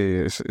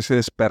ese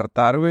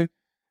despertar, güey.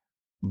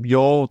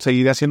 Yo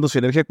seguiré haciendo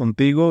sinergia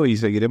contigo y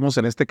seguiremos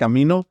en este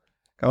camino.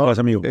 Gracias,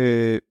 amigo.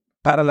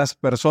 Para las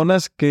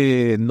personas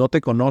que no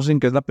te conocen,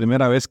 que es la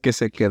primera vez que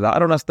se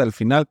quedaron hasta el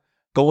final,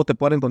 ¿cómo te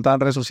pueden encontrar en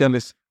redes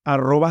sociales?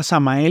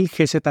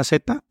 @SamaelGZZ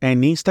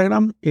en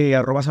Instagram,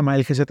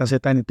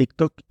 @SamaelGZZ en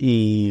TikTok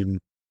y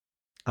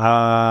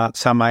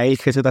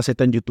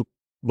SamaelGZZ en YouTube.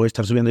 Voy a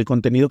estar subiendo el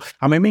contenido.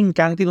 A mí me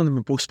encanta, y donde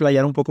me puedo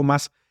explayar un poco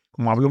más,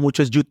 como hablo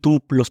mucho, es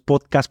YouTube, los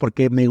podcasts,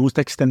 porque me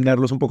gusta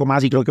extenderlos un poco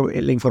más y creo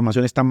que la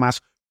información está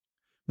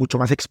mucho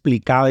más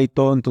explicada y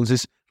todo,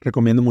 entonces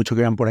recomiendo mucho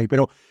que vean por ahí.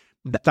 Pero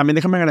también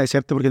déjame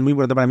agradecerte, porque es muy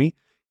importante para mí,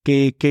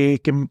 que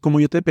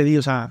como yo te pedí,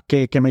 o sea,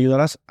 que me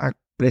ayudaras a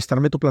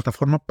prestarme tu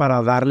plataforma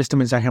para darle este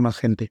mensaje a más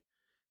gente.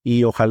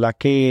 Y ojalá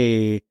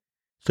que,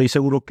 estoy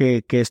seguro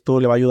que esto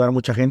le va a ayudar a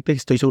mucha gente.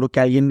 Estoy seguro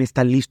que alguien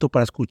está listo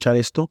para escuchar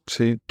esto.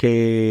 Sí.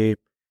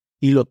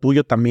 Y lo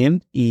tuyo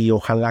también. Y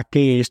ojalá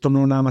que esto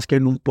no nada más quede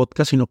en un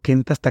podcast, sino que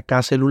entre hasta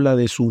cada célula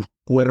de su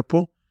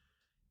cuerpo.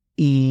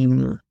 Y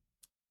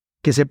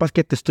que sepas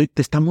que te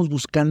estamos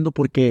buscando,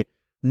 porque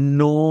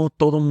no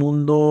todo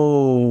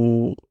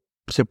mundo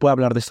se puede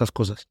hablar de estas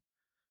cosas.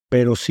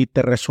 Pero si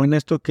te resuena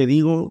esto que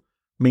digo,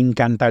 me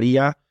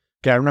encantaría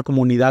crear una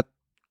comunidad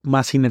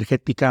más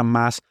sinergética,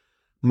 más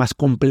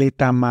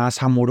completa,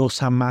 más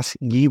amorosa, más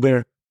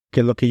giver, que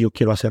es lo que yo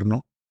quiero hacer,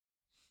 ¿no?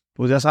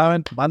 Pues ya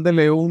saben,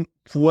 mándenle un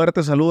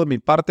fuerte saludo de mi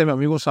parte, mi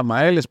amigo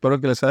Samael. Espero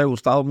que les haya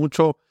gustado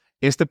mucho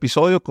este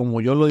episodio, como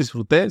yo lo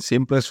disfruté.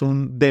 Siempre es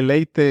un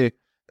deleite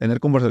tener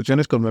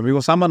conversaciones con mi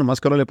amigo Sama,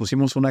 nomás que ahora le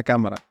pusimos una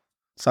cámara.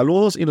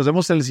 Saludos y nos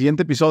vemos en el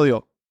siguiente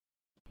episodio.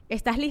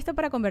 ¿Estás listo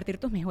para convertir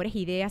tus mejores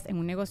ideas en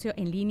un negocio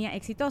en línea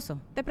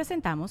exitoso? Te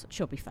presentamos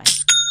Shopify.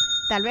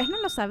 Tal vez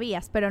no lo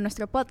sabías, pero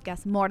nuestro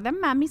podcast More Than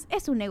Mamis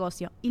es un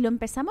negocio y lo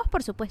empezamos,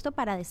 por supuesto,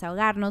 para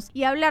desahogarnos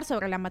y hablar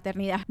sobre la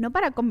maternidad, no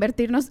para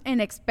convertirnos en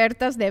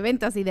expertas de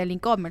ventas y del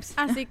e-commerce.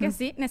 Así que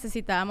sí,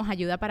 necesitábamos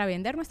ayuda para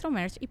vender nuestro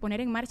merch y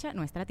poner en marcha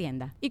nuestra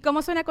tienda. ¿Y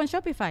cómo suena con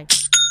Shopify?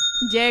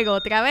 Llegó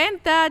otra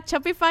venta.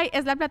 Shopify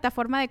es la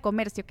plataforma de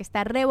comercio que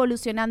está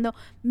revolucionando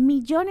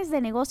millones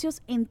de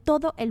negocios en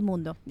todo el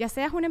mundo. Ya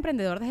seas un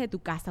emprendedor desde tu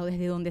casa o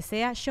desde donde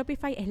sea,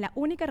 Shopify es la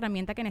única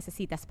herramienta que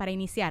necesitas para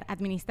iniciar,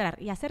 administrar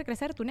y hacer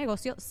crecer tu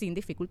negocio sin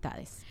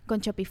dificultades. Con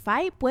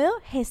Shopify puedo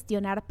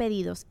gestionar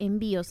pedidos,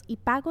 envíos y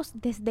pagos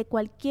desde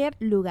cualquier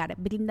lugar,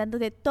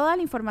 brindándote toda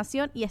la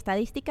información y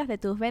estadísticas de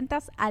tus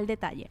ventas al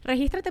detalle.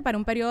 Regístrate para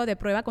un periodo de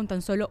prueba con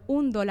tan solo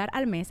 $1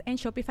 al mes en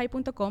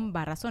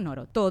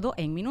shopify.com/sonoro. Todo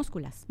en minúsculas.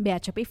 Ve a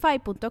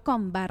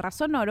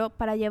shopify.com/sonoro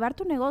para llevar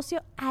tu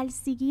negocio al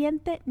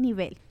siguiente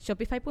nivel.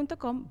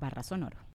 Shopify.com/sonoro.